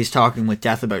where he's talking with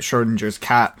Death about Schrodinger's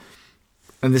cat,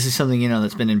 and this is something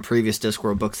that's been in previous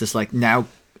Discworld books. This like now,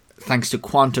 thanks to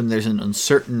quantum, there's an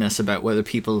uncertainness about whether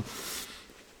people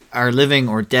are living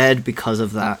or dead because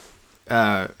of that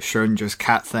Schrodinger's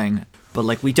cat thing, but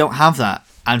like we don't have that.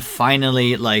 And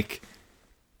finally, like,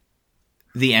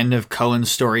 the end of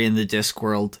Cohen's story in the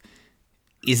Discworld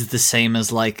is the same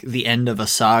as, like, the end of a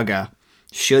saga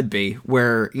should be,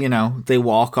 where, they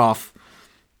walk off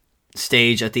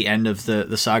stage at the end of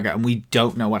the saga, and we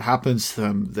don't know what happens to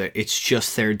them. It's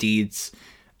just their deeds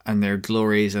and their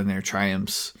glories and their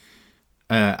triumphs,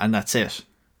 and that's it.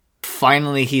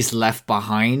 Finally, he's left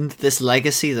behind this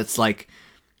legacy that's, like,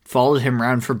 followed him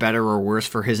around for better or worse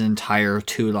for his entire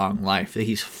too long life.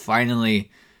 He's finally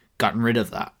gotten rid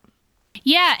of that.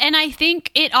 Yeah, and I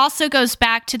think it also goes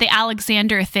back to the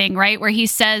Alexander thing, right? Where he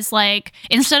says, like,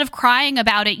 instead of crying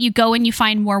about it, you go and you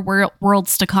find more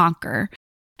worlds to conquer.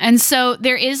 And so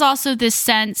there is also this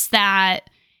sense that,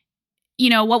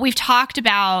 what we've talked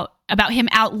about him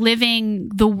outliving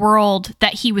the world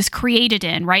that he was created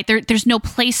in, right? There's no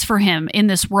place for him in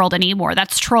this world anymore.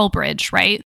 That's Trollbridge,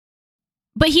 right?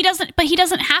 But he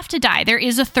doesn't have to die. There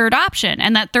is a third option,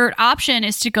 and that third option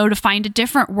is to go to find a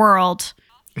different world.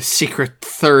 A secret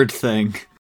third thing.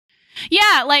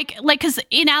 Yeah, like because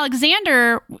in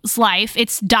Alexander's life,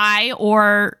 it's die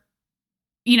or,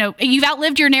 you've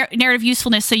outlived your narrative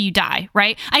usefulness, so you die,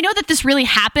 right? I know that this really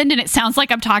happened, and it sounds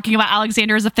like I'm talking about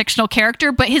Alexander as a fictional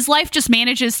character, but his life just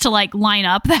manages to, like, line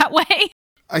up that way.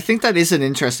 I think that is an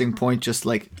interesting point, just,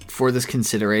 like, for this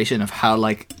consideration of how,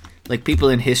 like people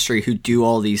in history who do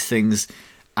all these things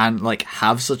and like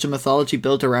have such a mythology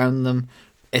built around them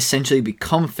essentially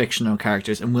become fictional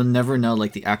characters, and we'll never know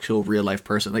like the actual real life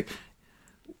person. Like,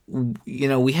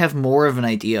 we have more of an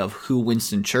idea of who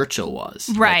Winston Churchill was,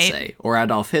 right, let's say, or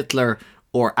Adolf Hitler,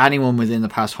 or anyone within the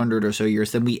past 100 or so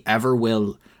years than we ever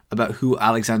will about who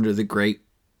Alexander the Great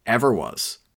ever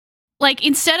was. Like,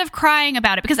 instead of crying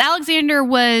about it, because Alexander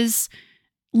was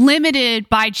limited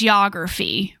by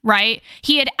geography, right?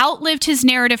 He had outlived his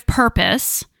narrative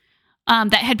purpose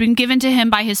that had been given to him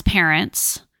by his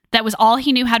parents. That was all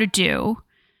he knew how to do,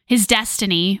 his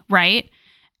destiny, right?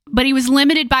 But he was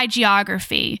limited by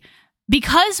geography.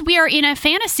 Because we are in a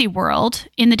fantasy world,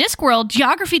 in the Discworld,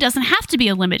 geography doesn't have to be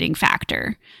a limiting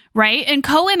factor, right? And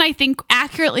Cohen, I think,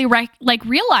 accurately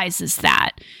realizes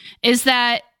that, is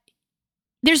that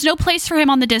there's no place for him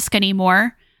on the disc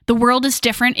anymore. The world is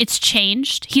different. It's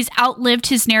changed. He's outlived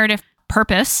his narrative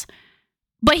purpose,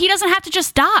 but he doesn't have to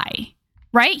just die,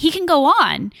 right? He can go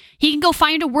on. He can go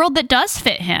find a world that does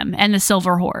fit him and the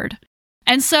Silver Horde.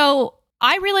 And so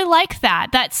I really like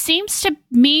that. That seems to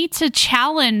me to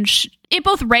challenge, it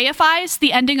both reifies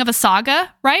the ending of a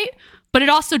saga, right? But it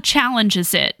also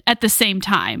challenges it at the same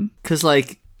time. Because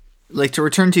like to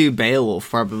return to Beowulf,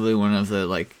 probably one of the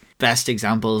like best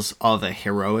examples of a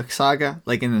heroic saga,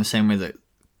 like in the same way that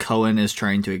Cohen is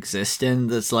trying to exist in,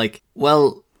 that's like,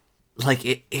 well,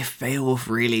 like if Beowulf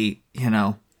really,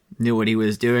 knew what he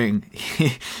was doing,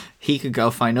 he could go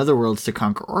find other worlds to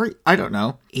conquer, or I don't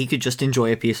know, he could just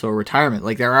enjoy a peaceful retirement.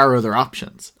 Like, there are other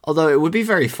options. Although it would be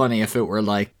very funny if it were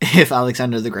like, if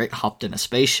Alexander the Great hopped in a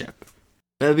spaceship.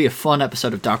 It would be a fun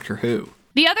episode of Doctor Who.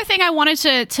 The other thing I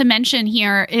wanted to mention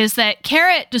here is that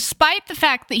Carrot, despite the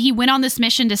fact that he went on this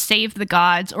mission to save the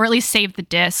gods, or at least save the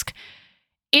disc,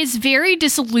 is very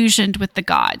disillusioned with the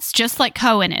gods, just like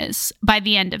Cohen is by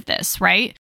the end of this,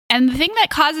 right? And the thing that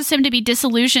causes him to be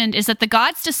disillusioned is that the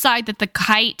gods decide that the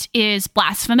kite is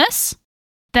blasphemous,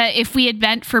 that if we had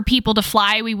meant for people to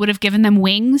fly, we would have given them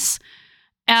wings,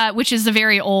 which is a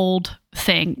very old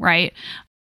thing, right?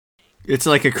 It's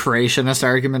like a creationist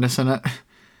argument, isn't it?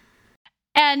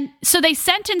 And so they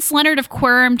sentence Leonard of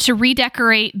Quirm to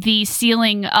redecorate the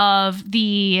ceiling of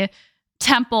the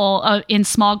temple in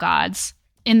Small Gods,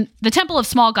 in the Temple of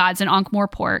Small Gods in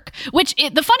Ankh-Morpork, which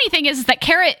the funny thing is that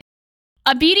Carrot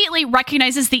immediately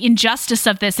recognizes the injustice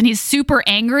of this and he's super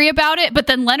angry about it. But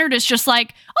then Leonard is just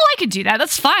like, oh, I could do that.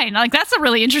 That's fine. Like, that's a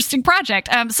really interesting project.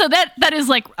 So that is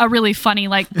like a really funny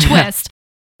like twist.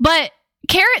 But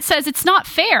Carrot says it's not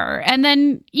fair. And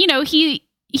then,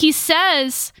 he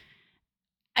says,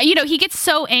 he gets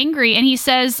so angry and he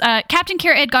says, Captain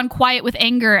Carrot had gone quiet with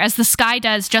anger as the sky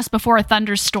does just before a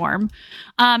thunderstorm.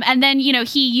 And then,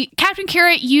 Captain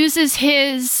Carrot uses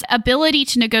his ability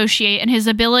to negotiate and his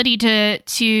ability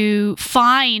to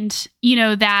find, to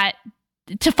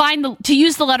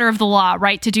use the letter of the law,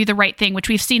 right? To do the right thing, which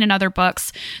we've seen in other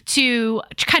books, to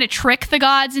kind of trick the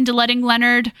gods into letting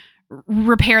Leonard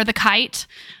repair the kite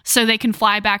so they can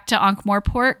fly back to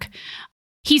Ankh-Morpork.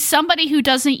 He's somebody who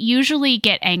doesn't usually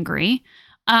get angry,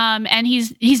 and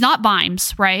he's not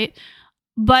Vimes, right?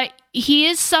 But he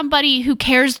is somebody who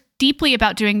cares deeply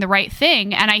about doing the right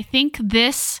thing, and I think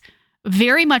this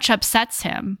very much upsets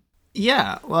him.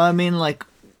 Yeah, well, I mean, like,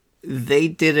 they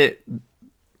did it,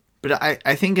 but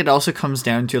I think it also comes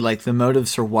down to, like, the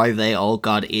motives for why they all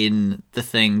got in the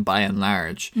thing by and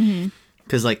large.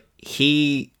 Because, like,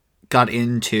 he got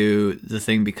into the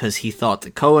thing because he thought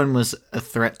that Cohen was a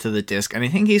threat to the disc, and I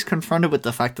think he's confronted with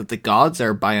the fact that the gods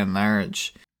are by and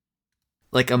large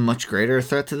like a much greater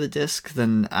threat to the disc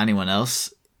than anyone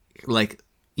else, like,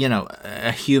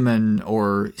 a human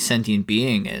or sentient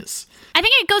being is. I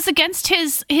think it goes against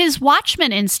his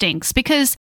Watchmen instincts,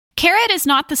 because Carrot is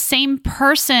not the same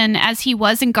person as he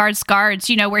was in Guards,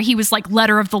 where he was like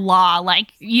letter of the law,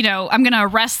 like, I'm going to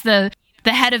arrest the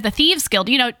head of the Thieves Guild.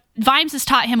 Vimes has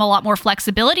taught him a lot more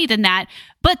flexibility than that,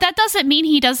 but that doesn't mean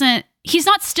he's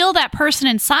not still that person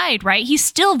inside, right? He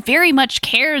still very much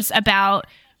cares about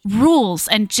rules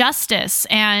and justice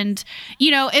and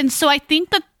so I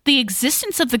think that the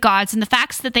existence of the gods and the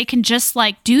facts that they can just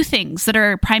like do things that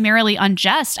are primarily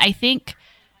unjust, I think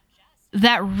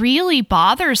that really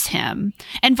bothers him.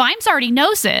 And Vimes already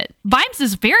knows it. Vimes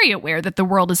is very aware that the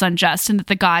world is unjust and that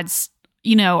the gods,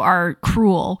 are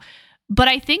cruel. But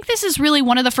I think this is really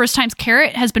one of the first times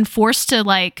Carrot has been forced to,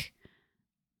 like,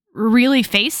 really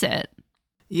face it.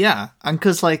 Yeah, and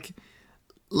because, like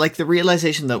the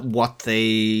realization that what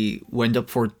they went up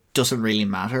for doesn't really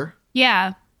matter.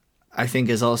 Yeah. I think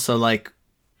is also, like,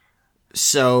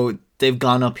 so they've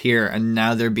gone up here and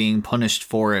now they're being punished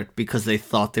for it because they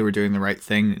thought they were doing the right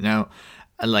thing. Now,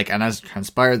 and as it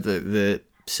transpired, the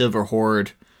Silver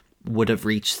Horde would have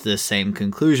reached the same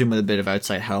conclusion with a bit of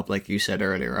outside help, like you said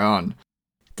earlier on.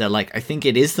 That, like, I think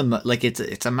it is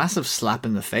it's a massive slap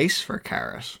in the face for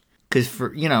Carrot, because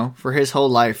for his whole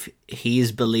life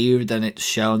he's believed and it's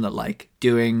shown that, like,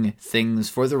 doing things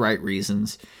for the right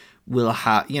reasons will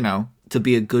have to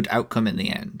be a good outcome in the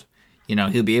end.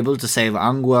 He'll be able to save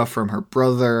Angua from her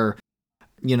brother.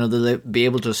 They'll be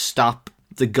able to stop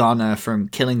the Ghana from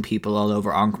killing people all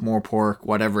over Ankh-Morpork,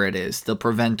 whatever it is. They'll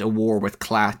prevent a war with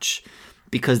Clatch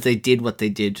because they did what they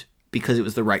did because it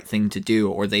was the right thing to do,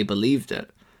 or they believed it.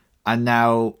 And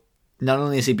now, not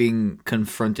only is he being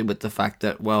confronted with the fact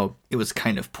that, well, it was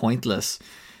kind of pointless,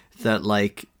 that,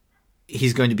 like,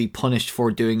 he's going to be punished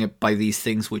for doing it by these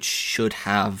things which should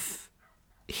have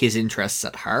his interests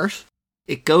at heart.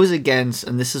 It goes against,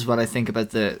 and this is what I think about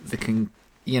the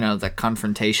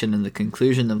confrontation and the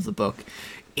conclusion of the book,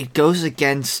 it goes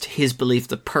against his belief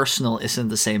that personal isn't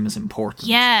the same as important.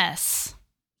 Yes.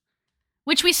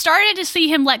 Which we started to see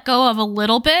him let go of a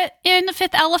little bit in The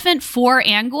Fifth Elephant for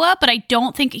Angua, but I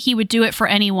don't think he would do it for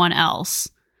anyone else.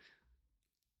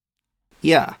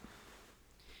 Yeah.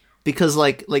 Because,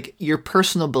 like your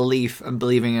personal belief and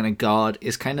believing in a god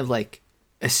is kind of like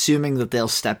assuming that they'll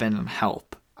step in and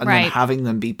help. And right. Then having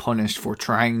them be punished for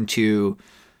trying to,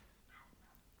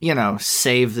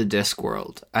 save the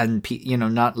Discworld. And,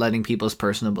 not letting people's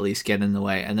personal beliefs get in the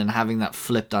way. And then having that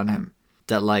flipped on him.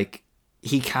 That, like,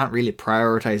 he can't really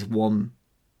prioritize one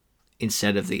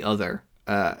instead of the other.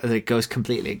 It goes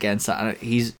completely against that.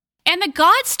 And the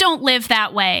gods don't live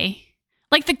that way.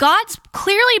 Like, the gods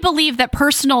clearly believe that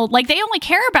personal, like, they only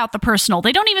care about the personal.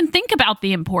 They don't even think about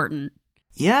the important.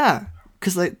 Yeah,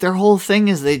 because, like, their whole thing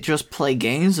is they just play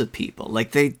games with people.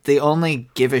 Like, they only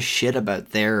give a shit about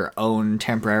their own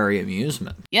temporary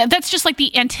amusement. Yeah, that's just, like,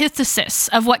 the antithesis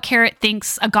of what Carrot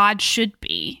thinks a god should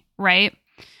be. right?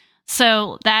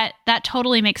 So that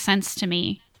totally makes sense to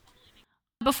me.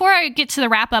 Before I get to the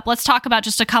wrap up, let's talk about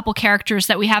just a couple characters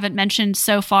that we haven't mentioned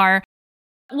so far.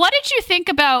 What did you think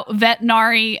about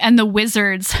Vetinari and the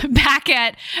Wizards back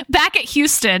at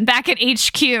Houston, back at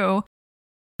HQ,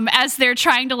 as they're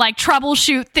trying to like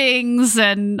troubleshoot things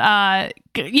and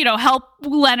help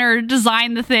Leonard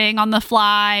design the thing on the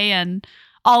fly and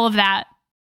all of that?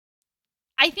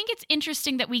 I think it's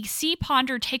interesting that we see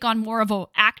Ponder take on more of an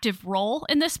active role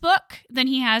in this book than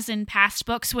he has in past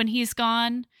books when he's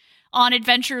gone on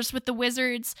adventures with the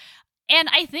Wizards. And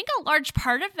I think a large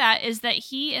part of that is that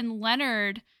he and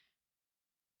Leonard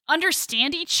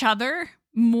understand each other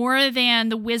more than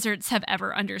the Wizards have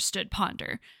ever understood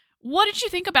Ponder. What did you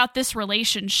think about this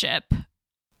relationship?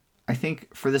 I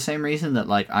think for the same reason that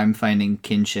like I'm finding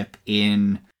kinship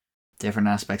in different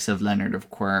aspects of Leonard of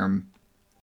Quirm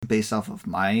based off of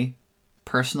my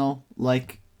personal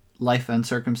like life and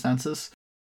circumstances.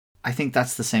 I think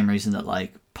that's the same reason that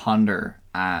like Ponder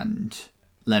and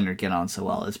Leonard get on so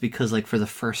well. It's because like for the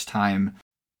first time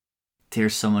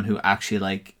there's someone who actually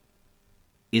like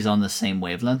is on the same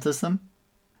wavelength as them.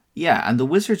 Yeah, and the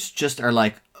Wizards just are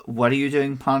like, what are you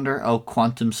doing, Ponder? Oh,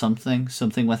 quantum something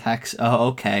with Hex. Oh,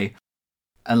 okay.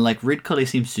 And like Ridcully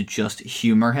seems to just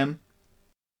humor him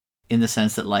in the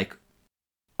sense that like,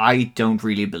 I don't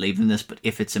really believe in this, but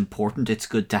if it's important, it's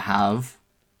good to have.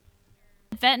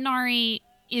 Vetinari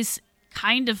is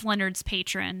kind of Leonard's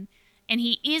patron, and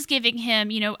he is giving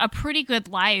him, a pretty good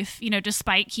life,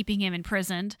 despite keeping him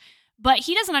imprisoned. But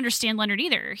he doesn't understand Leonard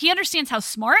either. He understands how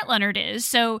smart Leonard is,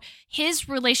 so his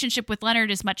relationship with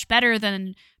Leonard is much better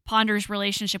than Ponder's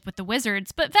relationship with the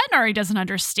Wizards. But Vetinari doesn't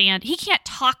understand. He can't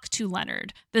talk to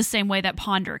Leonard the same way that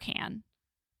Ponder can.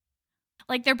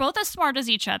 Like, they're both as smart as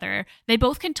each other. They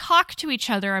both can talk to each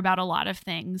other about a lot of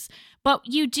things. But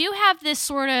you do have this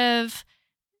sort of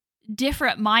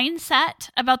different mindset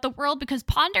about the world because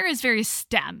Ponder is very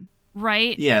STEM,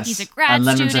 right? Yes. He's a grad and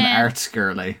Leonard's student. an arts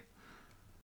girly.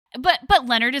 But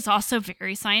Leonard is also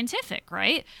very scientific,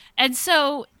 right? And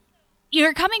so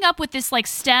you're coming up with this like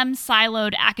STEM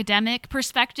siloed academic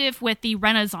perspective with the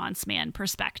Renaissance man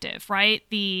perspective, right?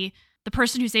 The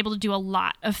person who's able to do a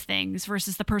lot of things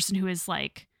versus the person who is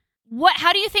like,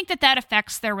 how do you think that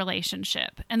affects their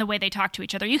relationship and the way they talk to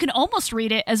each other? You can almost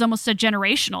read it as almost a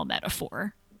generational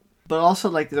metaphor. But also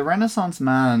like the Renaissance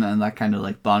man and that kind of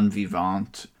like bon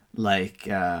vivant like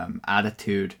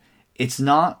attitude, it's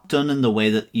not done in the way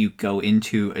that you go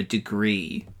into a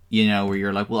degree, where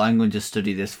you're like, well, I'm going to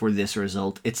study this for this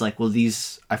result. It's like, well,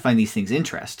 I find these things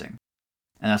interesting,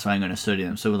 and that's why I'm going to study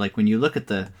them. So like when you look at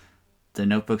the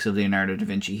notebooks of Leonardo da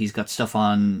Vinci, he's got stuff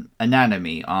on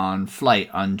anatomy, on flight,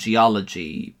 on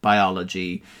geology,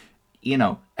 biology,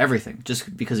 everything,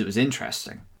 just because it was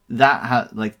interesting.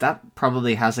 That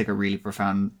probably has like a really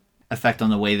profound effect on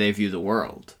the way they view the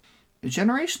world. The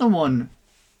generational one,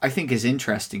 I think, is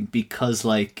interesting because,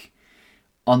 like,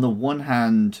 on the one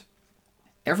hand,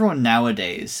 everyone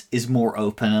nowadays is more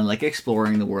open and like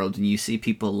exploring the world, and you see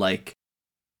people like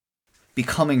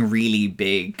becoming really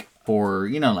big for,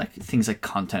 like things like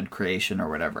content creation or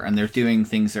whatever, and they're doing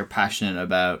things they're passionate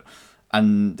about,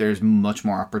 and there's much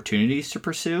more opportunities to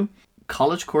pursue.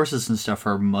 College courses and stuff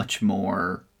are much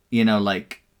more,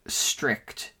 like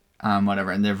strict, whatever,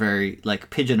 and they're very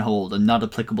like pigeonholed and not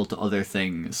applicable to other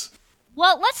things.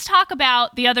 Well, let's talk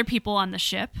about the other people on the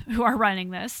ship who are running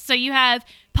this. So you have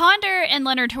Ponder and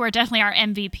Leonard, who are definitely our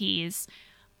MVPs.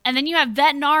 And then you have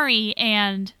Vetinari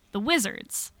and the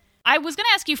Wizards. I was going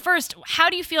to ask you first, how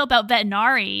do you feel about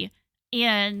Vetinari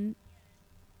in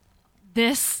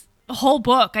this whole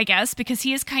book, I guess? Because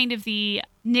he is kind of the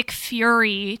Nick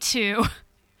Fury to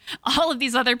all of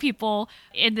these other people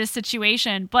in this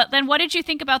situation. But then what did you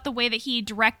think about the way that he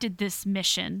directed this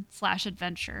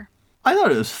mission/adventure? I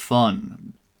thought it was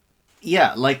fun.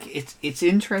 Yeah, like it's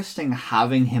interesting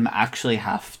having him actually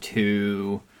have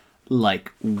to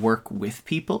like work with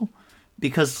people,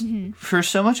 because for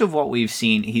so much of what we've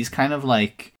seen, he's kind of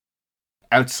like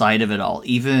outside of it all.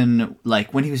 Even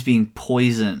like when he was being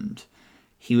poisoned,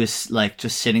 he was like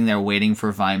just sitting there waiting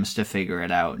for Vimes to figure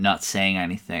it out, not saying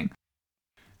anything.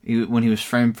 When he was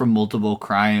framed for multiple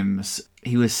crimes,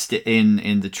 he was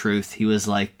in the truth. He was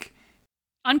like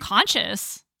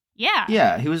unconscious.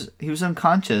 Yeah, he was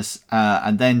unconscious,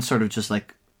 and then sort of just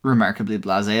like remarkably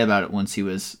blasé about it once he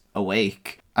was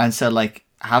awake. And so like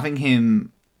having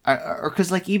him, or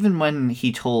because like even when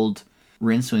he told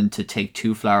Rincewind to take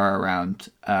Two Flower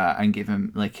around and give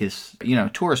him like his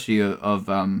tourist view of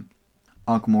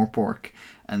Ankh-Morpork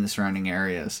and the surrounding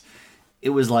areas, it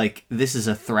was like this is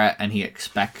a threat, and he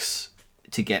expects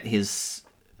to get his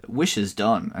wishes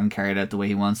done and carried out the way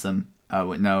he wants them,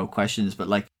 with no questions. But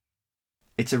like,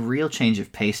 it's a real change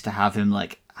of pace to have him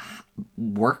like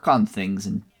work on things.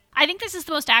 And I think this is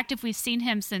the most active we've seen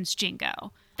him since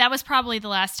Jingo. That was probably the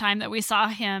last time that we saw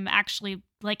him actually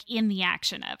like in the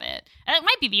action of it. And it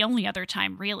might be the only other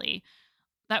time really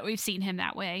that we've seen him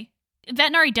that way.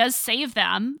 Vetinari does save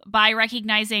them by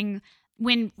recognizing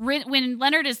when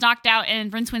Leonard is knocked out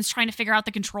and Rincewiнд's trying to figure out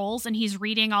the controls, and he's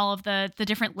reading all of the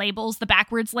different labels, the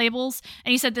backwards labels,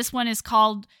 and he said this one is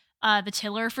called the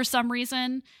tiller for some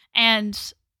reason,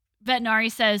 and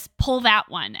Vetinari says, pull that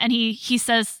one. And he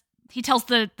says, he tells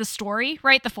the story,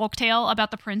 right? The folktale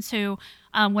about the prince who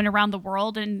went around the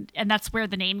world, and that's where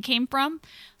the name came from.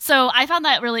 So I found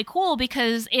that really cool,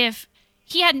 because if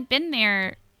he hadn't been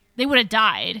there, they would have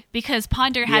died, because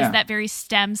Ponder has that very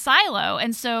STEM silo.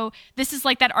 And so this is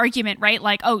like that argument, right?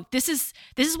 Like, oh, this is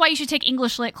why you should take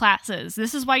English lit classes.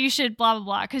 This is why you should blah, blah,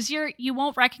 blah. Because you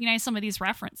won't recognize some of these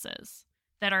references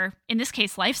that are, in this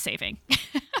case, life-saving.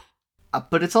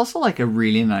 But it's also like a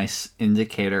really nice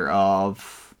indicator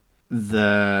of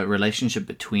the relationship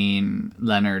between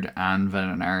Leonard and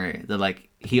Vetinari. That like,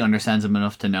 he understands him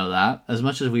enough to know that. As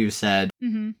much as we've said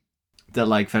that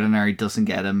like Vetinari doesn't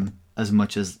get him as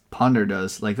much as Ponder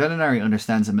does, like Vetinari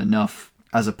understands him enough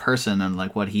as a person and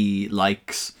like what he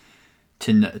likes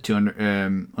to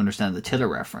understand the tiller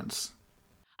reference.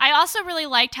 I also really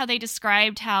liked how they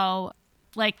described how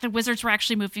like the wizards were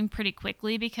actually moving pretty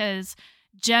quickly, because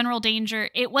general danger,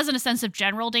 it wasn't a sense of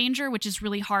general danger, which is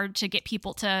really hard to get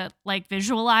people to like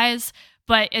visualize,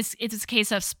 but it's a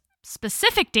case of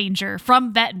specific danger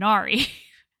from Vetinari.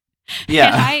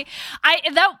 Yeah.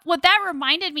 And what that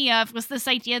reminded me of was this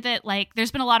idea that like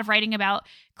there's been a lot of writing about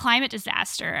climate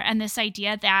disaster, and this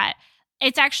idea that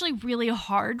it's actually really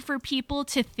hard for people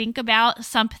to think about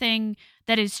something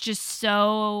that is just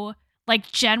so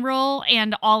like general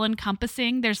and all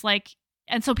encompassing. There's like,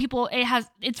 and so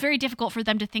it's very difficult for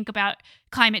them to think about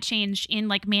climate change in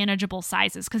like manageable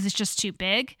sizes, because it's just too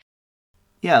big.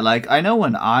 Yeah, like I know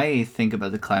when I think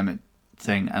about the climate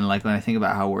thing, and like when I think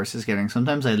about how worse it's getting,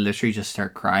 sometimes I literally just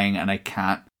start crying and I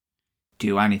can't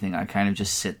do anything. I kind of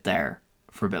just sit there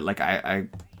for a bit, like I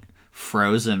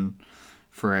frozen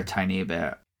for a tiny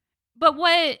bit. But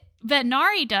what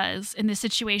Vetinari does in this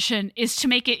situation is to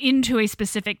make it into a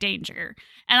specific danger.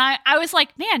 And I was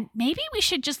like, man, maybe we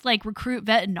should just like recruit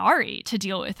Vetinari to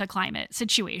deal with a climate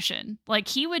situation. Like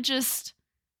he would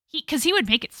because he would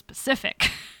make it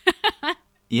specific.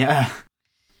 Yeah.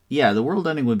 Yeah, the world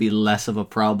ending would be less of a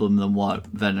problem than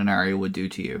what Vetinari would do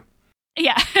to you.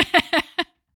 Yeah.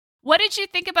 What did you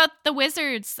think about the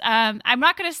wizards? I'm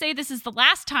not going to say this is the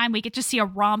last time we get to see a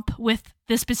romp with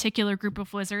this particular group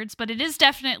of wizards, but it is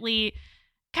definitely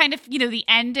kind of, the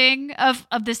ending of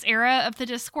this era of the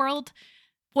Discworld.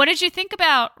 What did you think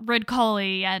about Rid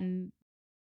Colley and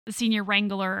the Senior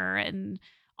Wrangler and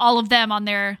all of them on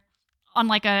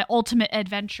like a ultimate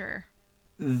adventure?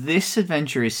 This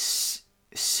adventure is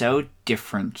so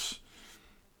different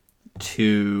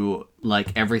to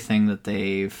like everything that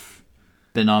they've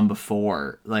been on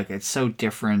before. Like it's so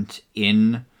different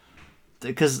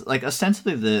because like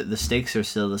ostensibly the stakes are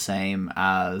still the same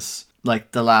as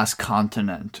like The Last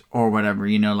Continent or whatever,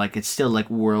 like it's still like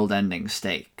world ending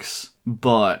stakes,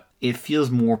 but it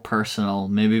feels more personal,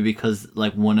 maybe because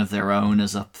like one of their own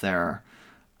is up there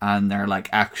and they're like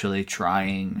actually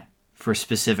trying for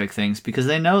specific things, because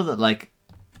they know that like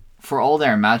for all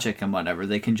their magic and whatever,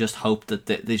 they can just hope that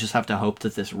they just have to hope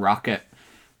that this rocket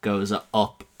goes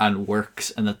up and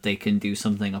works, and that they can do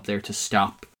something up there to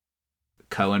stop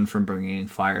Cohen from bringing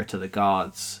fire to the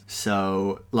gods.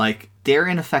 So, like, they're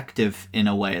ineffective in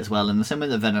a way as well. In the same way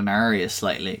that Vetinari is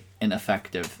slightly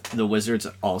ineffective, the wizards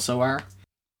also are.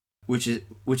 Which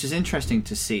is interesting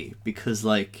to see, because,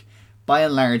 like, by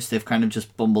and large, they've kind of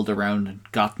just bumbled around and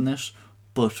gotten it,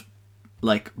 but,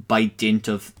 like, by dint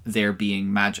of there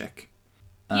being magic.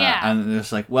 Yeah. And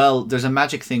it's like, well, there's a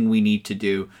magic thing we need to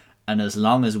do, and as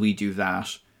long as we do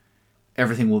that,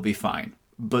 everything will be fine.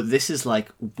 But this is like,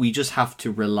 we just have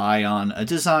to rely on a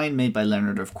design made by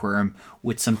Leonard of Quirm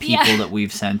with some people that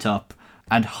we've sent up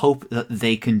and hope that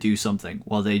they can do something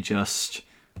while they just,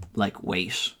 like,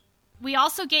 wait. We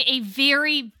also get a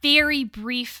very, very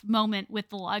brief moment with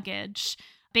the luggage.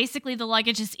 Basically, the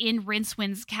luggage is in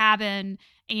Rincewind's cabin,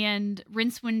 and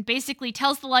Rincewind basically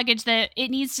tells the luggage that it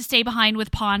needs to stay behind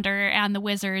with Ponder and the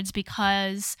wizards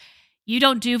because you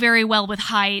don't do very well with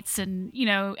heights, and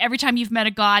every time you've met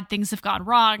a god, things have gone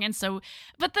wrong. And so,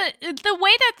 but the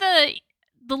way that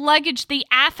the luggage, the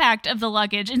affect of the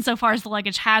luggage, insofar as the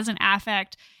luggage has an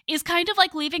affect, is kind of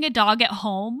like leaving a dog at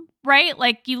home, right?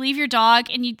 Like you leave your dog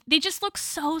and they just look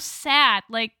so sad,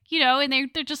 like, and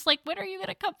they're just like, when are you going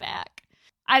to come back?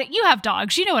 You have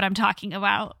dogs. You know what I'm talking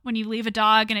about. When you leave a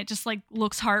dog and it just like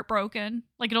looks heartbroken,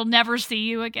 like it'll never see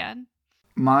you again.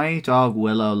 My dog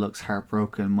Willow looks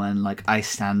heartbroken when like I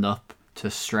stand up to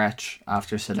stretch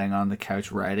after sitting on the couch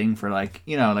writing for like,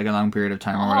 like a long period of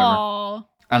time or whatever.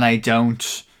 And I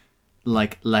don't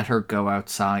like let her go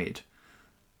outside.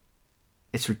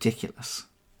 It's ridiculous.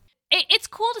 It's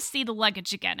cool to see the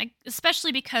luggage again,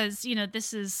 especially because,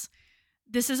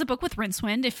 this is a book with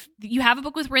Rincewind. If you have a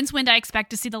book with Rincewind, I expect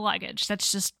to see the luggage.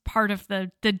 That's just part of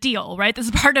the deal, right? This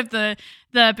is part of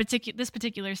this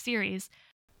particular series.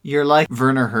 You're like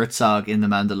Werner Herzog in The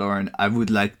Mandalorian. I would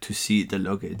like to see the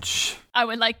luggage. I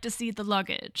would like to see the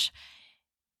luggage.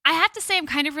 I have to say I'm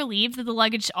kind of relieved that the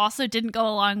luggage also didn't go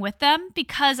along with them,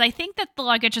 because I think that the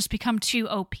luggage has become too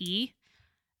OP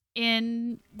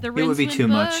in the Rincewind It would be too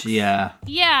books. much, yeah.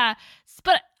 Yeah,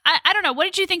 but I don't know. What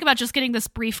did you think about just getting this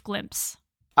brief glimpse?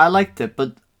 I liked it,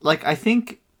 but like I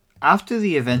think after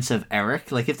the events of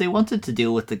Eric, like if they wanted to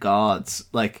deal with the gods,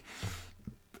 like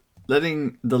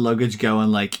letting the luggage go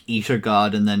and like eat a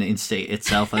god and then instate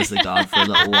itself as the god for a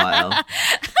little while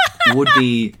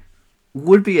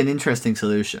would be an interesting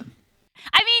solution.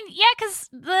 I mean, yeah, because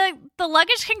the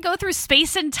luggage can go through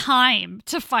space and time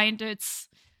to find its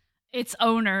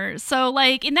owner. So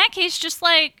like in that case, just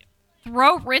like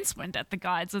throw Rincewind at the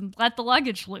gods and let the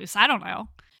luggage loose. I don't know.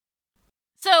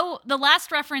 So the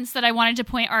last reference that I wanted to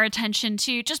point our attention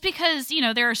to, just because,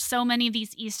 there are so many of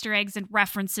these Easter eggs and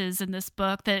references in this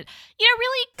book that,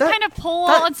 really kind of pull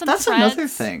on some threads. That's another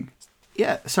thing.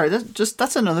 Yeah, sorry,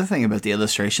 that's another thing about the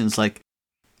illustrations. Like,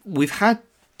 we've had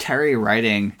Terry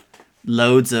writing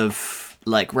loads of,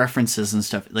 like, references and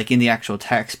stuff, like, in the actual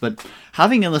text, but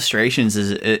having illustrations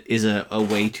is a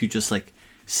way to just, like,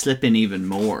 slip in even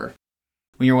more.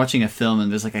 When you're watching a film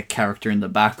and there's, like, a character in the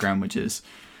background, which is,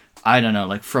 I don't know,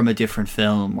 like from a different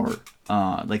film, or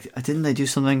like didn't they do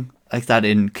something like that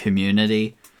in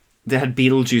Community? They had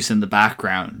Beetlejuice in the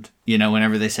background,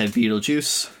 whenever they said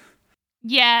Beetlejuice.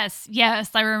 Yes,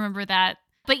 I remember that.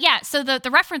 But yeah, so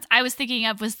the reference I was thinking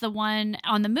of was the one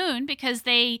on the moon, because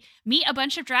they meet a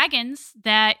bunch of dragons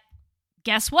that,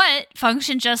 guess what,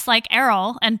 function just like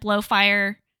Errol and blow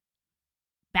fire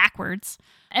backwards.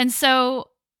 And so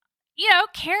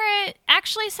Carrot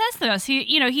actually says this.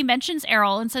 He mentions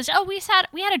Errol and says, "Oh, we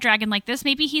had a dragon like this.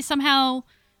 Maybe he somehow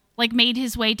like made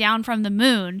his way down from the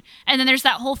moon." And then there's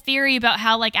that whole theory about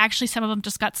how like actually some of them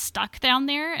just got stuck down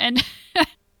there, and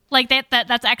like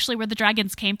that's actually where the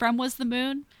dragons came from, was the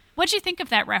moon. What'd you think of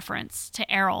that reference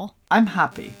to Errol? I'm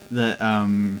happy that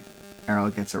Errol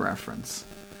gets a reference.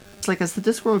 It's like as the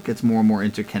Discworld gets more and more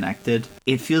interconnected,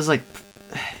 it feels like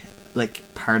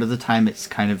part of the time it's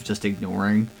kind of just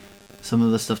ignoring some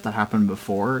of the stuff that happened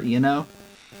before,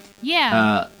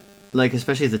 Yeah. Like,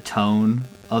 especially the tone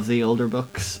of the older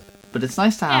books. But it's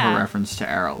nice to have a reference to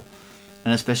Errol.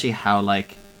 And especially how,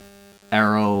 like,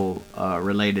 Errol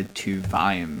related to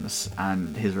Vimes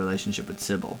and his relationship with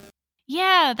Sybil.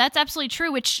 Yeah, that's absolutely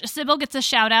true, which Sybil gets a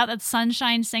shout out that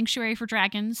Sunshine Sanctuary for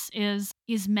Dragons is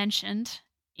mentioned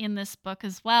in this book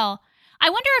as well. I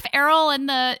wonder if Errol and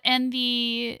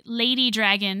the lady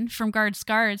dragon from Guards,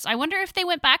 I wonder if they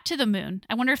went back to the moon.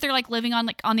 I wonder if they're like living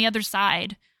on the other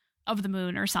side of the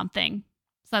moon or something.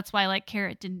 So that's why like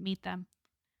Carrot didn't meet them.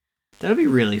 That'd be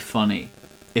really funny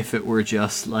if it were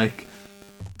just like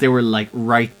they were like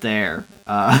right there.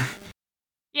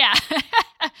 Yeah.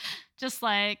 Just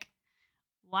like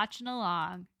watching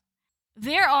along.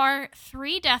 There are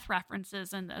 3 death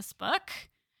references in this book.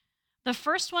 The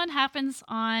first one happens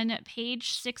on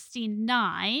page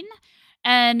 69,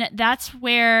 and that's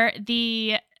where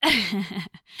this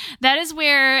is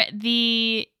where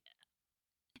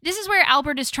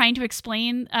Albert is trying to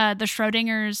explain the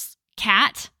Schrodinger's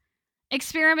cat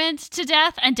experiment to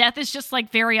Death, and Death is just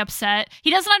like very upset.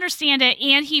 He doesn't understand it,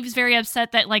 and he's very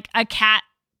upset that like a cat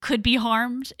could be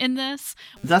harmed in this.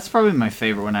 That's probably my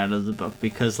favorite one out of the book,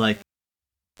 because like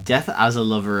Death as a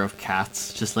lover of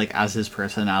cats, just like as his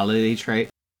personality trait,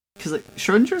 because like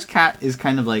Schrodinger's cat is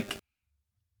kind of like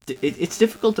it's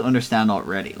difficult to understand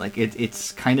already. Like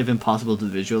it's kind of impossible to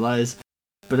visualize,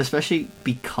 but especially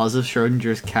because of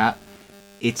Schrodinger's cat,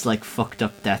 it's like fucked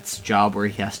up Death's job where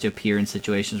he has to appear in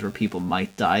situations where people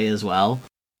might die as well.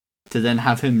 To then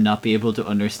have him not be able to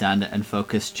understand it and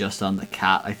focus just on the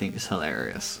cat, I think is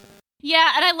hilarious.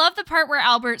 Yeah, and I love the part where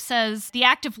Albert says, the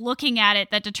act of looking at it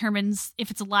that determines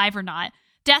if it's alive or not.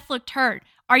 Death looked hurt.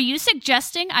 Are you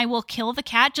suggesting I will kill the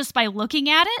cat just by looking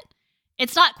at it?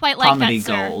 It's not quite like Comedy that,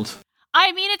 sir. gold.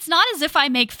 I mean, it's not as if I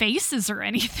make faces or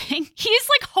anything. He's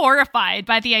like horrified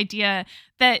by the idea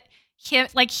that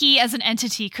he as an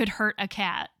entity could hurt a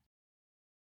cat.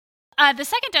 The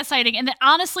second death sighting, and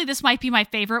honestly, this might be my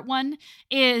favorite one,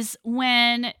 is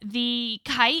when the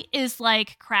kite is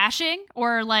like crashing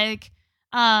or like,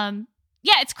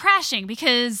 it's crashing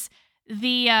because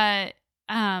the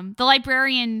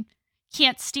librarian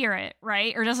can't steer it,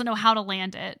 right? Or doesn't know how to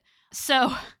land it.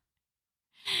 So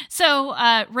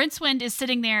Rincewind is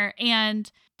sitting there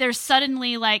and there's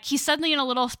suddenly he's suddenly in a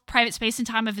little private space and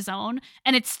time of his own,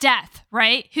 and it's Death,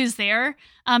 right? Who's there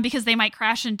because they might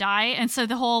crash and die. And so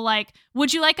the whole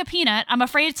would you like a peanut? I'm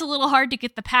afraid it's a little hard to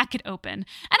get the packet open. And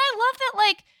I love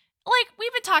that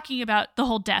we've been talking about the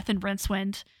whole Death and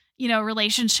Rincewind,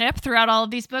 relationship throughout all of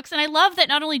these books. And I love that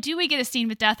not only do we get a scene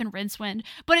with Death and Rincewind,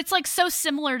 but it's so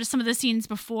similar to some of the scenes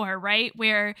before, right?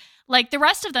 Where the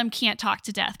rest of them can't talk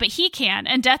to Death, but he can.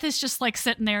 And Death is just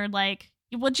sitting there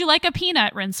would you like a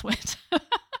peanut, Rincewind?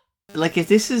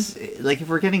 If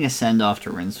we're getting a send-off to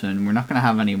Rincewind, we're not going to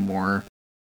have any more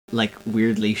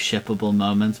weirdly shippable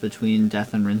moments between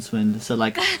Death and Rincewind. So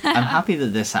I'm happy that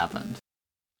this happened.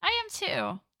 I am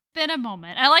too. Been a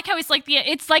moment. I like how he's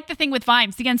it's like the thing with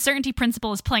Vimes. The uncertainty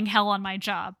principle is playing hell on my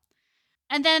job.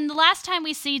 And then the last time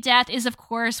we see Death is, of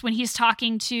course, when he's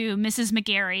talking to Mrs.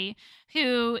 McGarry,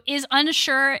 who is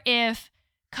unsure if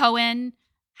Cohen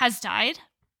has died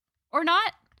or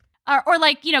not. Or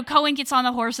Cohen gets on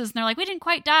the horses and they're like, we didn't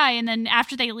quite die. And then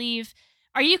after they leave,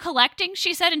 are you collecting?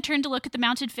 She said, and turned to look at the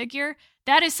mounted figure.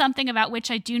 That is something about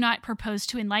which I do not propose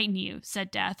to enlighten you,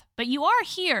 said Death. But you are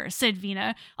here, said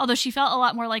Vina, although she felt a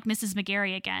lot more like Mrs.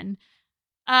 McGarry again.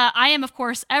 I am, of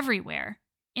course, everywhere.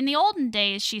 In the olden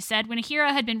days, she said, when a hero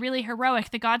had been really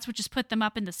heroic, the gods would just put them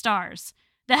up in the stars.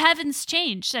 The heavens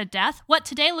change, said Death. What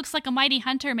today looks like a mighty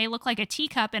hunter may look like a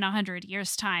teacup in 100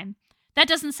 years' time. That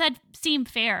doesn't seem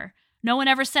fair. No one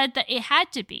ever said that it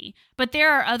had to be, but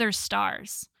there are other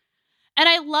stars. And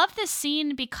I love this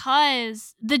scene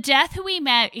because the Death who we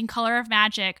met in Color of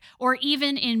Magic or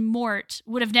even in Mort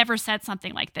would have never said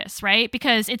something like this, right?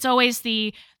 Because it's always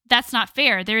that's not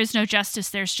fair. There is no justice.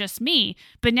 There's just me.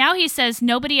 But now he says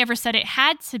nobody ever said it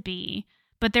had to be,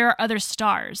 but there are other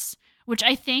stars, which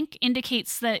I think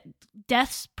indicates that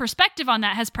Death's perspective on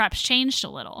that has perhaps changed a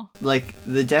little.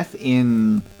 The Death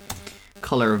in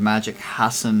Color of Magic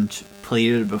hasn't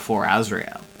pleaded before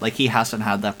Azrael. He hasn't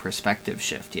had that perspective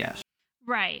shift yet.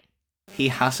 Right. He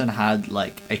hasn't had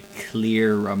a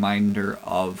clear reminder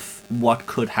of what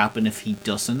could happen if he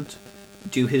doesn't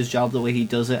do his job the way he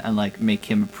does it and make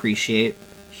him appreciate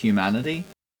humanity.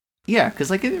 Yeah,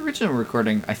 because in the original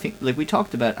recording, I think we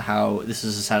talked about how this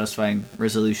is a satisfying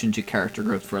resolution to character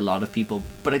growth for a lot of people,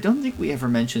 but I don't think we ever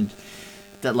mentioned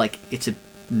that it's a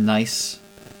nice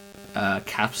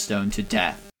capstone to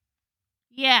Death.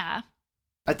 Yeah.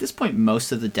 At this point,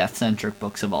 most of the Death-centric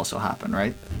books have also happened,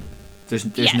 right? There's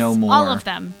yes, no more. All of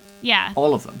them. Yeah.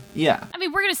 All of them. Yeah. I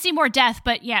mean, we're going to see more Death,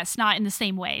 but yes, not in the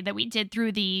same way that we did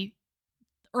through the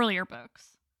earlier books.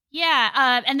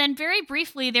 Yeah, and then very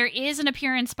briefly, there is an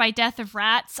appearance by Death of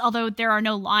Rats, although there are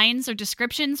no lines or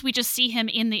descriptions. We just see him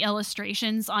in the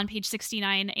illustrations on page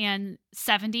 69 and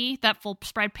 70, that full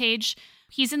spread page.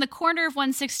 He's in the corner of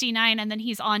 169, and then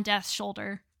he's on Death's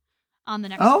shoulder on the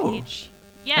next page.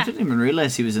 Yeah. I didn't even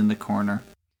realize he was in the corner.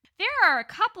 There are a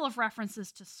couple of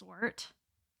references to Sort.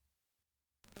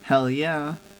 Hell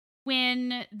yeah.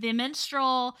 When the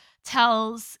minstrel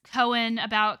tells Cohen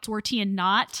about Sortian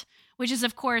Knot, which is,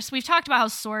 of course, we've talked about how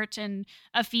Sort and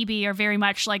Phoebe are very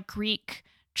much like Greek,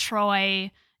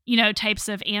 Troy, types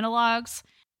of analogs.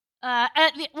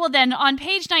 Then on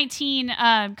page 19,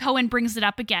 Cohen brings it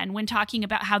up again when talking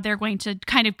about how they're going to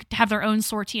kind of have their own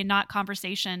Sortian Knot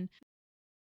conversation.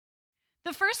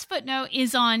 The first footnote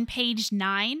is on page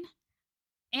 9,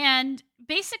 and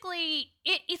basically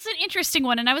it's an interesting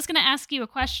one, and I was going to ask you a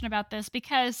question about this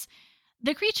because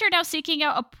the creature now seeking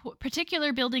out a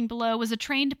particular building below was a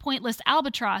trained pointless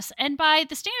albatross, and by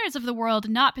the standards of the world,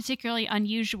 not particularly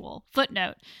unusual.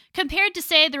 Footnote. Compared to,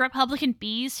 say, the Republican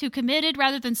bees who committed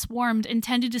rather than swarmed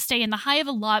intended to stay in the hive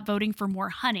a lot voting for more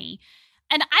honey.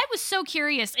 And I was so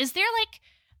curious, is there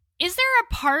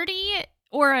a party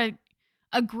or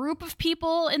a group of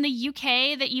people in the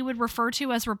UK that you would refer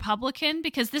to as Republican?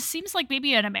 Because this seems like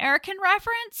maybe an American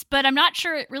reference, but I'm not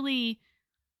sure it really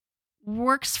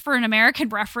works for an American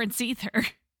reference either.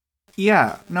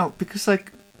 Yeah, no, because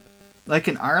like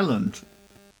in Ireland,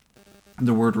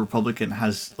 the word Republican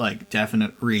has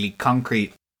definite, really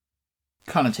concrete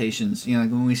connotations.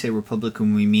 When we say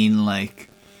Republican, we mean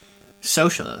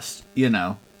socialist,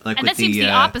 Like and with that seems the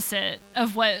opposite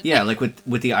of what... Yeah, like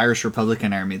with the Irish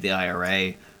Republican Army, the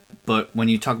IRA. But when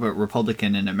you talk about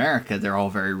Republican in America, they're all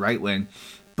very right-wing.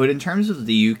 But in terms of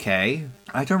the UK,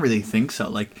 I don't really think so.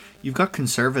 Like, you've got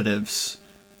conservatives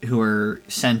who are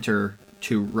centre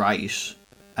to right,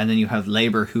 and then you have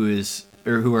Labour who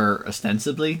are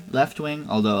ostensibly left-wing,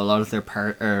 although a lot of their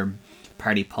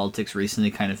party politics recently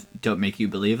kind of don't make you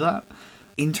believe that.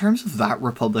 In terms of that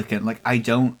Republican, like, I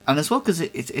don't... And as well, because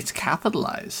it's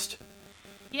capitalized.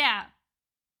 Yeah.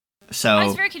 So I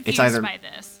was very confused by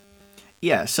this.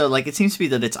 Yeah, so, like, it seems to be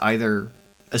that it's either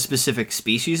a specific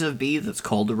species of bee that's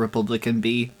called a Republican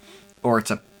bee, or it's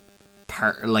a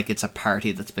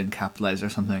party that's been capitalized or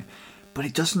something. But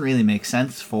it doesn't really make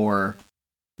sense for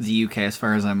the UK as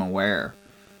far as I'm aware.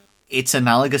 It's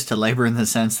analogous to Labour in the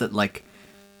sense that, like,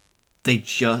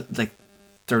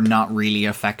 they're not really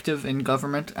effective in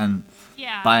government, and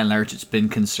by and large it's been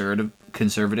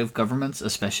conservative governments,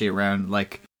 especially around,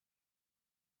 like,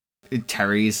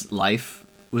 Terry's life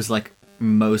was, like,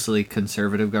 mostly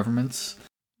conservative governments.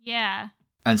 Yeah.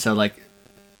 And so, like,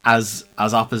 as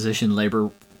opposition, Labour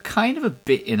kind of a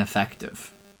bit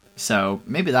ineffective. So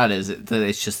maybe that is it, that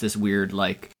it's just this weird,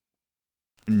 like,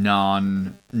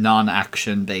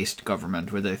 non-action based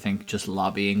government where they think just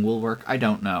lobbying will work. I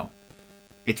don't know.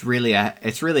 It's really a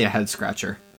head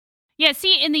scratcher. Yeah,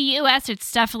 see, in the US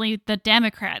it's definitely the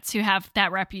Democrats who have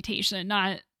that reputation,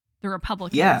 not the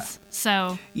Republicans. Yeah.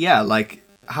 So yeah, like,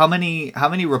 how many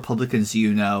Republicans do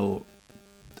you know,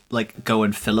 like, go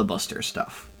and filibuster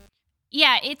stuff?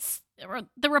 Yeah, it's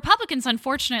the Republicans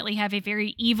unfortunately have a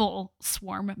very evil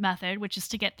swarm method, which is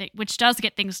which does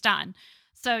get things done.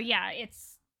 So yeah,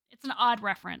 it's an odd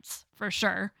reference for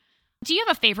sure. Do you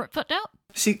have a favorite footnote?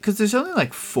 See, because there's only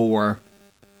like 4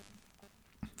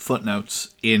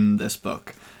 footnotes in this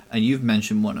book, and you've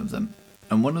mentioned one of them,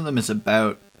 and one of them is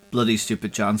about Bloody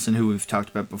Stupid Johnson, who we've talked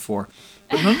about before.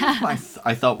 But none of them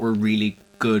I thought were really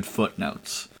good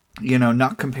footnotes. You know,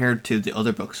 not compared to the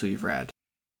other books we've read.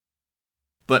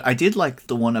 But I did like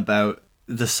the one about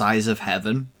the size of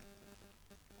heaven.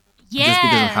 Yes. Just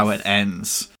because of how it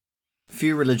ends.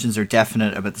 Few religions are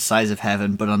definite about the size of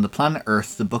heaven, but on the planet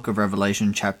Earth, the Book of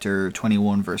Revelation, chapter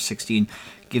 21, verse 16,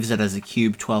 gives it as a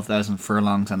cube 12,000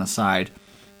 furlongs on a side.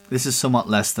 This is somewhat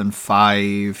less than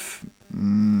 5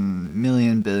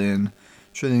 million, billion,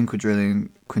 trillion, quadrillion,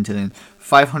 quintillion,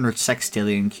 500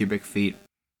 sextillion cubic feet.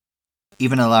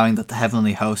 Even allowing that the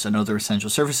heavenly hosts and other essential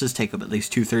surfaces take up at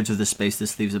least 2/3 of this space,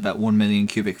 this leaves about 1 million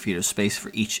cubic feet of space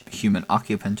for each human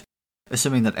occupant.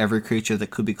 Assuming that every creature that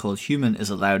could be called human is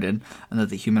allowed in, and that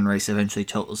the human race eventually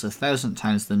totals 1,000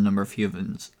 times the number of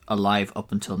humans alive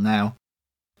up until now.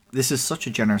 This is such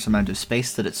a generous amount of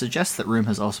space that it suggests that room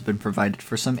has also been provided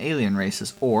for some alien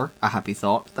races, or, a happy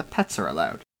thought, that pets are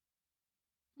allowed.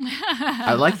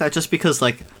 I like that just because,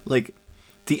 like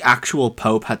the actual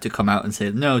Pope had to come out and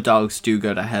say, no, dogs do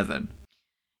go to heaven.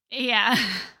 Yeah.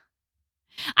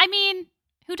 I mean,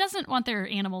 who doesn't want their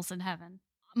animals in heaven?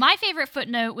 My favorite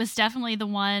footnote was definitely the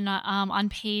one on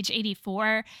page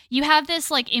 84. You have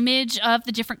this like image of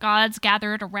the different gods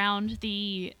gathered around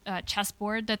the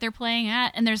chessboard that they're playing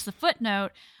at, and there's the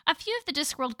footnote. A few of the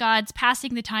Discworld gods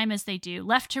passing the time as they do,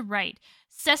 left to right.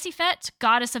 Sesifet,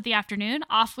 goddess of the afternoon.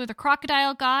 Offler, the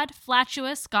crocodile god.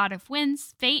 Flatuous, god of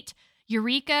winds. Fate.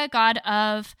 Eureka, god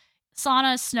of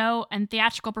sauna, snow, and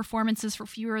theatrical performances for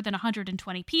fewer than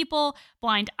 120 people.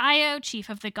 Blind Io, chief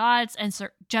of the gods, and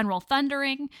general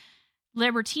thundering.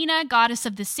 Libertina, goddess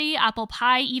of the sea. Apple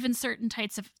pie, even certain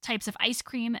types of ice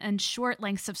cream, and short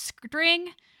lengths of string.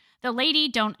 The lady,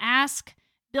 don't ask.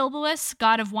 Bilbous,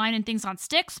 god of wine and things on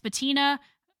sticks. Bettina,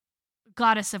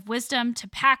 goddess of wisdom.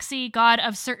 Tapaxi, god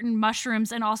of certain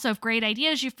mushrooms and also of great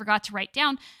ideas you forgot to write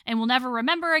down and will never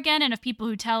remember again, and of people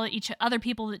who tell each other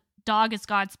people that dog is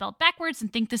God spelled backwards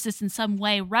and think this is in some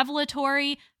way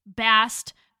revelatory.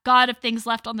 Bast, god of things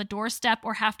left on the doorstep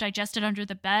or half digested under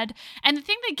the bed. And the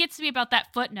thing that gets me about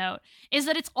that footnote is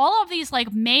that it's all of these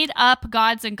like made up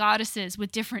gods and goddesses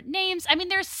with different names. I mean,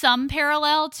 there's some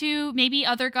parallel to maybe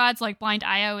other gods, like Blind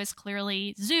Io is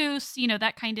clearly Zeus, you know,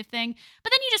 that kind of thing.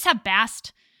 But then you just have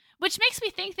Bast, which makes me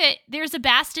think that there's a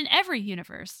Bast in every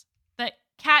universe. That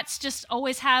cats just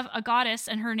always have a goddess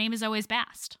and her name is always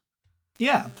Bast.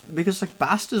 Yeah, because like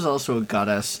Bast is also a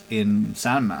goddess in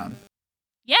Sandman.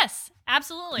 Yes,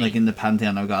 absolutely. Like in the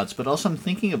pantheon of gods, but also I'm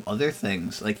thinking of other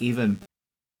things, like even,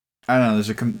 I don't know, there's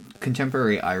a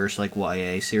contemporary Irish like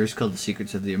YA series called The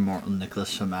Secrets of the Immortal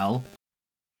Nicholas Flamel,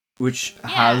 which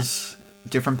has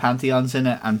different pantheons in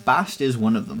it, and Bast is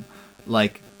one of them.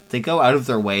 Like, they go out of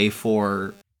their way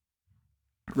for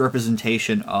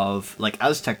representation of like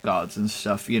Aztec gods and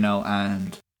stuff, you know,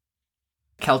 and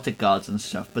Celtic gods and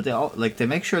stuff, but they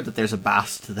make sure that there's a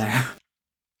bast there.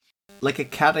 Like a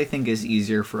cat, I think, is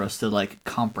easier for us to like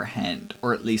comprehend,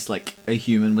 or at least like a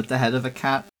human with the head of a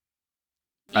cat,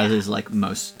 as is like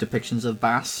most depictions of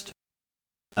bast.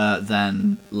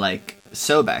 Than like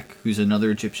Sobek, who's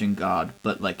another Egyptian god,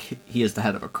 but like he is the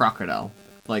head of a crocodile.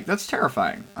 Like that's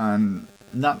terrifying and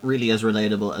not really as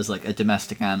relatable as like a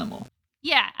domestic animal.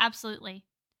 Yeah, absolutely.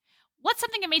 What's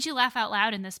something that made you laugh out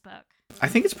loud in this book? I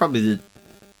think it's probably the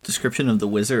description of the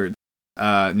wizard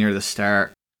near the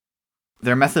start.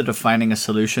 Their method of finding a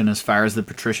solution, as far as the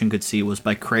patrician could see, was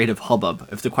by creative hubbub.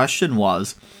 If the question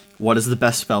was, what is the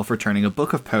best spell for turning a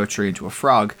book of poetry into a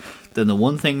frog, then the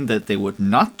one thing that they would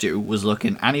not do was look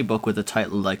in any book with a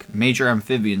title like Major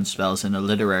Amphibian Spells in a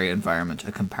Literary Environment,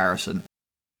 a Comparison.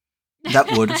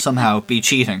 That would somehow be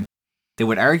cheating. They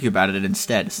would argue about it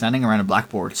instead, standing around a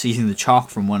blackboard, seizing the chalk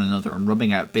from one another and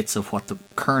rubbing out bits of what the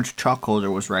current chalk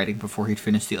holder was writing before he'd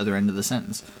finished the other end of the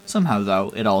sentence. Somehow,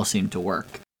 though, it all seemed to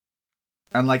work.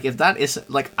 And, like, if that is,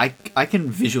 like, I can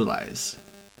visualize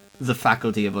the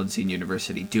faculty of Unseen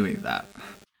University doing that.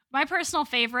 My personal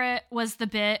favorite was the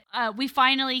bit, we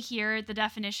finally hear the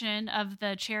definition of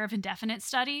the Chair of Indefinite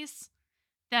Studies.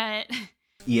 That...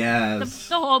 Yes.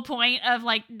 The whole point of,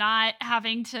 like, not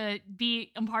having to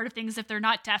be a part of things if they're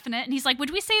not definite. And he's like,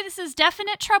 would we say this is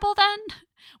definite trouble then?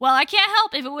 Well, I can't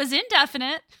help if it was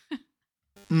indefinite.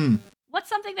 What's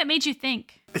something that made you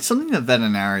think? It's something that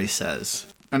Vetinari says.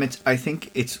 And I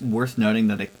think it's worth noting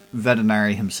that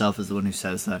Vetinari himself is the one who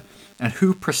says that. And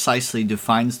who precisely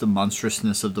defines the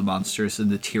monstrousness of the monsters and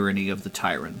the tyranny of the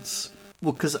tyrants?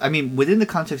 Well, because, I mean, within the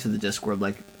context of the Discworld,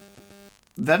 like,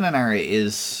 Vetinari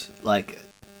is, like,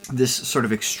 this sort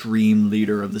of extreme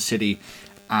leader of the city,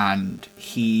 and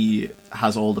he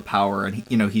has all the power, and,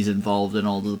 he's involved in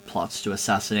all the plots to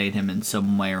assassinate him in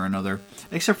some way or another.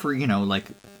 Except for, like,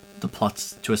 the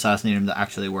plots to assassinate him that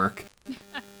actually work.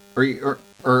 or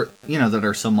that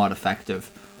are somewhat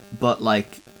effective. But,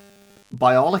 like,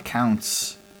 by all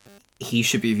accounts, he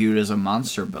should be viewed as a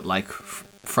monster, but, like,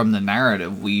 from the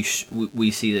narrative, we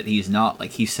see that he's not.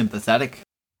 Like, he's sympathetic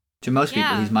to most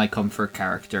people. He's my comfort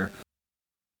character.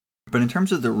 But in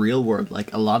terms of the real world,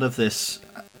 like, a lot of this,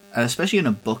 especially in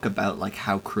a book about, like,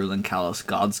 how cruel and callous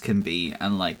gods can be,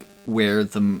 and, like, where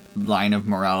the line of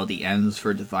morality ends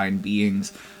for divine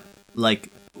beings, like,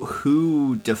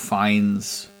 who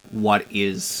defines what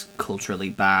is culturally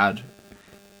bad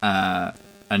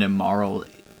and immoral,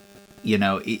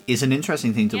 is an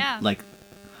interesting thing to, like,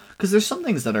 because there's some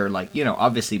things that are, like,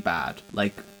 obviously bad,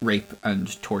 like rape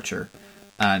and torture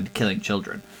and killing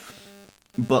children.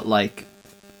 But, like,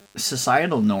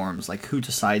 societal norms, like, who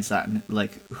decides that, and,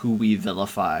 like, who we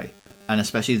vilify, and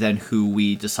especially then who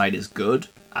we decide is good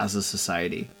as a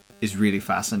society, is really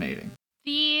fascinating.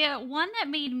 The one that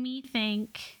made me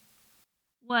think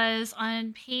was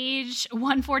on page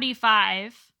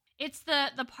 145. It's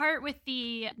the part with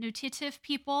the Nutitive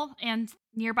people and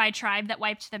nearby tribe that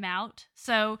wiped them out.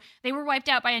 So they were wiped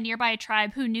out by a nearby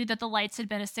tribe who knew that the lights had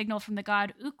been a signal from the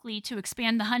god Ukli to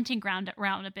expand the hunting ground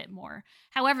around a bit more.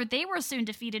 However, they were soon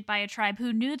defeated by a tribe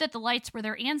who knew that the lights were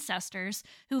their ancestors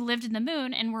who lived in the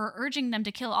moon and were urging them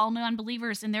to kill all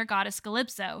non-believers in their goddess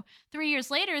Calypso. 3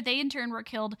 years later, they in turn were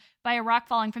killed by a rock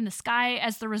falling from the sky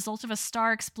as the result of a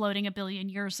star exploding 1 billion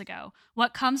years ago.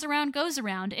 What comes around goes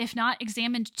around. If not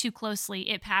examined too closely,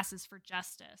 it passes for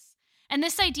justice. And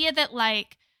this idea that,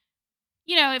 like,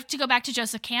 if to go back to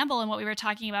Joseph Campbell and what we were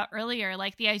talking about earlier,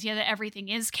 like the idea that everything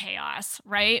is chaos,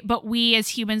 right? But we as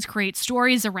humans create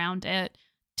stories around it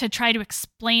to try to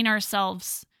explain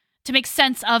ourselves, to make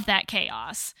sense of that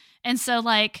chaos. And so,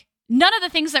 like, none of the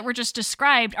things that were just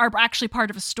described are actually part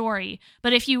of a story.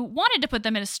 But if you wanted to put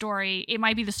them in a story, it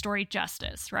might be the story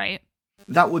Justice, right?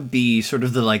 That would be sort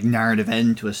of the, like, narrative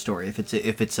end to a story, if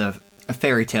it's a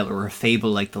fairy tale or a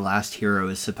fable like The Last Hero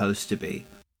is supposed to be.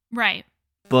 Right.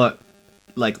 But,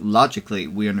 like, logically,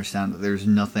 we understand that there's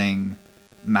nothing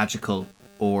magical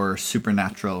or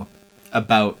supernatural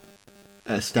about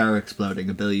a star exploding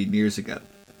 1 billion years ago.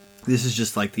 This is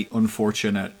just, like, the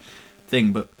unfortunate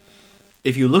thing, but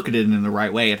if you look at it in the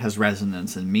right way, it has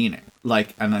resonance and meaning.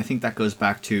 Like, and I think that goes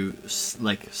back to,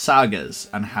 like, sagas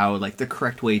and how, like, the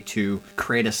correct way to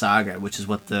create a saga, which is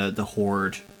what the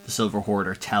Horde, the Silver Horde,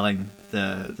 are telling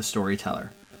the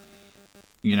storyteller.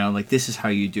 Like, this is how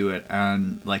you do it,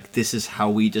 and, like, this is how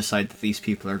we decide that these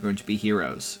people are going to be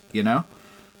heroes,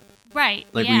 Right,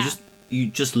 like, yeah. you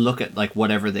just look at, like,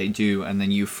 whatever they do, and then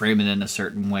you frame it in a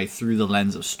certain way through the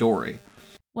lens of story.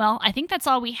 Well, I think that's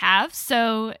all we have.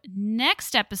 So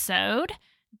next episode,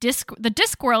 the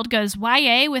Discworld goes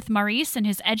YA with Maurice and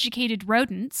his educated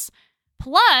rodents.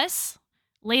 Plus,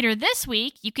 Later this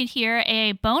week, you can hear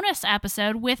a bonus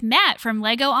episode with Matt from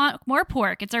Lego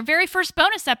Ankh-Morpork. It's our very first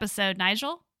bonus episode,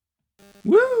 Nigel.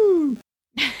 Woo!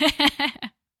 I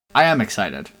am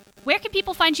excited. Where can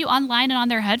people find you online and on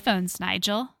their headphones,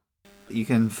 Nigel? You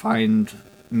can find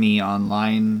me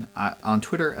online on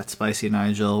Twitter at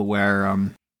SpicyNigel, where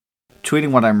tweeting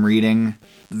what I'm reading.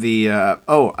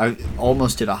 I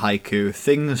almost did a haiku.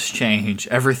 Things change.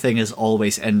 Everything is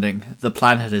always ending. The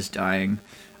planet is dying.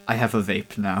 I have a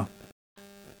vape now.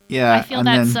 Yeah, and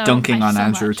then dunking on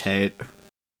Andrew Tate.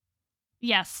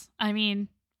 Yes, I mean,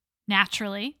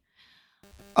 naturally.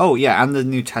 Oh, yeah, and the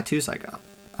new tattoos I got.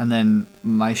 And then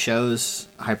my shows,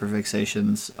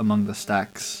 Hyperfixations, Among the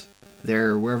Stacks,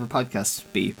 they're wherever podcasts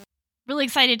be. Really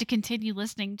excited to continue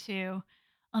listening to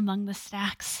Among the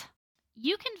Stacks.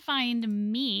 You can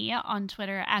find me on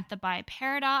Twitter at The Bi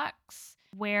Paradox,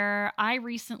 where I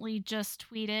recently just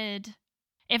tweeted,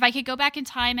 if I could go back in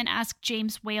time and ask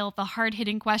James Whale the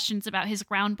hard-hitting questions about his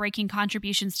groundbreaking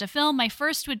contributions to film, my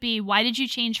first would be, why did you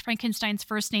change Frankenstein's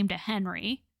first name to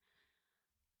Henry?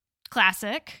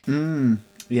 Classic.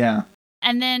 Yeah.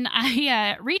 And then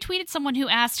I retweeted someone who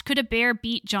asked, could a bear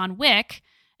beat John Wick?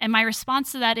 And my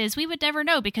response to that is, we would never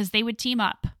know because they would team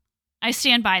up. I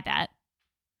stand by that.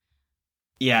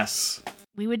 Yes.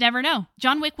 We would never know.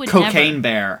 John Wick would never. Cocaine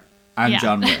Bear. I'm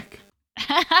John Wick.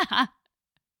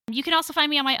 You can also find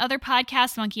me on my other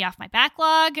podcast, Monkey Off My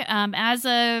Backlog. As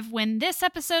of when this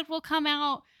episode will come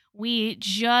out, we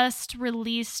just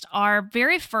released our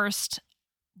very first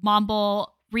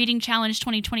Mumble Reading Challenge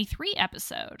 2023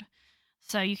 episode.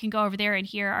 So you can go over there and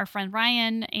hear our friend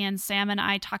Ryan and Sam and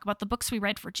I talk about the books we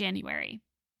read for January.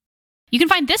 You can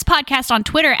find this podcast on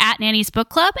Twitter at Nanny's Book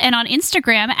Club and on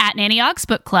Instagram at Nanny Ogg's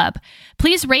Book Club.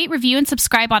 Please rate, review, and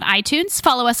subscribe on iTunes.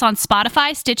 Follow us on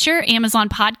Spotify, Stitcher, Amazon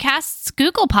Podcasts,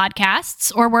 Google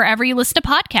Podcasts, or wherever you listen to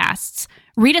podcasts.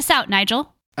 Read us out,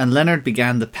 Nigel. And Leonard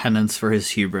began the penance for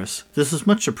his hubris. This was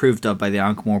much approved of by the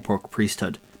Ankh-Morpork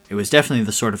priesthood. It was definitely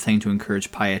the sort of thing to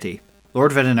encourage piety.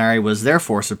 Lord Vetinari was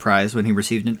therefore surprised when he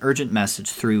received an urgent message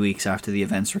 3 weeks after the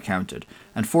events recounted,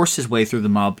 and forced his way through the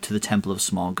mob to the Temple of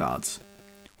Small Gods.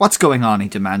 "What's going on?" he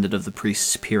demanded of the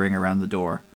priests peering around the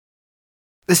door.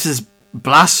 "This is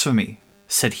blasphemy,"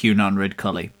 said Hunan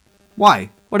Ridcully. "Why?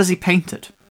 What has he painted?"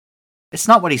 "It's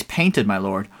not what he's painted, my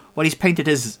lord. What he's painted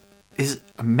is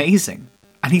amazing.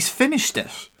 And he's finished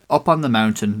it." Up on the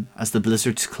mountain, as the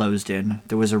blizzards closed in,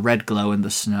 there was a red glow in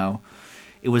the snow.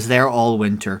 It was there all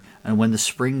winter, and when the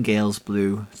spring gales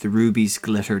blew, the rubies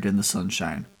glittered in the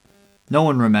sunshine. No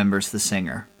one remembers the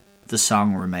singer. The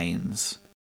song remains.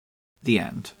 The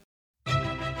end.